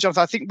 absolutely,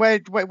 Jonathan. I think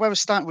where we're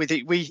starting with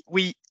it,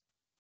 we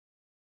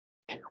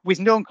with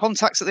known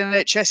contacts at the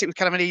NHS, it was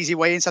kind of an easy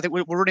way in. So I think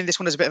we're running this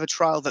one as a bit of a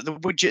trial, that the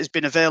widget has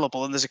been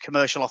available and there's a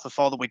commercial offer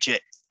for the widget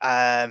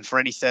for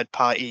any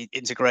third-party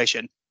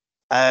integration.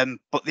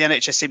 But the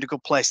NHS seemed a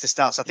good place to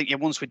start. So I think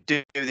once we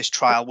do this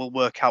trial, we'll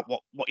work out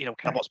what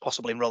what's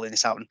possible in rolling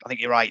this out. And I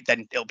think you're right.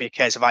 Then it'll be a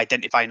case of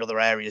identifying other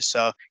areas.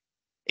 So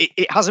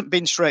it hasn't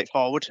been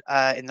straightforward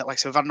in that, like,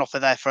 so we've had an offer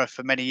there for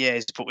many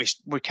years, but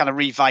we're kind of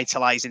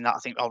revitalising that, I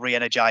think, or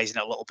re-energising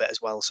it a little bit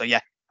as well. So yeah,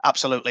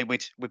 absolutely,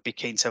 we'd be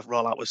keen to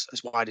roll out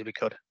as wide as we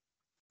could.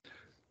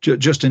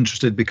 Just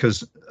interested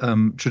because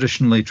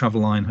traditionally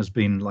Traveline has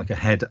been like a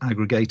head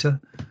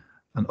aggregator,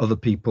 and other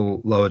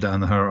people lower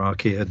down the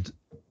hierarchy had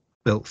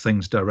built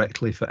things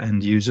directly for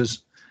end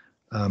users.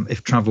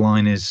 If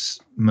Traveline is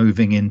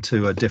moving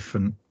into a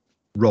different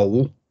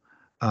role,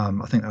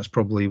 I think that's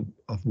probably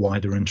of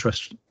wider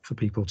interest for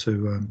people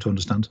to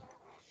understand.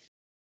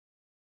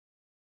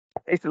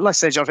 Let's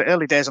say, John,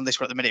 early days on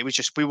this at the minute, it was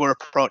just we were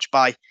approached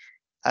by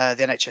the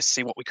NHS to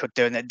see what we could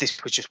do, and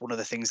this was just one of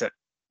the things that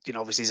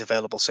obviously is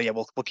available. So yeah,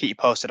 we'll keep you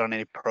posted on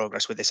any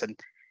progress with this and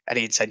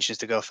any intentions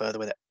to go further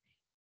with it.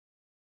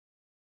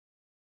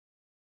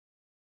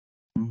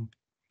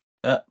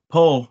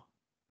 Paul.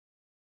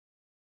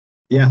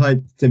 Yeah, hi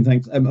Tim,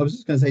 thanks. I was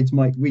just going to say to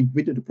Mike, we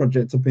did a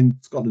project up in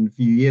Scotland a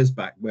few years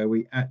back where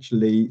we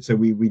actually,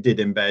 we did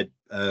embed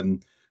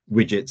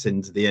widgets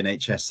into the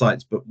NHS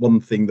sites, but one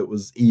thing that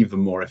was even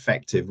more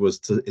effective was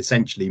to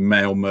essentially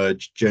mail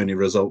merge journey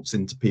results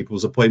into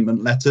people's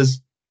appointment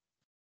letters.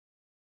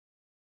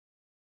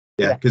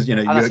 Yeah, because you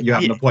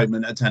have an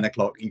appointment at 10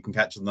 o'clock, you can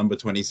catch the number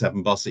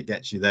 27 bus, it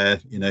gets you there,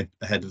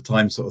 ahead of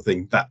time, sort of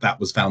thing. That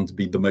was found to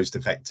be the most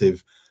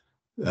effective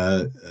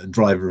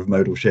driver of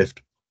modal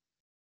shift.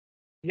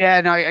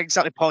 Yeah, no,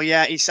 exactly, Paul.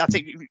 Yeah, I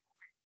think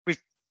we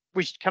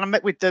kind of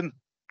met with them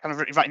kind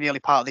of right in the early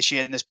part of this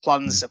year, and there's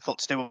plans afoot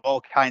to do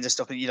all kinds of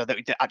stuff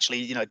that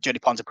actually journey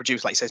plans are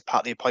produced, like you say, as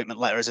part of the appointment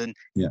letters and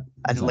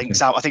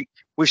links out. I think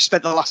we've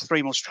spent the last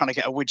 3 months trying to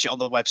get a widget on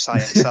the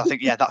website, so I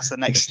think that's the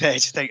next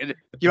stage. I think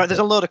there's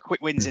a load of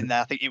quick wins in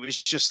there. I think it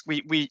was just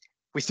we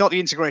thought the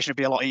integration would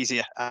be a lot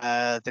easier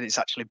than it's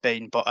actually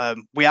been, but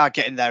we are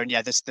getting there, and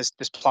there's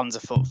plans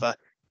afoot for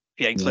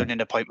including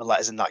appointment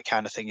letters and that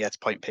kind of thing, to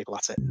point people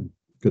at it.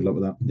 Good luck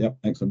with that. Yep,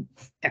 excellent.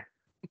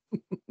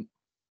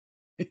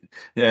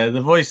 Yeah,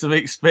 the voice of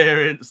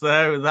experience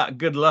there with that.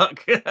 Good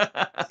luck.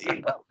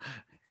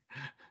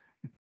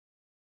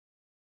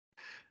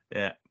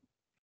 Yeah.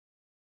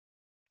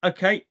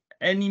 Okay.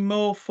 Any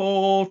more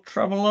for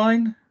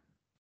Traveline?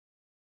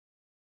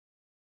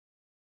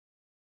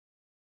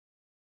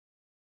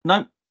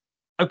 No.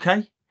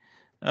 Okay.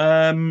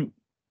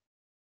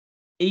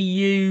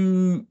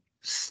 EU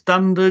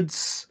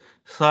standards.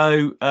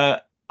 So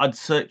I'd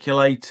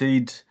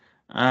circulated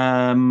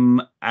a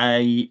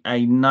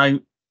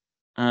note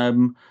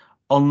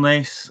on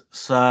this.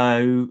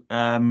 So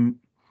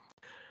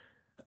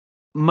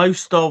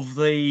most of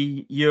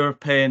the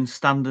European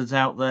standards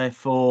out there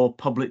for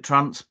public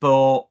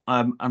transport,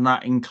 and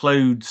that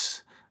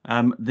includes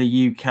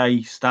the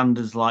UK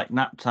standards like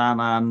NAPTAN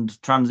and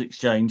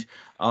TransExchange,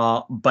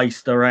 are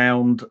based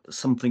around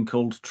something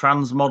called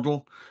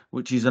Transmodel,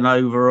 which is an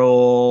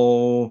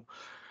overall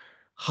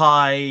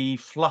high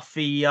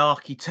fluffy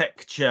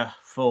architecture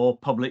for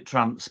public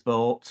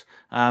transport,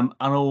 and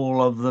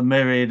all of the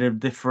myriad of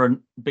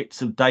different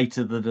bits of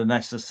data that are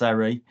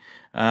necessary.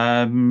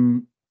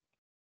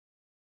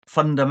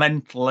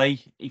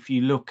 Fundamentally, if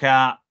you look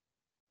at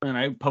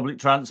public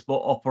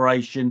transport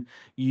operation,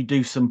 you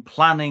do some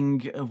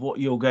planning of what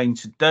you're going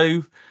to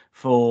do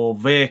for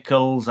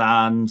vehicles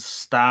and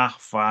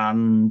staff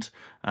and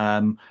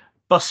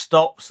bus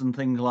stops and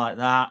things like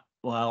that.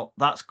 Well,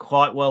 that's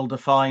quite well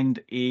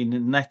defined in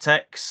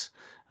NetX.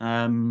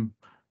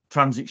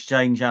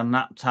 TransExchange and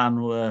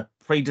NAPTAN were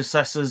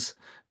predecessors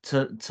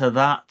to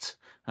that.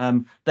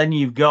 Then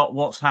you've got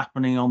what's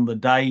happening on the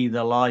day,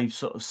 the live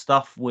sort of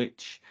stuff,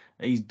 which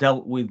is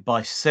dealt with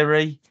by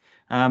Siri.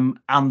 And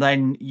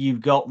then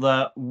you've got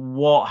the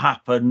what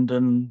happened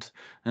and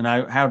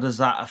how does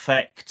that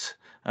affect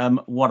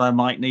what I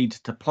might need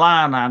to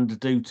plan and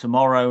do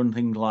tomorrow and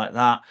things like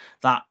that.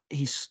 That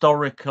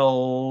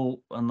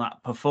historical and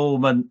that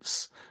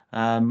performance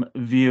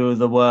view of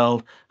the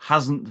world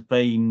hasn't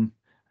been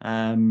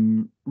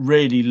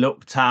really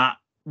looked at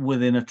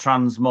within a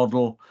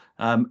Transmodel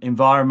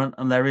environment,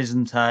 and there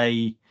isn't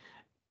a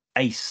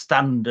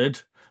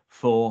standard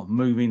for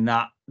moving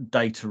that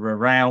data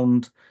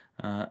around.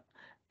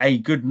 A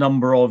good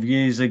number of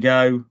years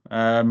ago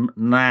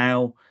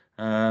now,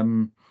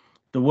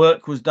 the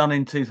work was done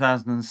in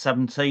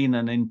 2017,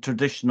 and in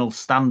traditional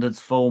standards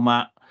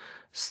format,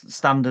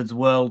 standards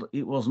world,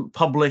 it wasn't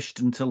published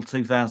until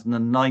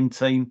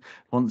 2019,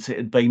 once it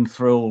had been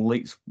through all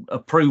its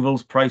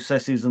approvals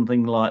processes and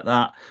things like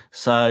that.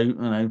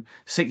 So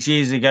 6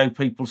 years ago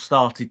people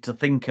started to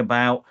think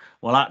about,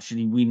 well,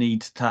 actually we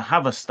need to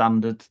have a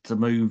standard to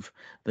move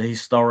the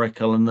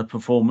historical and the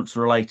performance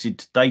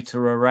related data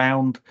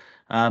around.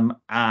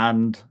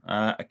 And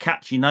a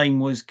catchy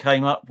name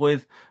came up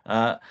with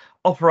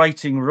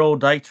Operating Raw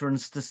Data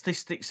and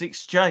Statistics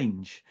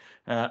Exchange.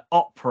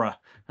 OPRA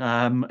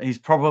is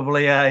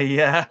probably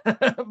a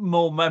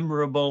more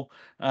memorable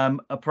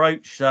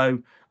approach. So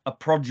a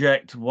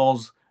project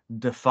was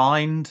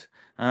defined,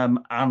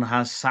 and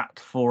has sat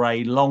for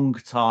a long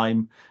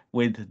time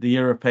with the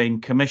European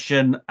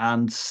Commission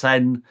and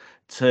SEN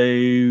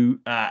to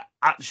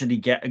actually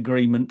get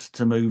agreement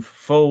to move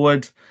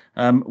forward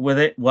with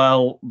it.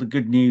 Well, the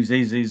good news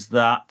is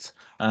that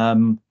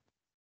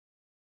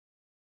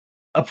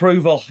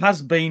approval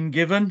has been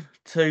given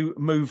to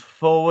move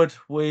forward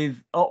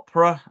with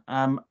Opera,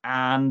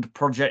 and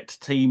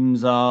project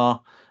teams are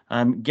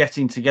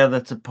getting together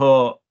to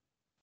put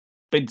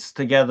bids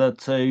together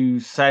to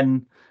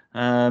SEN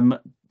and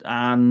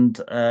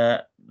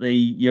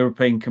the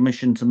European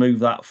Commission to move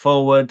that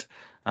forward.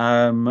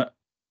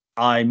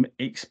 I'm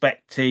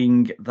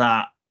expecting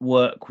that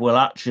work will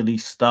actually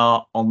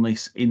start on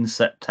this in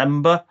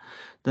September.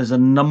 There's a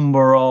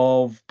number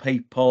of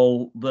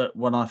people that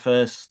when I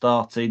first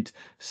started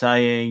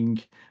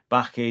saying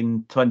back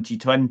in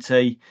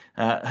 2020,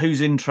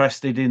 who's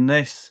interested in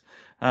this?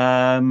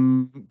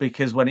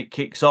 Because when it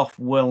kicks off,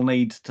 we'll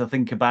need to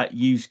think about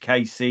use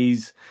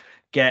cases,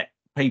 get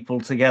people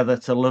together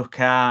to look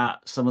at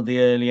some of the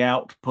early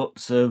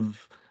outputs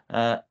of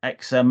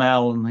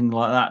XML and things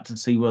like that to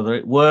see whether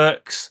it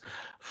works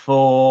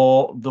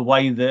for the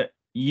way that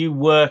you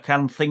work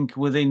and think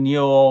within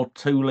your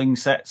tooling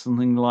sets and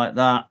things like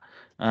that.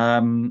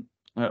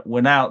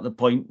 We're now at the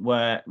point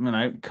where,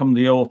 come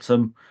the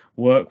autumn,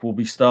 work will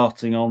be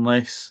starting on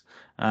this.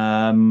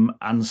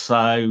 And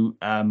so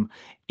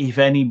if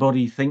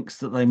anybody thinks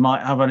that they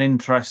might have an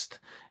interest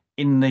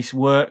in this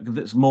work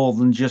that's more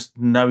than just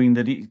knowing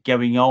that it's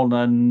going on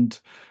and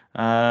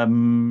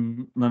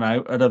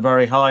at a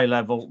very high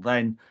level,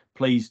 then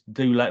please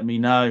do let me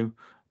know,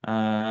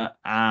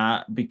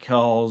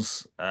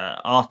 because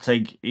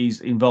Artig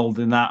is involved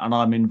in that and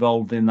I'm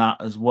involved in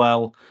that as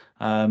well.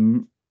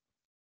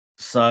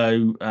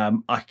 So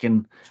I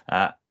can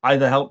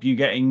either help you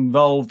get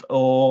involved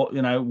or,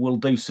 we'll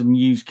do some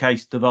use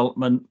case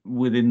development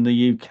within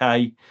the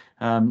UK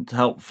to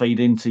help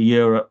feed into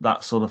Europe,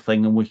 that sort of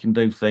thing. And we can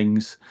do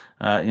things,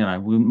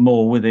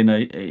 more within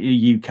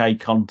a UK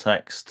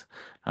context.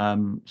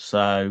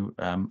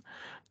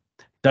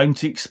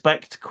 Don't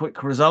expect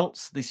quick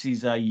results. This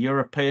is a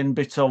European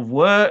bit of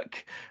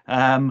work.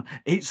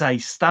 It's a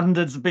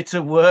standards bit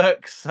of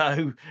work,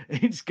 so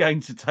it's going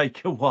to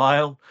take a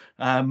while.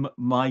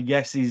 My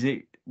guess is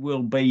it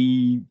will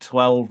be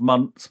 12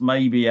 months,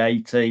 maybe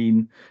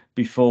 18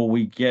 before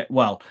we get,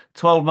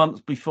 12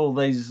 months before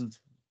there's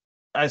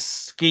a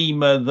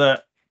schema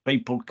that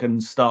people can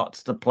start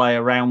to play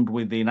around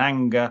with in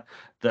anger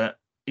that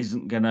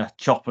isn't going to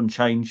chop and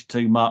change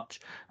too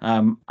much,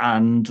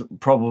 and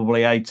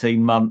probably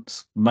 18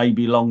 months,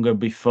 maybe longer,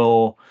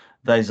 before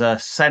there's a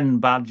SEN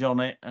badge on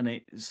it and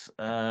it's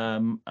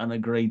an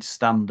agreed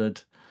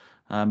standard,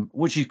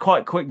 which is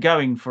quite quick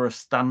going for a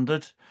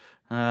standard,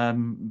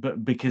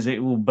 but because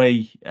it will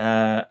be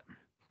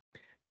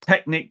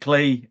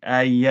technically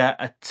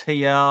a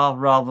TR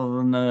rather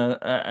than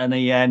an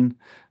EN,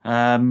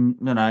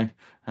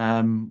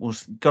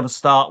 we've got to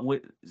start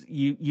with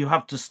you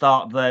have to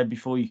start there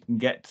before you can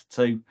get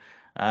to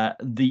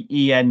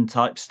the EN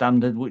type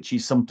standard, which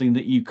is something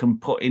that you can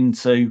put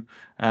into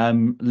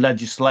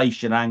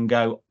legislation and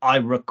go, I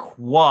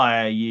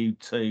require you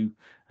to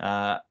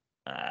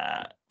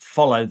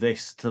follow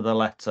this to the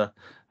letter,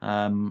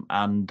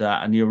 and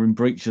you're in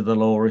breach of the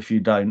law if you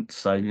don't.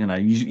 So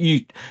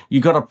you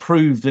got to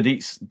prove that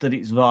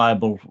it's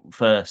viable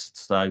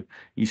first. So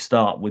you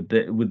start with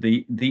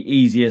the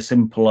easier,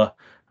 simpler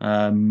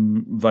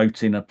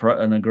voting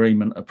an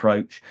agreement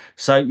approach.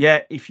 So yeah,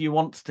 if you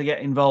want to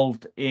get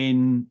involved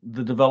in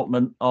the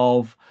development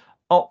of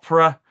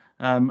Opera,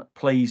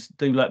 please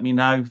do let me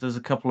know. There's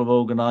a couple of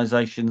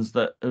organisations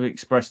that have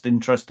expressed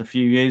interest a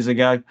few years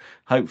ago.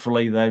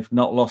 Hopefully they've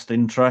not lost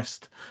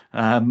interest,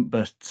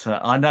 but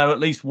I know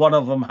at least one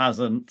of them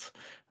hasn't.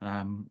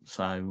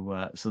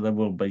 So there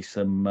will be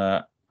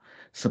some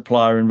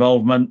supplier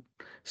involvement.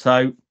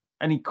 So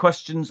any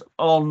questions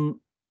on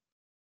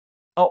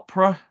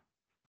Opera?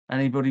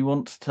 Anybody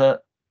wants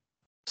to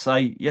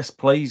say yes,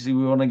 please? Do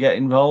we want to get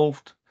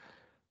involved?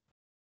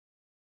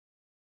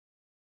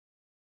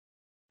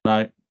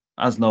 No,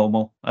 as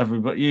normal.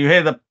 Everybody, you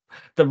hear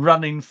the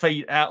running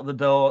feet out the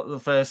door at the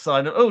first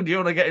sign of, oh, do you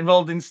want to get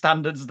involved in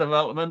standards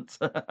development?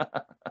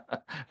 But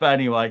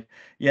anyway,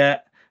 yeah.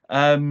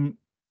 On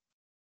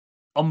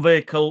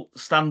vehicle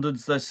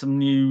standards, there's some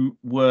new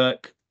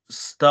work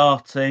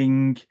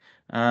starting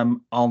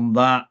on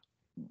that,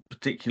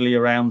 particularly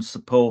around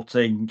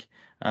supporting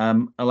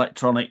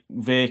electronic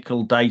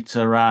vehicle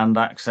data and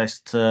access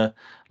to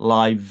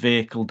live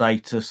vehicle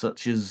data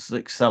such as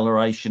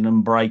acceleration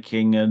and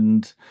braking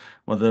and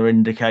whether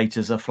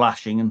indicators are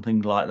flashing and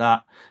things like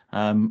that,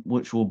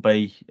 which will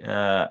be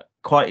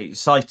quite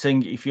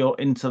exciting if you're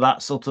into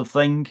that sort of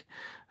thing.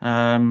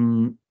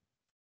 And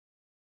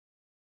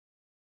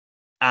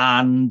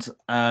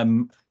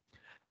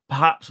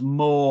perhaps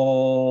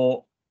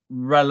more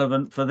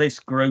relevant for this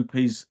group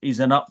is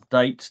an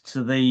update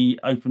to the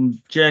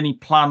Open Journey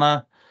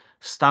Planner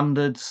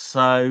standards.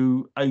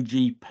 So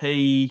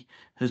OGP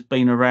has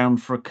been around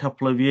for a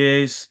couple of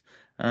years.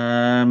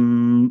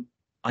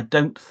 I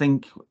don't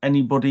think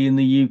anybody in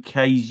the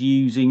UK is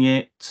using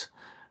it.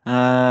 We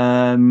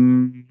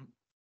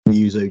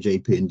use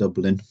OJP in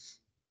Dublin.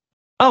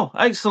 Oh,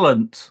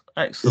 excellent.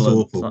 Excellent.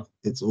 It's awful.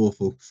 It's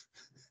awful.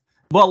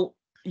 Well,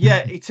 yeah,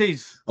 it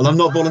is. And I'm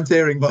not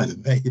volunteering, by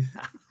the way.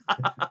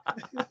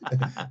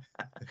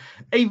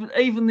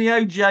 even the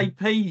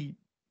OJP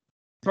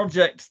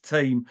project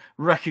team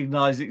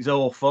recognise it's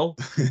awful,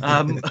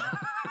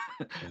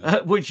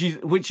 which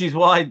is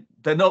why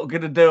they're not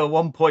going to do a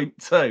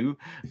 1.2.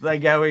 They're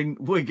going,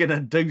 we're going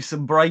to do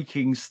some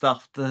breaking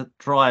stuff to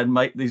try and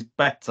make this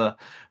better,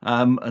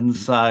 and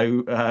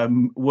so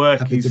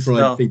work Happy is to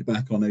provide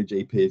feedback on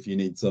OJP if you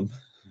need some.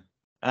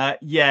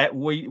 Yeah,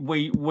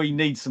 we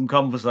need some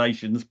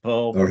conversations,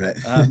 Paul. All right.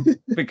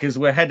 Because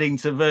we're heading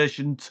to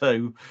version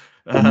 2.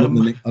 I'm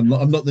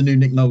not the new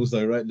Nick Knowles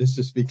though, right? Let's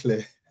just be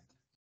clear.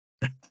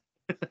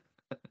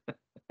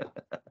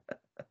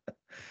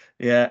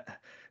 Yeah.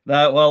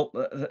 No, well,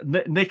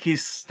 Nick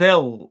is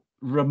still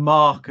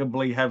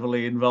remarkably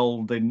heavily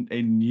involved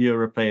in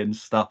European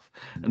stuff,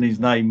 and his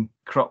name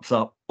crops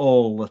up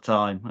all the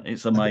time.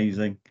 It's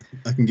amazing.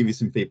 I can give you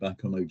some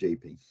feedback on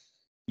OJP.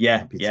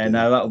 Yeah,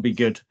 no, that'll be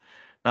good.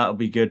 That'll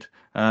be good.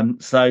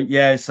 So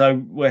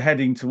we're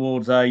heading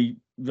towards a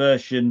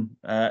version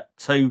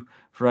 2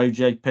 for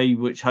OJP,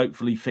 which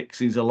hopefully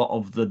fixes a lot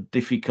of the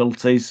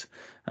difficulties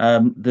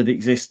that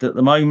exist at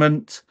the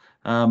moment,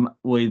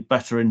 with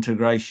better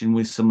integration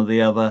with some of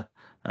the other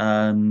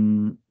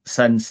SEND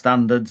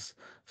standards.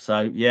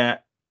 So yeah,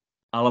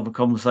 I'll have a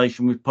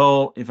conversation with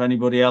Paul. If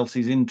anybody else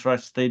is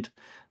interested,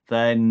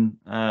 then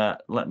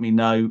let me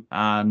know,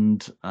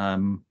 and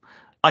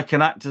I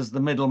can act as the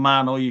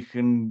middleman, or you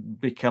can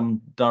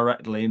become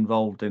directly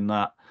involved in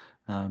that.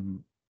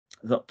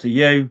 It's up to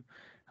you.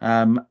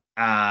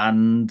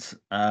 And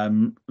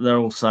they're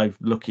also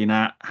looking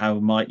at how we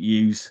might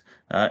use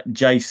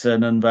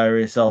JSON and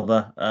various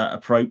other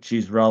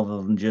approaches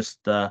rather than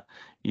just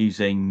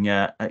using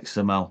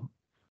XML.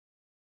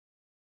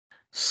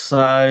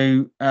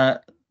 So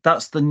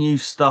that's the new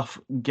stuff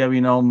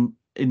going on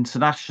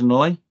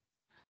internationally.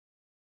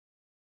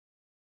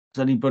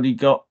 Has anybody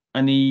got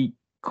any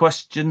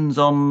questions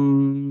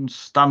on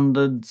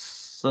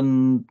standards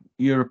and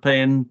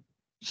European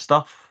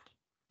stuff?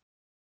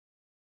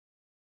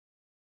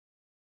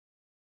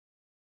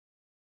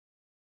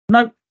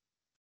 No.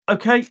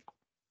 Okay.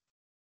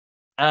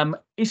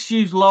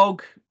 Issues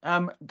log.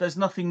 There's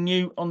nothing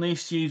new on the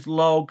issues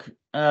log.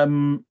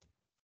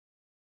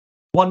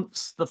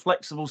 Once the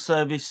flexible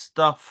service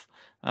stuff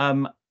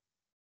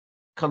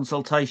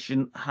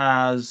consultation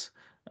has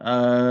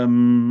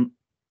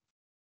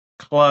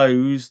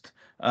closed,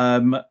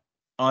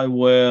 I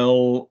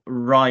will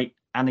write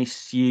an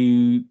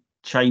issue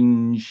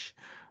change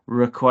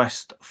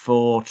request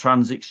for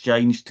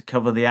TransXchange to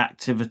cover the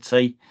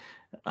activity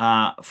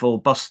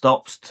for bus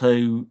stops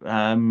to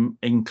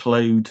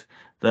include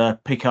the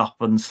pick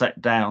up and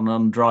set down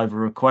on driver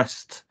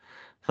request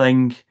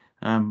thing,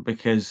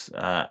 because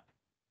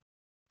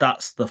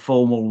that's the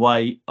formal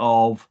way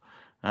of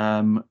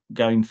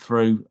going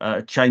through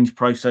a change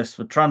process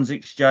for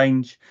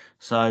TransXchange.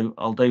 So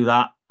I'll do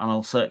that and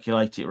I'll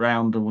circulate it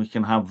around, and we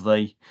can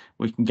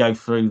go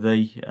through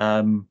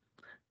the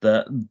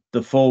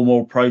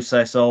formal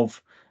process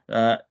of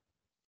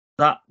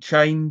that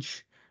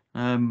change.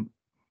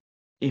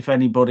 If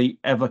anybody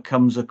ever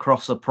comes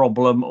across a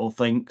problem or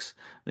thinks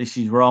this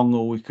is wrong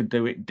or we could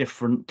do it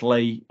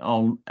differently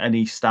on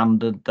any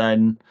standard,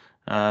 then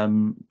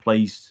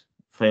please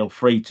feel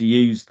free to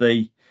use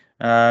the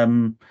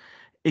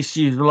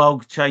issues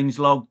log, change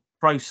log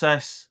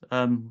process.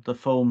 The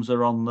forms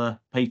are on the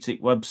PTIC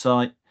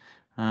website,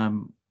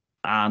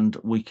 and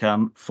we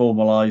can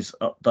formalise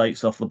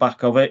updates off the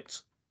back of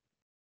it.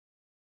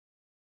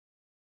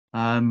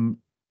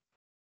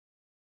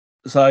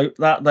 So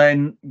that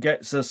then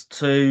gets us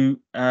to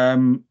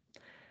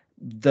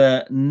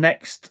the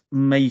next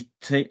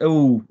meeting.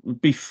 Oh,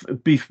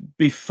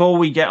 before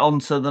we get on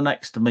to the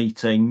next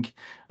meeting,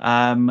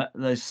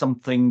 there's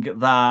something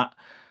that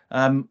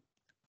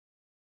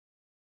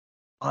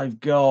I've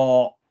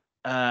got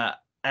a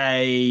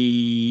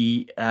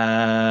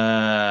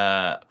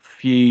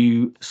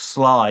few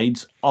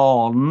slides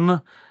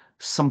on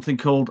something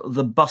called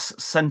the Bus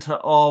Centre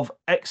of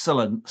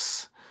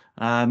Excellence,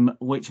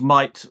 which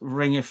might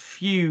ring a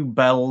few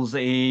bells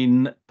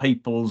in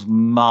people's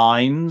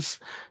minds.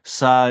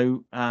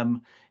 So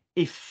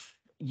if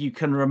you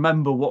can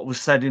remember what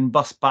was said in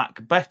Bus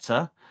Back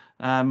Better,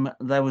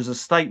 there was a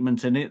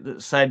statement in it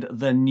that said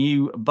the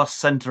new Bus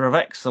Centre of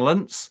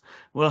Excellence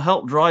will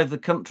help drive the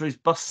country's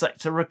bus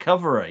sector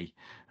recovery.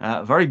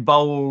 Very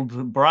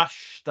bold,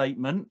 brash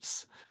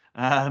statements.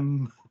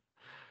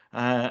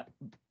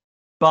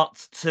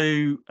 But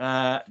to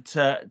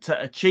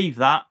achieve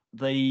that,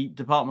 the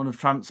Department of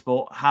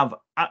Transport have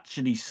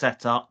actually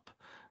set up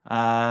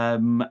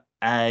a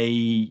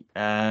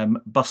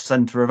bus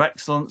centre of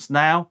excellence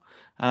now,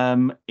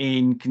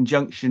 in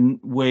conjunction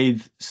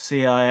with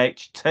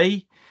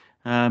CIHT,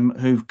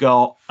 who've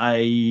got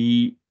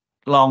a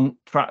long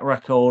track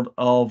record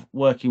of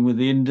working with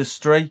the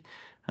industry.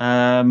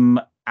 and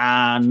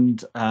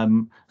as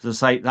I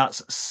say,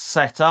 that's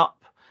set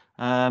up,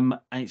 and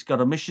it's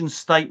got a mission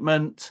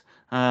statement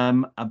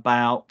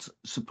about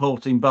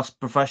supporting bus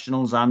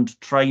professionals and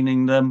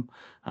training them,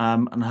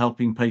 and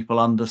helping people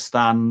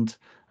understand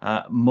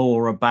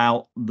more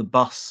about the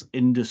bus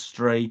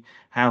industry,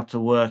 how to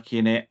work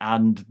in it,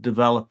 and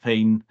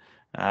developing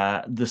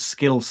the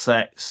skill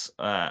sets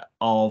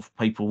of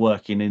people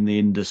working in the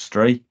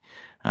industry.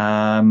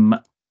 And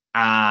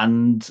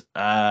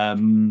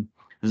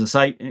as I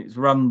say, it's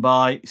run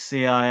by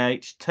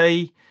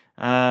CIHT,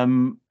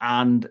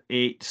 and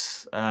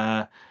it's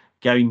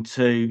going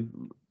to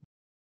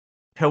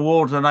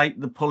coordinate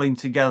the pulling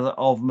together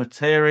of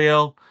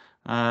material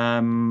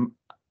from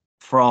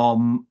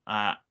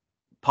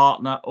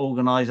partner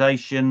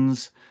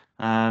organisations,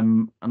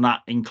 and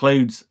that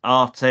includes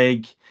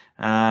ARTIG,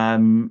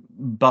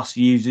 Bus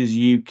Users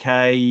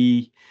UK,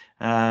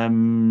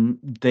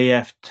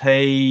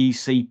 DFT,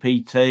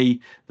 CPT.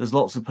 There's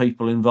lots of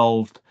people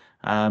involved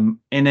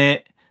in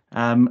it.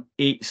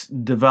 It's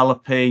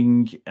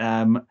developing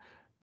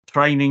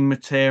training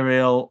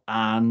material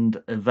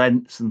and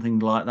events and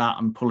things like that,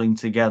 and pulling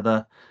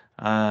together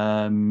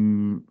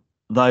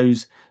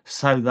those,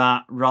 so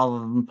that rather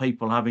than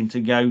people having to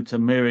go to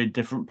myriad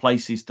different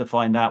places to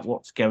find out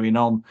what's going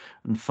on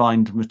and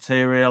find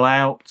material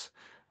out,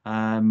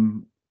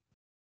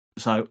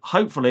 so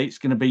hopefully it's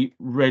going to be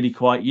really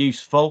quite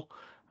useful.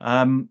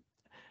 The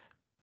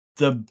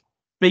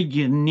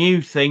big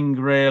new thing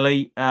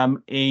really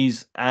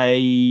is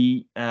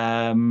a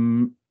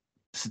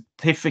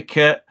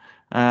certificate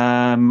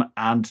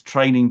and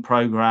training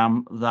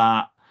program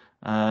that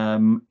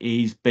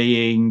is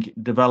being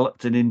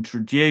developed and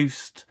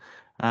introduced,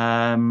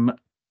 and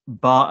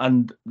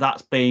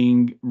that's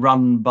being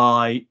run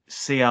by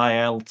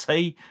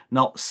CILT,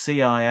 not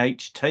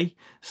CIHT.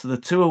 So the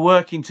two are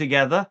working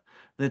together.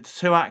 The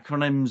two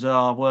acronyms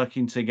are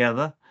working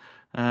together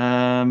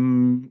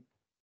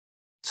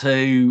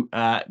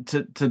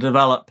to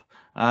develop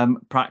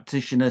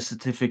practitioner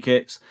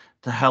certificates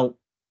to help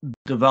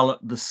develop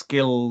the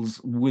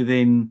skills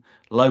within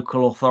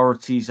local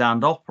authorities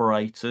and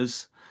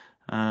operators,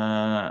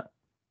 and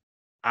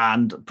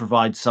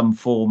provide some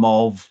form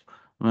of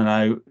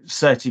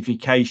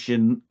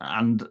certification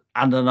and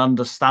an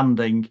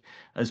understanding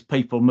as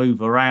people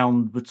move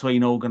around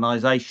between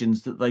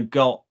organisations that they've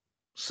got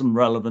some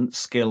relevant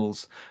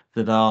skills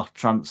that are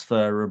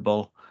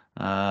transferable,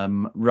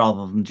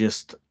 rather than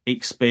just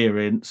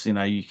experience.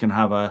 You can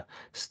have a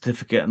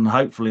certificate, and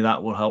hopefully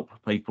that will help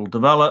people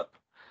develop.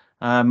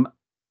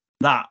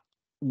 That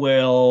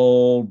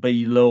will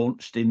be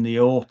launched in the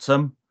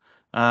autumn,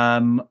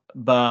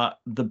 but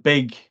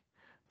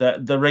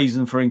the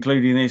reason for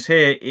including this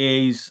here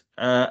is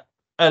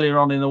earlier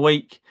on in the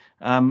week,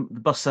 the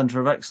Bus Centre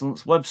of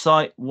Excellence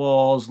website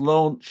was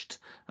launched.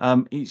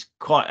 It's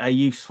quite a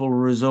useful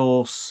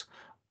resource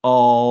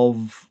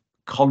of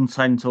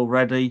content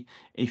already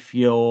if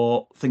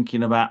you're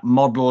thinking about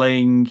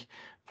modelling,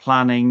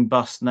 planning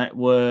bus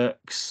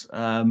networks,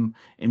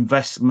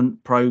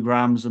 investment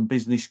programs and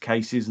business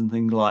cases and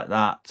things like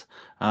that,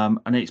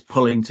 and it's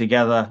pulling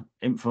together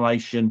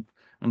information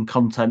and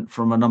content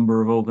from a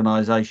number of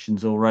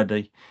organisations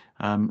already,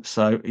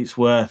 so it's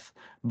worth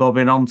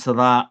bobbing onto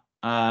that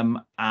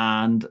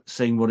and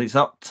seeing what it's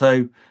up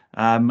to.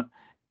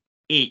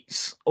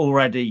 It's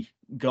already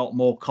got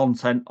more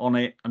content on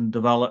it and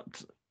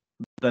developed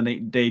than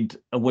it did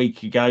a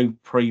week ago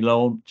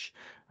pre-launch,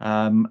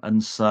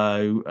 and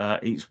so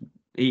it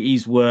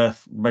is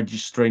worth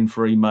registering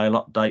for email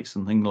updates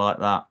and things like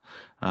that,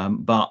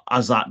 but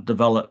as that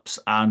develops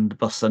and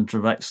Bus Centre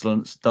of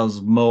Excellence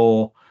does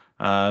more,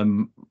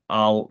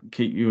 I'll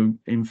keep you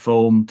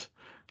informed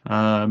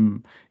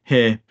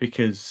here,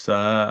 because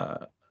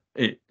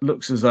it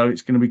looks as though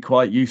it's going to be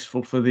quite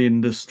useful for the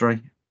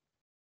industry.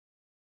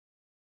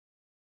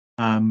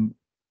 Has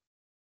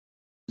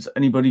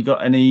anybody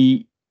got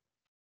any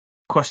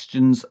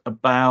questions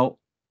about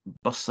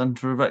Bus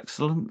Centre of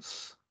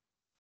Excellence?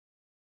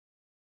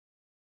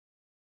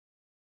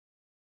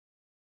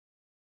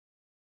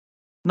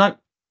 No.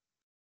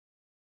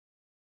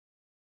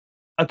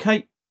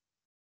 Okay.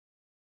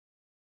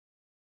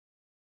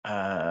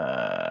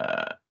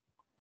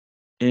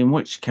 In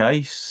which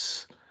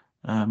case,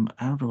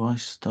 how do I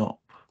stop?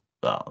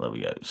 Oh, there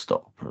we go.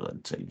 Stop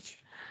presenting.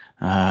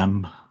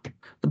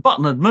 The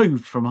button had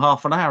moved from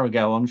half an hour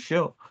ago, I'm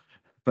sure.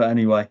 But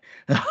anyway,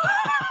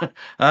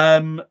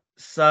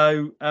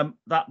 so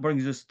that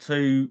brings us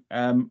to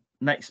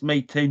next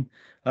meeting.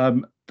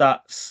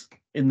 That's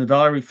in the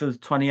diary for the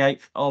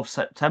 28th of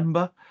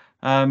September.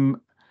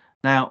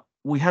 Now,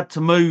 we had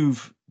to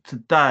move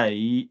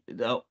today,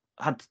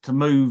 had to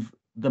move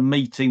the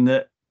meeting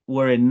that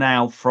we're in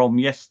now from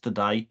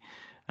yesterday,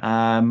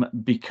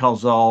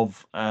 because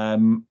of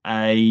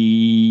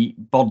a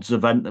BODS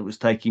event that was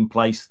taking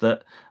place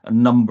that a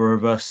number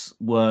of us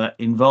were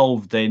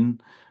involved in,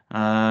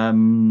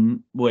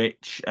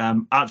 which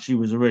actually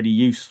was a really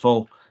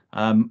useful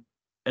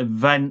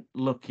event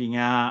looking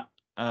at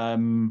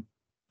the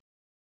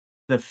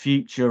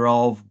future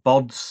of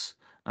BODS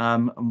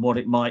and what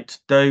it might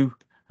do,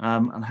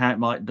 and how it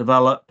might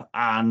develop,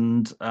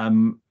 and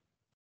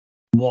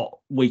what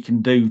we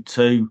can do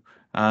to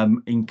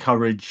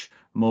encourage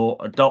more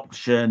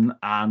adoption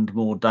and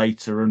more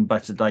data and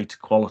better data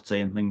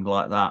quality and things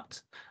like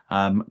that.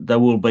 There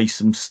will be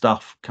some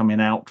stuff coming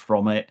out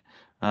from it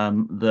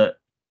that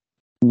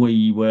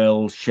we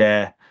will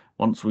share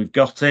once we've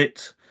got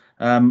it.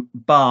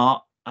 But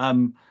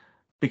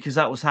because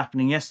that was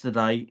happening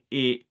yesterday,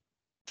 it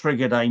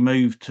triggered a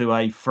move to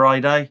a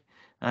Friday.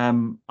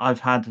 I've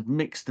had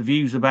mixed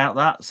views about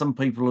that. Some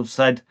people have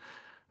said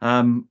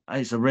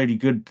it's a really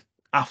good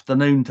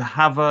afternoon to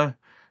have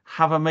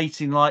a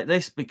meeting like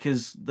this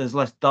because there's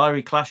less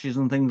diary clashes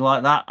and things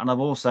like that. And I've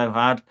also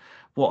had,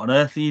 what on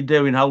earth are you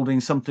doing holding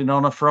something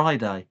on a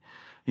Friday?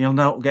 You'll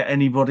not get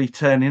anybody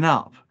turning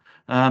up.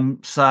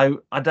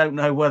 So I don't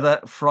know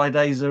whether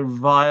Fridays are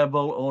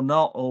viable or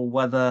not, or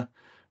whether,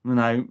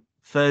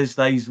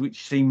 Thursdays,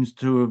 which seems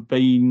to have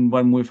been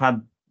when we've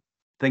had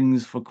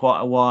things for quite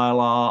a while,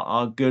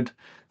 are good.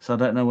 So I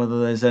don't know whether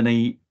there's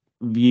any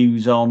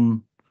views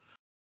on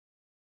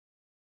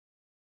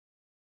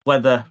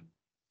whether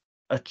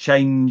a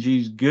change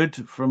is good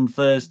from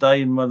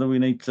Thursday and whether we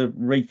need to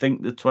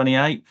rethink the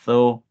 28th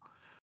or.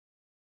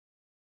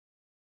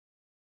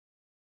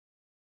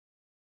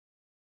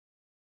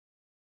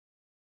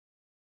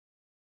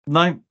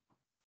 No.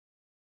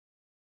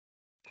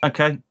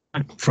 Okay.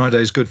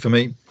 Friday's good for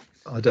me.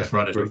 I definitely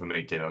Friday's agree. good for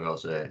me, Tim. I've got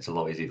to say, it's a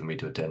lot easier for me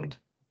to attend.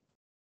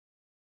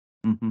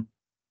 Mm-hmm.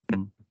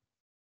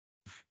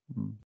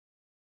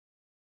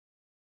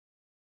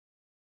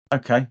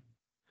 Okay.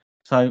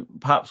 So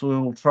perhaps we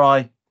will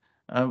try.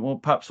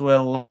 Perhaps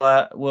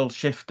we'll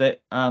shift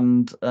it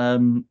and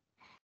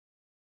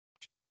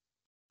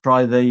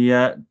try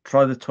the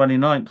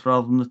 29th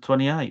rather than the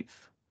 28th.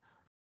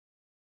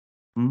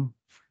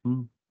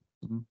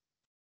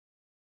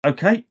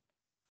 Okay.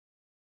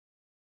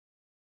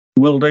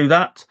 We'll do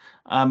that,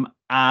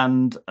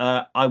 and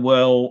I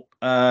will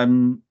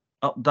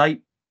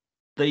update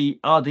the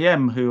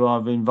RDM who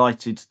I've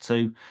invited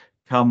to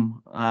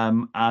come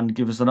and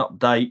give us an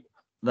update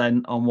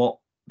then on what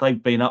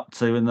they've been up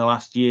to in the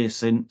last year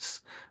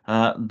since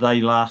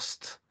they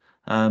last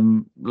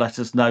let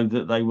us know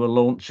that they were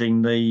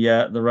launching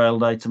the Rail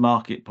Data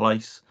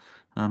Marketplace.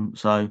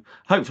 So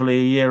hopefully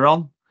a year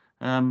on,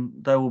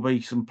 there will be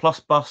some plus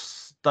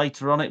bus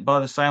data on it by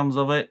the sounds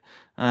of it,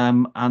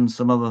 and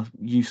some other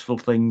useful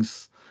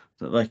things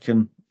that they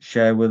can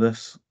share with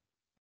us.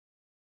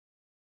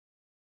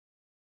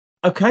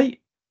 Okay.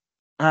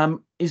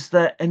 Is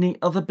there any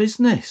other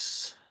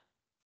business?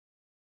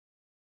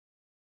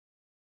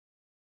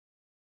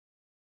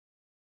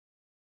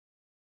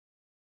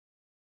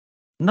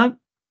 No.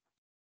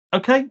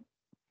 Okay.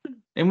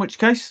 In which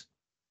case,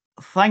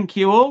 thank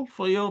you all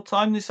for your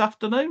time this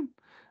afternoon.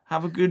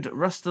 Have a good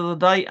rest of the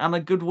day and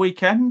a good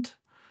weekend.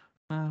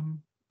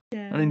 And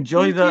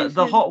enjoy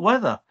the hot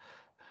weather.